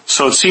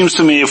 So it seems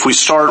to me if we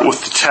start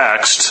with the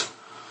text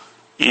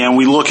and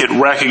we look at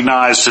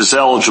recognized as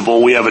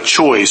eligible, we have a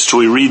choice. Do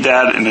we read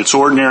that in its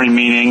ordinary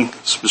meaning,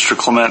 as Mr.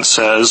 Clement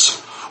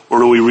says, or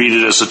do we read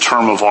it as a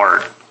term of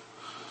art?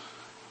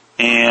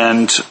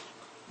 And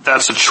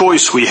that's a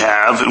choice we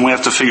have, and we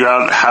have to figure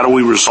out how do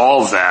we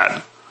resolve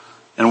that.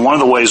 And one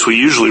of the ways we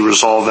usually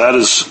resolve that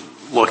is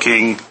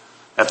looking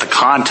at the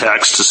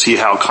context to see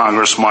how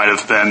Congress might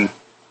have been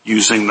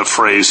using the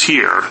phrase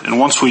here. And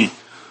once we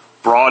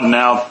broaden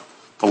out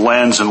the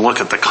lens and look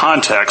at the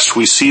context,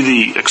 we see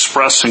the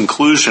express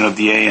inclusion of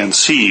the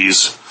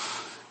ANCs,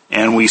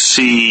 and we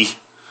see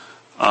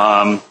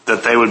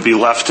that they would be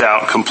left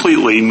out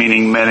completely,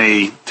 meaning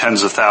many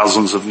tens of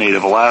thousands of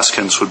Native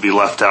Alaskans would be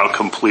left out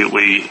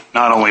completely,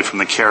 not only from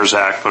the CARES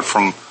Act, but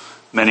from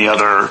many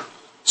other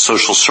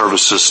social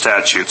services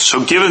statutes.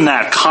 So given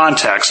that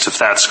context, if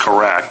that's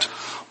correct,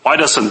 why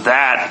doesn't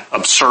that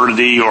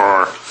absurdity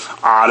or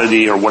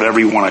oddity or whatever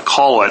you want to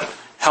call it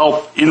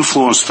help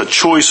influence the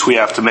choice we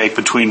have to make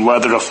between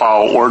whether to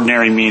follow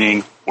ordinary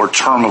meaning or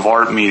term of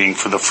art meaning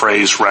for the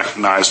phrase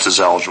recognized as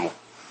eligible?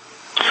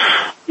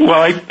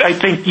 Well, I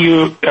think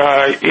you,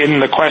 in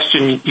the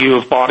question, you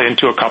have bought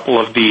into a couple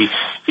of the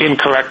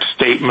incorrect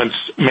statements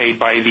made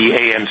by the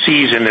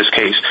ANCs in this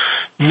case.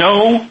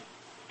 No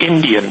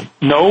Indian,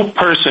 no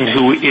person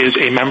who is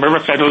a member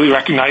of a federally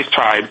recognized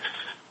tribe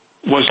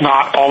was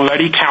not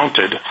already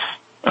counted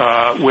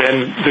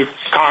when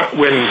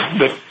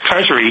the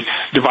Treasury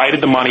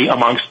divided the money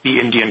amongst the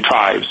Indian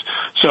tribes.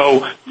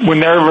 So when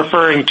they're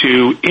referring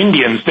to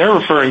Indians, they're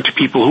referring to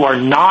people who are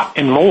not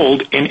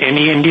enrolled in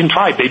any Indian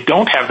tribe. They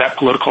don't have that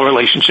political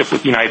relationship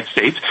with the United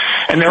States.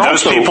 And they're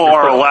those people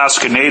are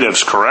Alaska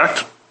Natives,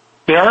 correct?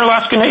 They are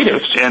Alaska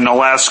Natives. And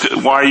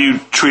Alaska, why are you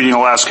treating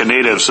Alaska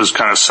Natives as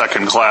kind of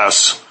second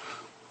class?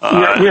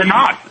 We're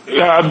not.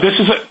 This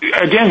is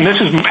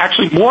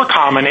actually more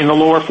common in the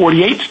lower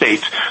 48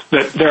 states,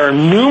 that there are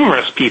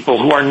numerous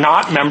people who are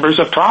not members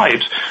of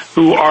tribes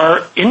who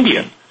are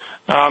Indian.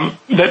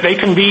 That they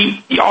can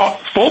be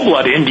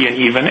full-blood Indian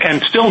even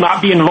and still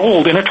not be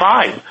enrolled in a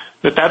tribe.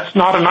 That's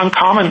not an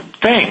uncommon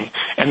thing,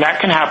 and that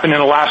can happen in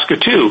Alaska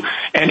too.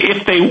 And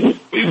if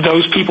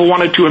those people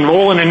wanted to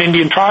enroll in an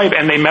Indian tribe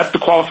and they met the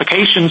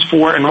qualifications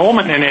for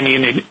enrollment in any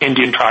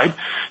Indian tribe,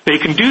 they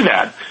can do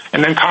that.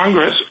 And then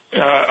Congress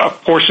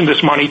apportioned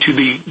this money to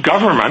the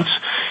governments,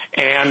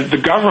 and the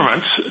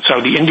governments,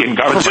 so the Indian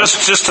government.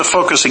 But just to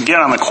focus again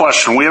on the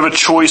question, we have a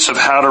choice of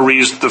how to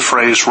read the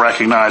phrase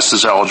recognized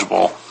as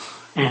eligible.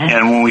 Mm-hmm.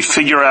 And when we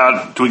figure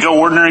out, do we go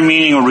ordinary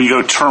meaning or do we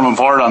go term of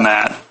art on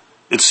that?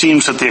 It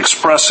seems that the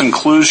express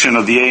inclusion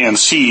of the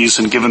ANCs,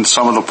 and given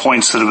some of the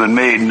points that have been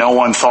made, no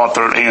one thought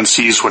that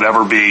ANCs would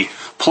ever be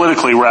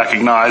politically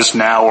recognized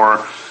now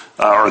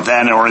or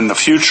then or in the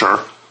future.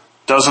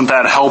 doesn't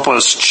that help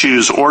us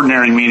choose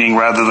ordinary meaning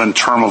rather than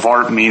term of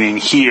art meaning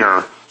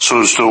here so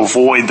as to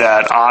avoid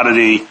that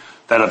oddity,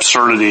 that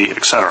absurdity,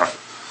 etc.?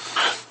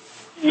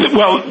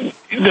 Well, in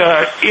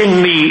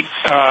the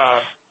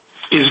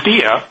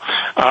ISDEA,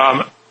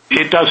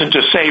 it doesn't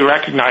just say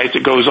recognize,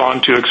 it goes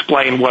on to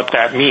explain what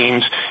that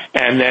means.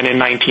 And then in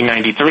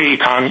 1993,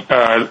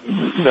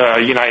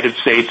 the United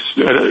States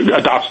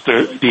adopts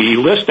the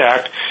List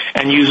Act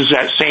and uses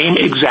that same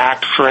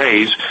exact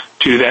phrase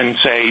to then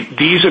say,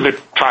 these are the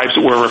tribes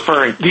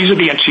that these are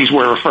the entities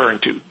we're referring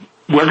to.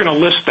 We're going to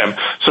list them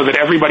so that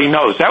everybody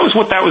knows. That was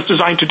what that was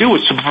designed to do,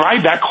 was to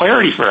provide that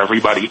clarity for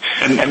everybody.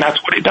 And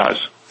that's what it does.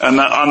 And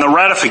on the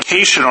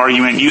ratification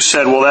argument, you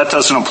said, well, that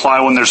doesn't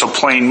apply when there's a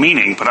plain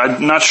meaning, but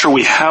I'm not sure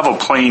we have a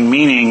plain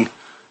meaning,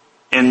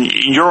 and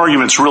your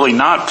argument's really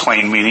not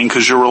plain meaning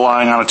because you're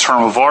relying on a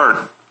term of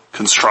art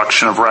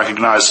construction of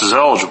recognized as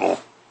eligible.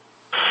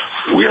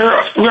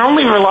 We're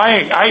only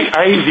relying,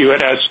 I view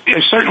it as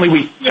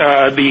certainly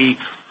the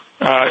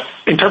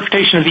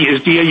interpretation of the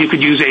ISDEA, you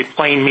could use a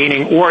plain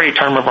meaning or a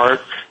term of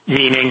art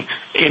meaning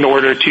in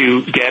order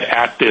to get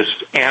at this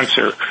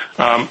answer.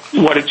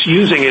 What it's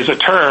using is a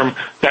term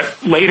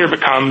that later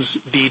becomes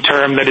the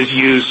term that is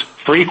used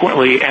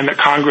frequently and that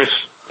Congress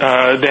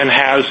then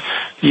has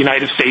the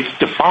United States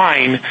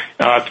define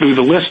through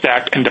the List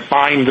Act and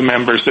define the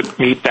members that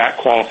meet that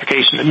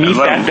qualification, that meet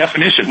that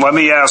definition. Let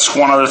me ask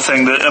one other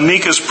thing. The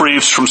amicus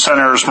briefs from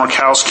Senators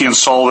Murkowski and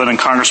Sullivan and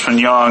Congressman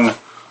Young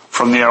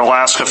from the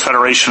Alaska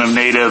Federation of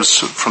Natives,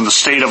 from the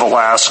state of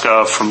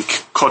Alaska, from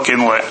Cook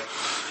Inlet,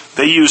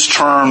 they use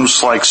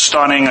terms like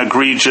stunning,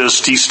 egregious,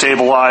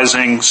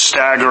 destabilizing,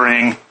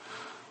 staggering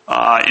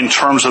in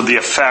terms of the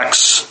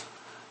effects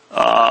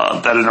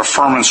that an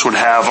affirmance would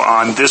have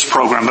on this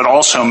program, but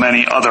also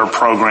many other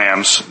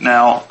programs.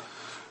 Now,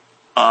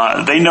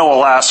 they know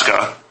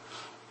Alaska.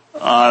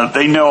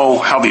 They know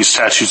how these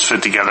statutes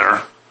fit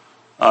together.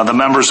 The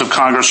members of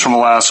Congress from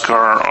Alaska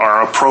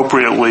are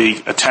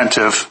appropriately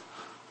attentive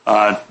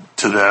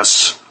to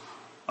this.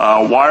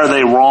 Why are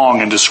they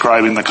wrong in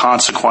describing the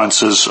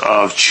consequences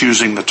of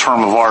choosing the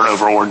term of art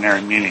over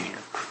ordinary meaning here?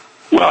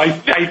 Well,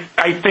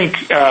 I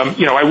think,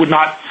 I would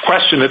not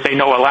question that they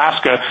know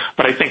Alaska,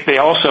 but I think they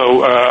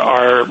also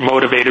are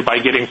motivated by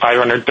getting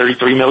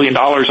 $533 million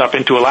up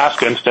into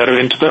Alaska instead of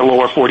into the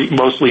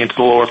mostly into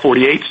the lower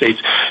 48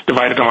 states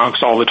divided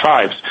amongst all the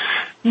tribes.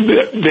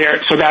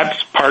 So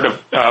that's part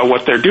of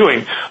what they're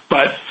doing.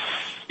 But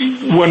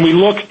when we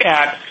look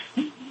at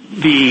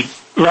the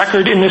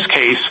record in this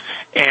case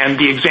and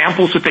the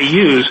examples that they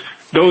use,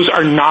 those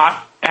are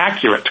not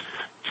accurate.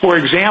 For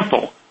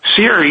example,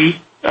 SERI,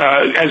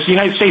 as the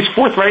United States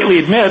forthrightly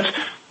admits,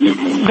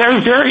 there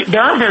aren't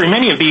very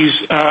many of these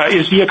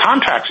ISDEA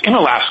contracts in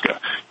Alaska.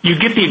 You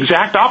get the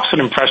exact opposite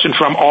impression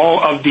from all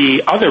of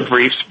the other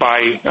briefs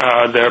by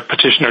the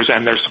petitioners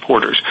and their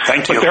supporters.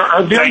 Thank you. But there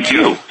are very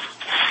few.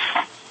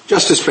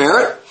 Justice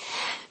Barrett?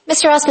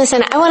 Mr.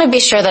 Rasmussen, I want to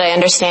be sure that I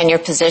understand your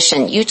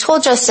position. You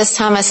told Justice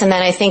Thomas, and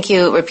then I think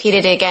you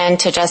repeated again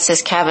to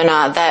Justice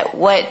Kavanaugh, that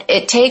what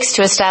it takes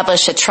to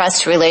establish a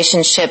trust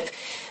relationship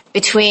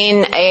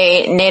between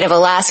a Native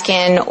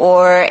Alaskan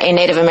or a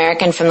Native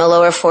American from the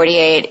lower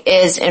 48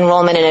 is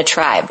enrollment in a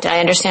tribe. Did I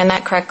understand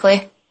that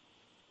correctly?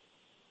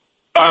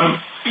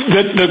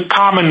 The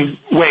common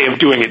way of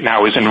doing it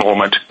now is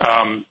enrollment.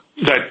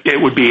 That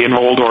it would be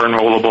enrolled or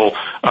enrollable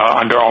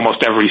under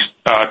almost every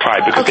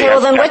tribe. Okay, well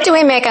then what do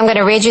we make? I'm going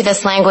to read you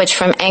this language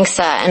from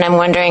ANCSA, and I'm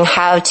wondering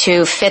how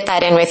to fit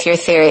that in with your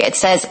theory. It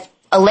says,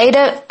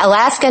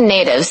 Alaska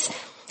Natives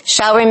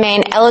shall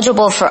remain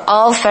eligible for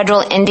all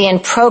federal Indian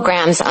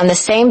programs on the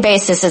same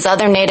basis as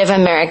other Native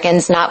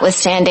Americans,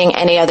 notwithstanding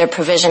any other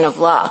provision of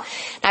law.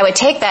 I would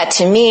take that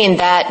to mean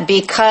that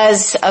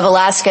because of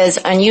Alaska's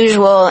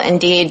unusual,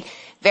 indeed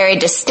very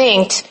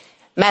distinct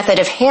method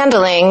of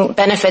handling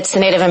benefits to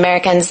Native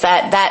Americans,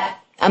 that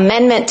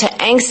amendment to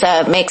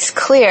ANCSA makes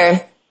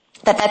clear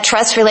that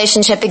trust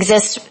relationship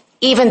exists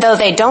even though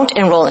they don't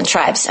enroll in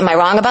tribes. Am I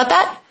wrong about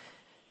that?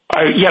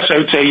 Yes, I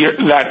would say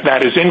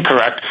that is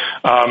incorrect.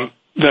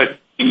 That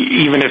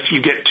even if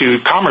you get to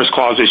Commerce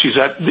Clause issues,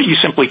 that you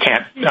simply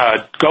can't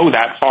go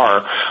that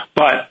far.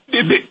 But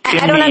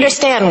I don't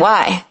understand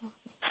why.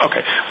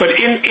 Okay, but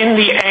in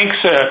the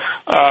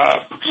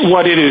ANCSA,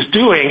 what it is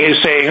doing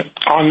is saying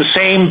on the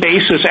same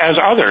basis as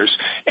others,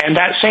 and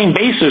that same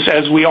basis,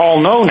 as we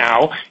all know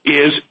now,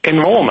 is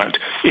enrollment.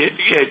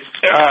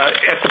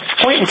 At the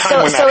point in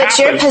time when that happens, it's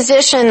your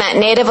position that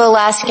Native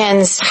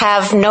Alaskans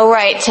have no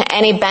right to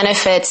any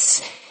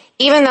benefits,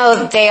 even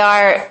though they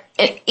are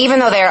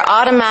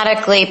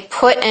automatically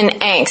put in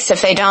ANCSA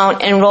if they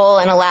don't enroll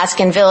in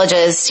Alaskan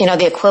villages,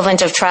 the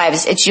equivalent of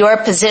tribes. It's your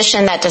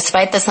position that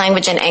despite this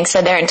language in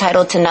ANCSA, they're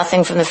entitled to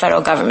nothing from the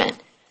federal government.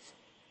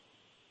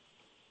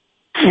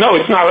 No,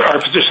 it's not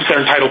our position they're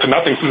entitled to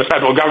nothing from the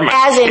federal government.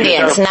 As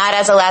Indians, not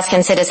as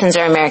Alaskan citizens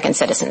or American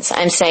citizens.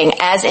 I'm saying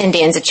as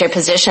Indians, it's your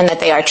position that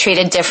they are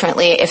treated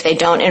differently if they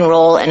don't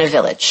enroll in a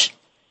village.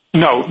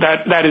 No,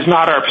 that is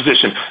not our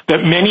position.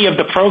 That many of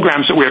the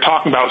programs that we're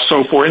talking about,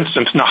 so for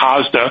instance,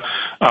 NAHASDA,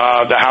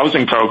 the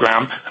housing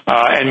program,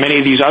 and many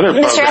of these other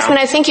programs. Mr. Essman,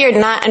 I think you're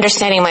not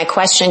understanding my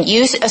question.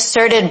 You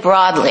asserted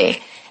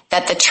broadly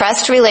that the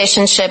trust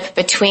relationship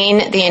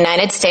between the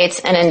United States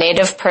and a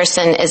Native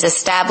person is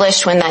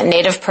established when that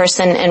Native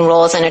person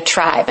enrolls in a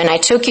tribe. And I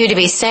took you to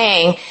be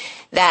saying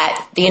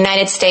that the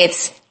United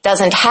States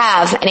doesn't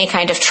have any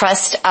kind of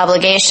trust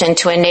obligation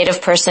to a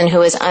Native person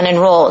who is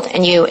unenrolled.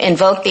 And you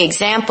invoke the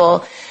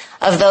example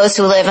of those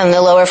who live in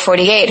the lower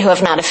 48 who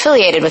have not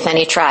affiliated with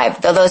any tribe.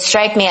 Though those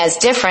strike me as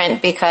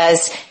different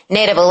because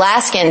Native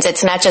Alaskans,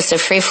 it's not just a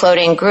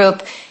free-floating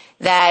group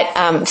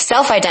that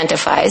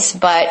self-identifies,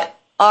 but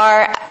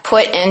are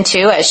put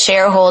into as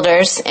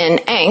shareholders in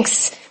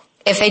ANCS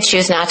if they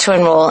choose not to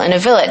enroll in a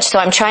village. So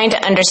I'm trying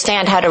to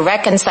understand how to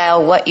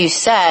reconcile what you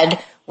said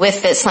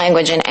with this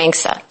language in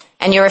ANCSA.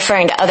 And you're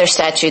referring to other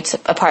statutes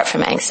apart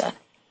from ANCSA.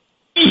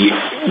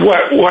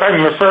 What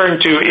I'm referring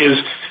to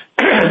is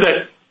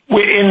that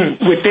within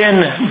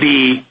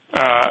the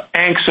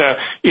ANCSA,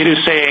 it is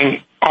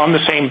saying on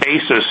the same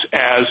basis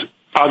as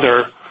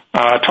other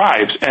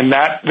tribes, and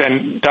that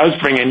then does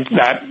bring in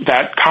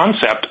that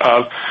concept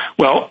of,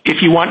 well,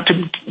 if you want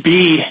to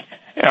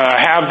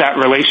have that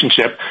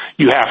relationship,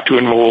 you have to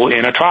enroll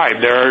in a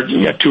tribe. There are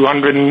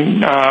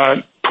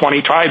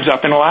 220 tribes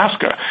up in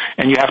Alaska,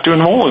 and you have to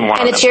enroll in one of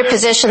them. And it's your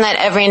position that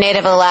every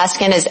Native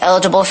Alaskan is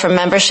eligible for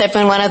membership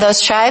in one of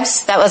those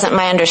tribes? That wasn't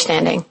my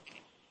understanding.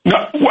 No,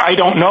 I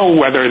don't know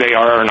whether they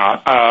are or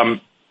not.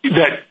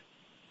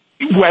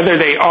 Whether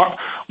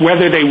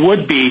they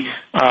would be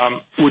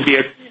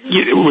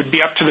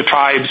up to the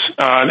tribes.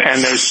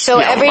 And there's so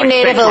every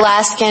Native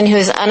Alaskan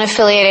who's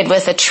unaffiliated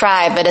with a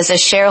tribe but is a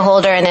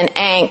shareholder in an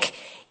ANC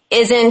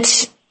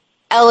isn't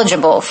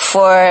eligible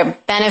for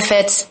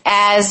benefits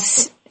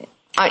as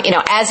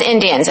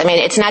Indians. I mean,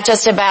 it's not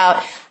just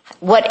about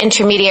what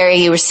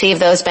intermediary you receive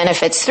those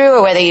benefits through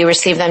or whether you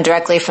receive them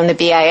directly from the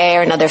BIA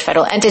or another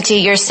federal entity.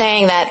 You're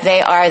saying that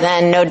they are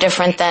then no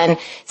different than,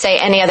 say,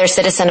 any other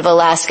citizen of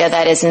Alaska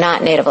that is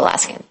not Native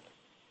Alaskan.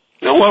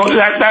 Well,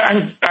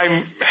 I'm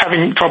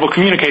having trouble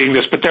communicating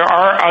this, but there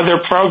are other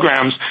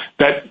programs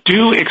that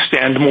do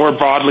extend more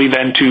broadly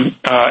than to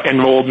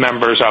enrolled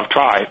members of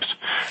tribes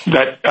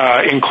that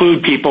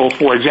include people,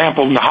 for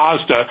example,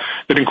 NAHASDA,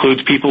 that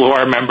includes people who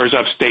are members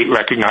of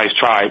state-recognized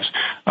tribes.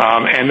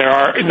 And there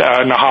are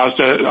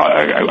NAHASDA,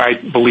 I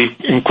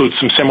believe, includes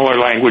some similar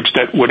language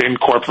that would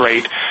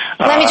incorporate.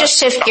 Let me just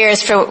shift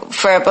gears for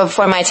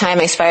before my time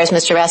expires,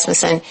 Mr.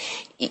 Rasmussen.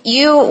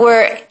 You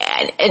were,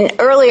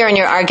 earlier in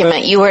your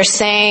argument, you were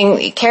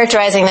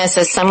characterizing this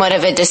as somewhat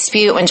of a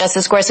dispute when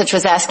Justice Gorsuch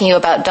was asking you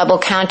about double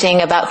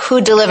counting, about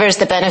who delivers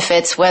the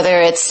benefits,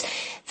 whether it's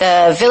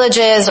the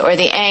villages or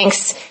the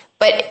ANCS.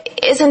 But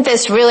isn't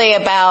this really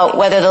about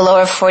whether the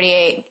lower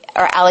 48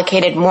 are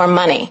allocated more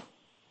money?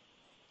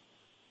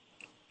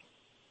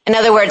 In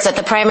other words, that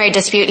the primary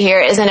dispute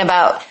here isn't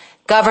about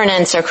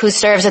governance or who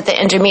serves at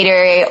the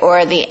intermediary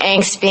or the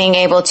ANCS being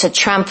able to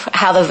trump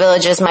how the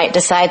villages might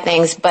decide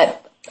things, but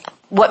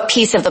what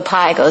piece of the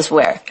pie goes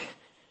where?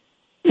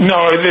 No,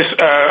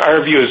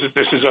 our view is that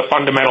this is a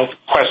fundamental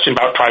question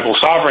about tribal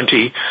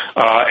sovereignty,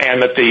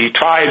 and that the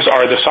tribes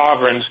are the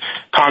sovereigns.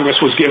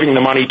 Congress was giving the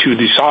money to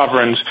the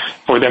sovereigns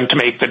for them to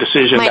make the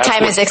decision. My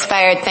time has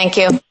expired. Thank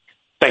you.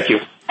 Thank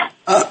you.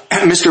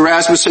 Mr.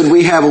 Rasmussen,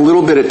 we have a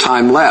little bit of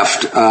time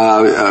left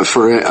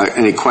for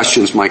any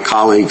questions my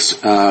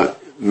colleagues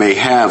may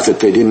have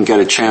that they didn't get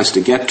a chance to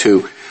get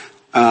to.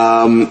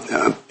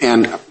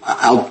 And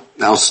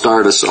I'll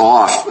start us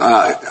off.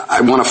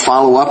 I want to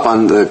follow up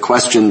on the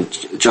question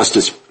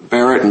Justice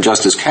Barrett and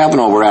Justice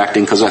Kavanaugh were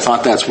acting, because I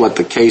thought that's what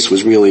the case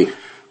was really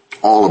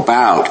all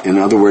about. In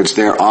other words,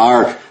 there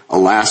are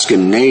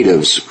Alaskan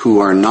natives who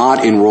are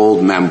not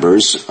enrolled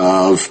members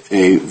of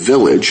a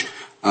village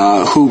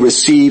who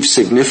receive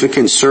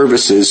significant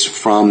services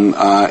from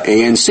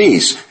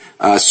ANCs,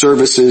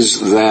 services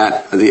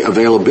that the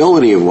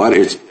availability of what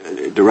is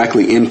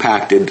directly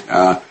impacted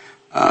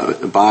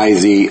by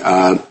the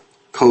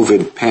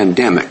COVID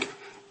pandemic.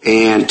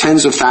 And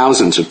tens of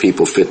thousands of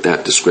people fit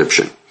that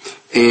description.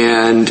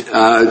 And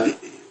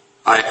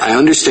I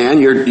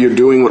understand you're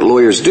doing what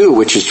lawyers do,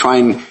 which is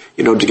trying,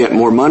 to get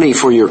more money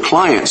for your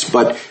clients.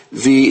 But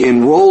the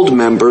enrolled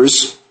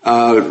members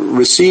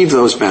receive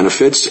those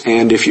benefits,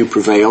 and if you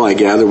prevail, I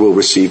gather will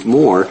receive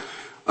more.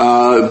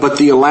 But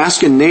the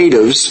Alaskan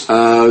natives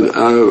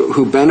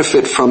who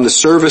benefit from the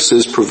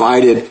services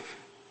provided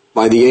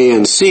by the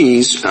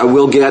ANCs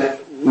will get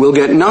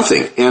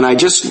nothing. And I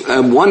just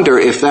wonder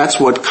if that's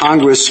what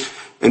Congress,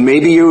 and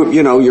maybe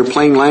your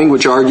plain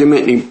language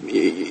argument,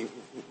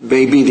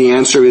 maybe the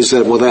answer is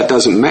that, well, that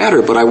doesn't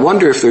matter. But I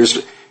wonder if there's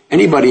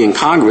anybody in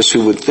Congress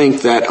who would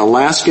think that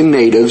Alaskan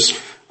natives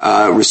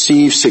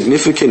receive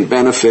significant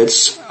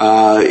benefits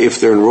if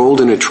they're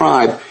enrolled in a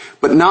tribe,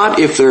 but not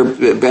if their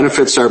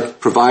benefits are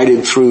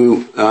provided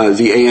through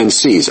the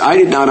ANCs. I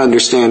did not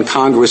understand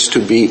Congress to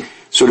be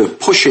sort of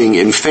pushing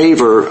in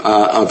favor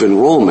of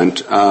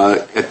enrollment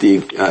at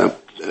the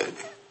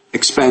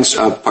expense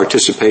of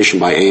participation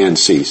by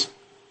ANCs?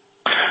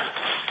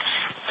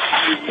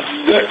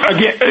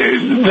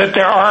 Again, that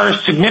there are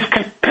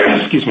significant,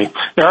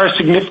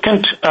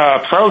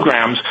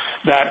 programs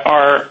that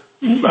are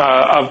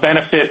of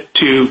benefit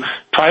to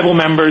tribal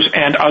members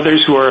and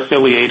others who are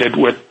affiliated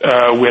with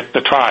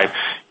the tribe.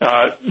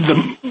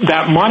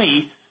 That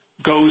money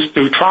goes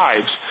through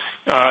tribes.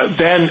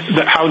 Then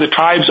how the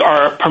tribes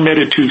are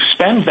permitted to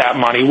spend that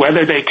money,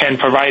 whether they can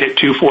provide it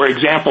to, for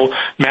example,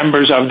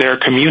 members of their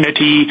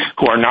community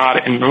who are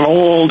not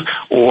enrolled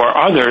or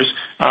others,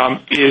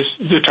 is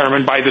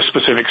determined by the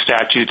specific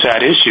statutes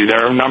at issue.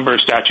 There are a number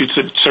of statutes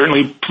that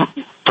certainly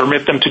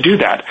permit them to do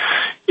that.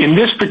 In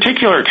this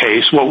particular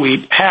case, what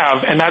we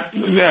have, and that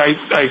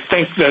I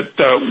think that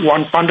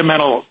one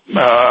fundamental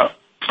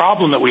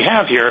problem that we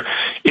have here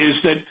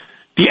is that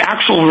the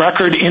actual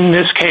record in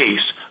this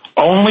case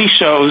only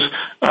shows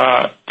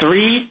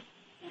 3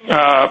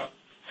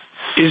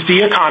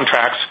 ISDEA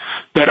contracts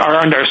that are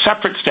under a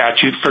separate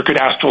statute for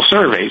cadastral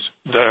surveys.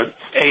 The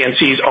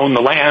ANCs own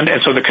the land,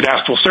 and so the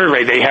cadastral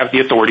survey, they have the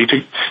authority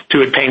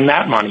to obtain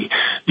that money.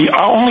 The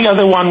only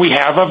other one we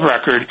have of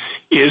record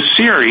is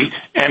SERI,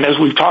 and as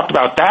we've talked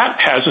about, that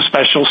has a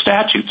special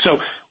statute. So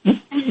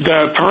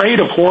the parade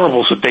of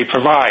horribles that they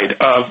provide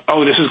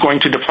of, this is going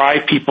to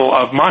deprive people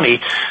of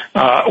money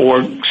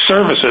or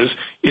services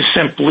is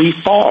simply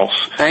false.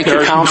 Thank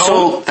you,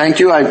 counsel. Thank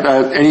you.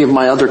 Any of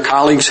my other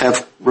colleagues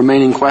have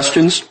remaining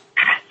questions?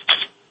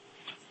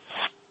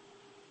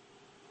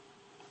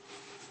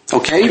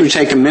 Okay, you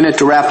take a minute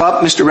to wrap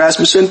up, Mr.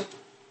 Rasmussen.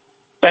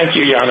 Thank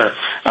you, Your Honor.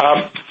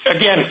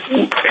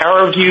 Again,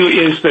 our view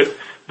is that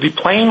the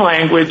plain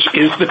language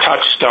is the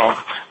touchstone.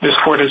 This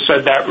court has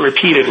said that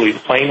repeatedly. The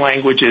plain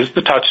language is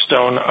the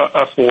touchstone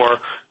for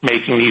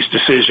making these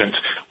decisions.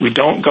 We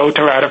don't go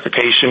to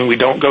ratification. We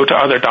don't go to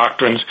other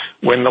doctrines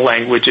when the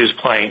language is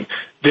plain.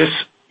 This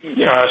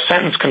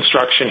sentence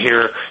construction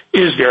here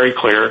is very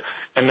clear,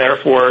 and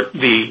therefore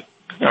the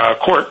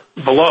court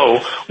below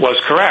was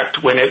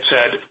correct when it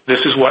said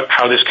this is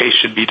how this case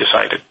should be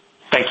decided.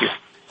 Thank you.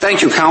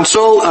 Thank you,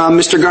 counsel.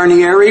 Mr.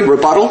 Garnieri,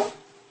 rebuttal.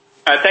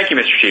 Thank you,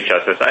 Mr. Chief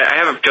Justice.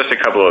 I have just a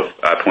couple of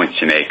points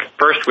to make.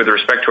 First, with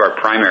respect to our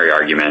primary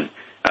argument,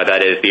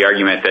 that is the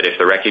argument that if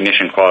the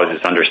recognition clause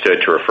is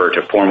understood to refer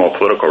to formal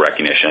political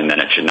recognition,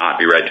 then it should not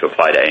be read to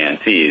apply to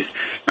ANCs.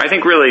 I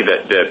think really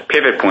the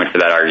pivot point for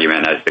that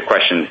argument, as the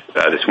questions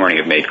this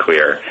morning have made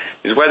clear,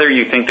 is whether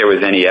you think there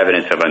was any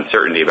evidence of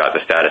uncertainty about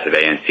the status of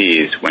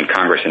ANCs when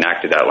Congress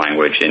enacted that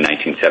language in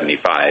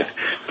 1975.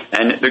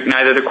 And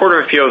neither the Court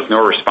of Appeals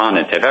nor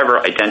respondents have ever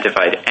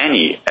identified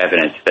any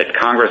evidence that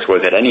Congress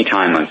was at any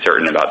time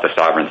uncertain about the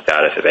sovereign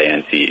status of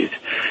ANCs.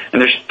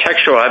 And there's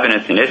textual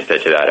evidence in ISTA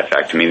to that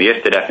effect. I mean, the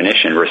ISTA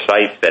definition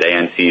recites that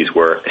ANCs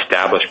were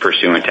established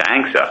pursuant to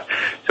ANCSA.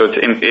 So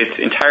it's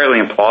entirely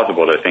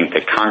implausible to think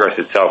that Congress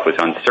itself was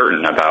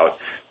uncertain about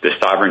the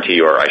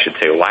sovereignty, or I should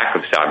say lack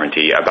of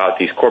sovereignty, about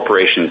these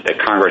corporations that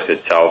Congress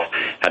itself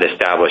had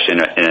established in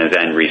a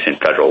then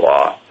recent federal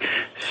law.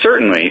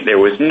 Certainly, there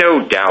was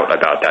no doubt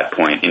about that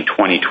point in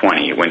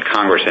 2020 when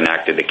Congress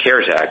enacted the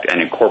CARES Act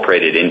and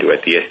incorporated into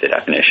it the ISTA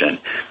definition.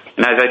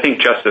 And as I think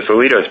Justice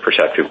Alito's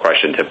perceptive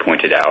questions have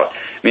pointed out,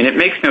 I mean, it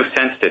makes no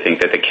sense to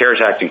think that the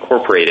CARES Act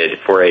incorporated,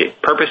 for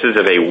purposes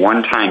of a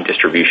one-time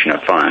distribution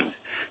of funds,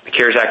 the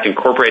CARES Act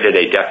incorporated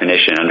a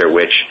definition under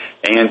which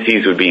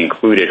ANCs would be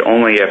included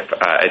only if,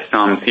 at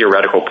some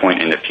theoretical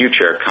point in the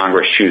future,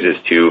 Congress chooses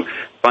to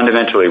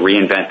fundamentally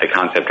reinvent the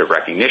concept of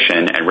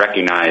recognition and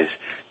recognize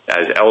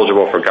as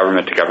eligible for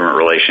government-to-government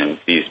relations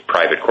these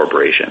private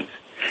corporations.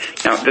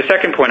 Now, the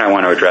second point I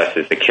want to address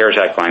is the CARES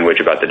Act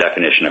language about the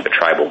definition of a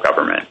tribal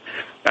government.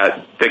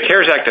 The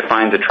CARES Act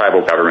defines a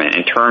tribal government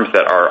in terms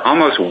that are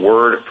almost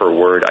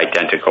word-for-word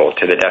identical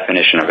to the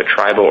definition of a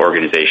tribal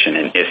organization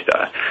in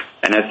ISTA.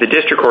 And as the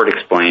district court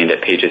explained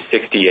at pages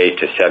 68A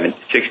to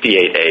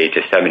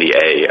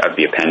 70A of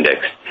the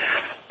appendix,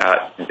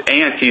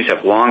 ANCs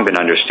have long been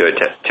understood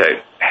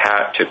to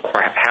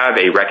have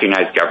a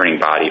recognized governing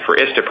body for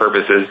ISTA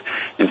purposes,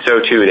 and so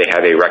too they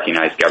have a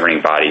recognized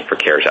governing body for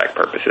CARES Act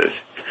purposes.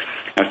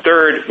 Now,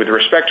 third, with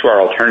respect to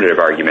our alternative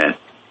argument,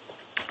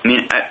 I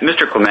mean,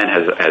 Mr. Clement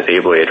has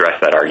ably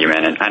addressed that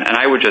argument, and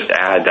I would just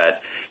add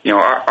that,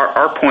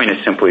 our point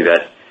is simply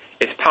that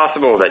it's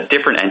possible that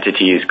different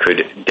entities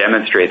could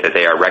demonstrate that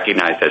they are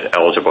recognized as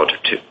eligible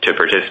to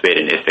participate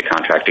in ISTA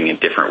contracting in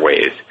different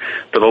ways.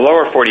 For the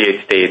lower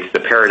 48 states, the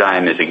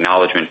paradigm is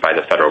acknowledgement by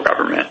the federal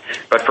government.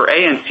 But for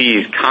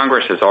ANCs,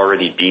 Congress has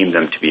already deemed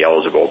them to be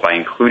eligible by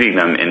including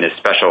them in this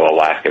special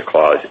Alaska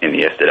clause in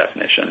the ISTA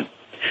definition.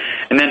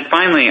 And then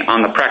finally,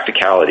 on the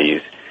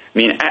practicalities, I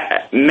mean,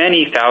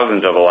 many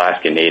thousands of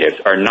Alaska Natives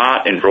are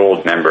not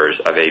enrolled members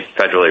of a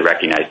federally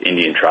recognized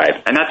Indian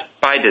tribe, and that's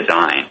by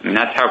design. I mean,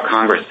 that's how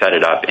Congress set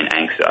it up in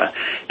ANCSA.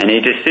 And a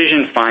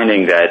decision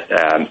finding that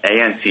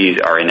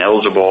ANCs are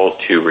ineligible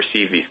to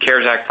receive these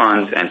CARES Act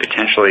funds and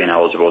potentially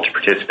ineligible to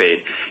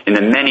participate in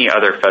the many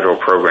other federal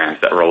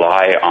programs that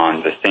rely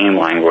on the same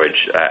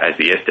language as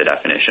the ISTA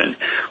definition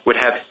would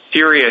have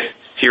serious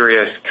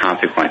serious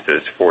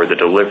consequences for the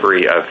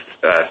delivery of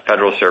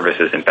federal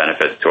services and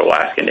benefits to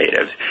Alaska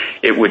Natives.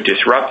 It would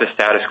disrupt the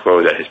status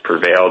quo that has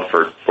prevailed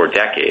for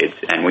decades,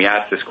 and we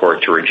ask this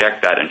court to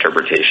reject that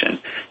interpretation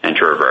and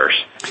to reverse.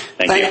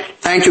 Thank you.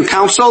 Thank you,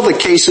 counsel. The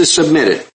case is submitted.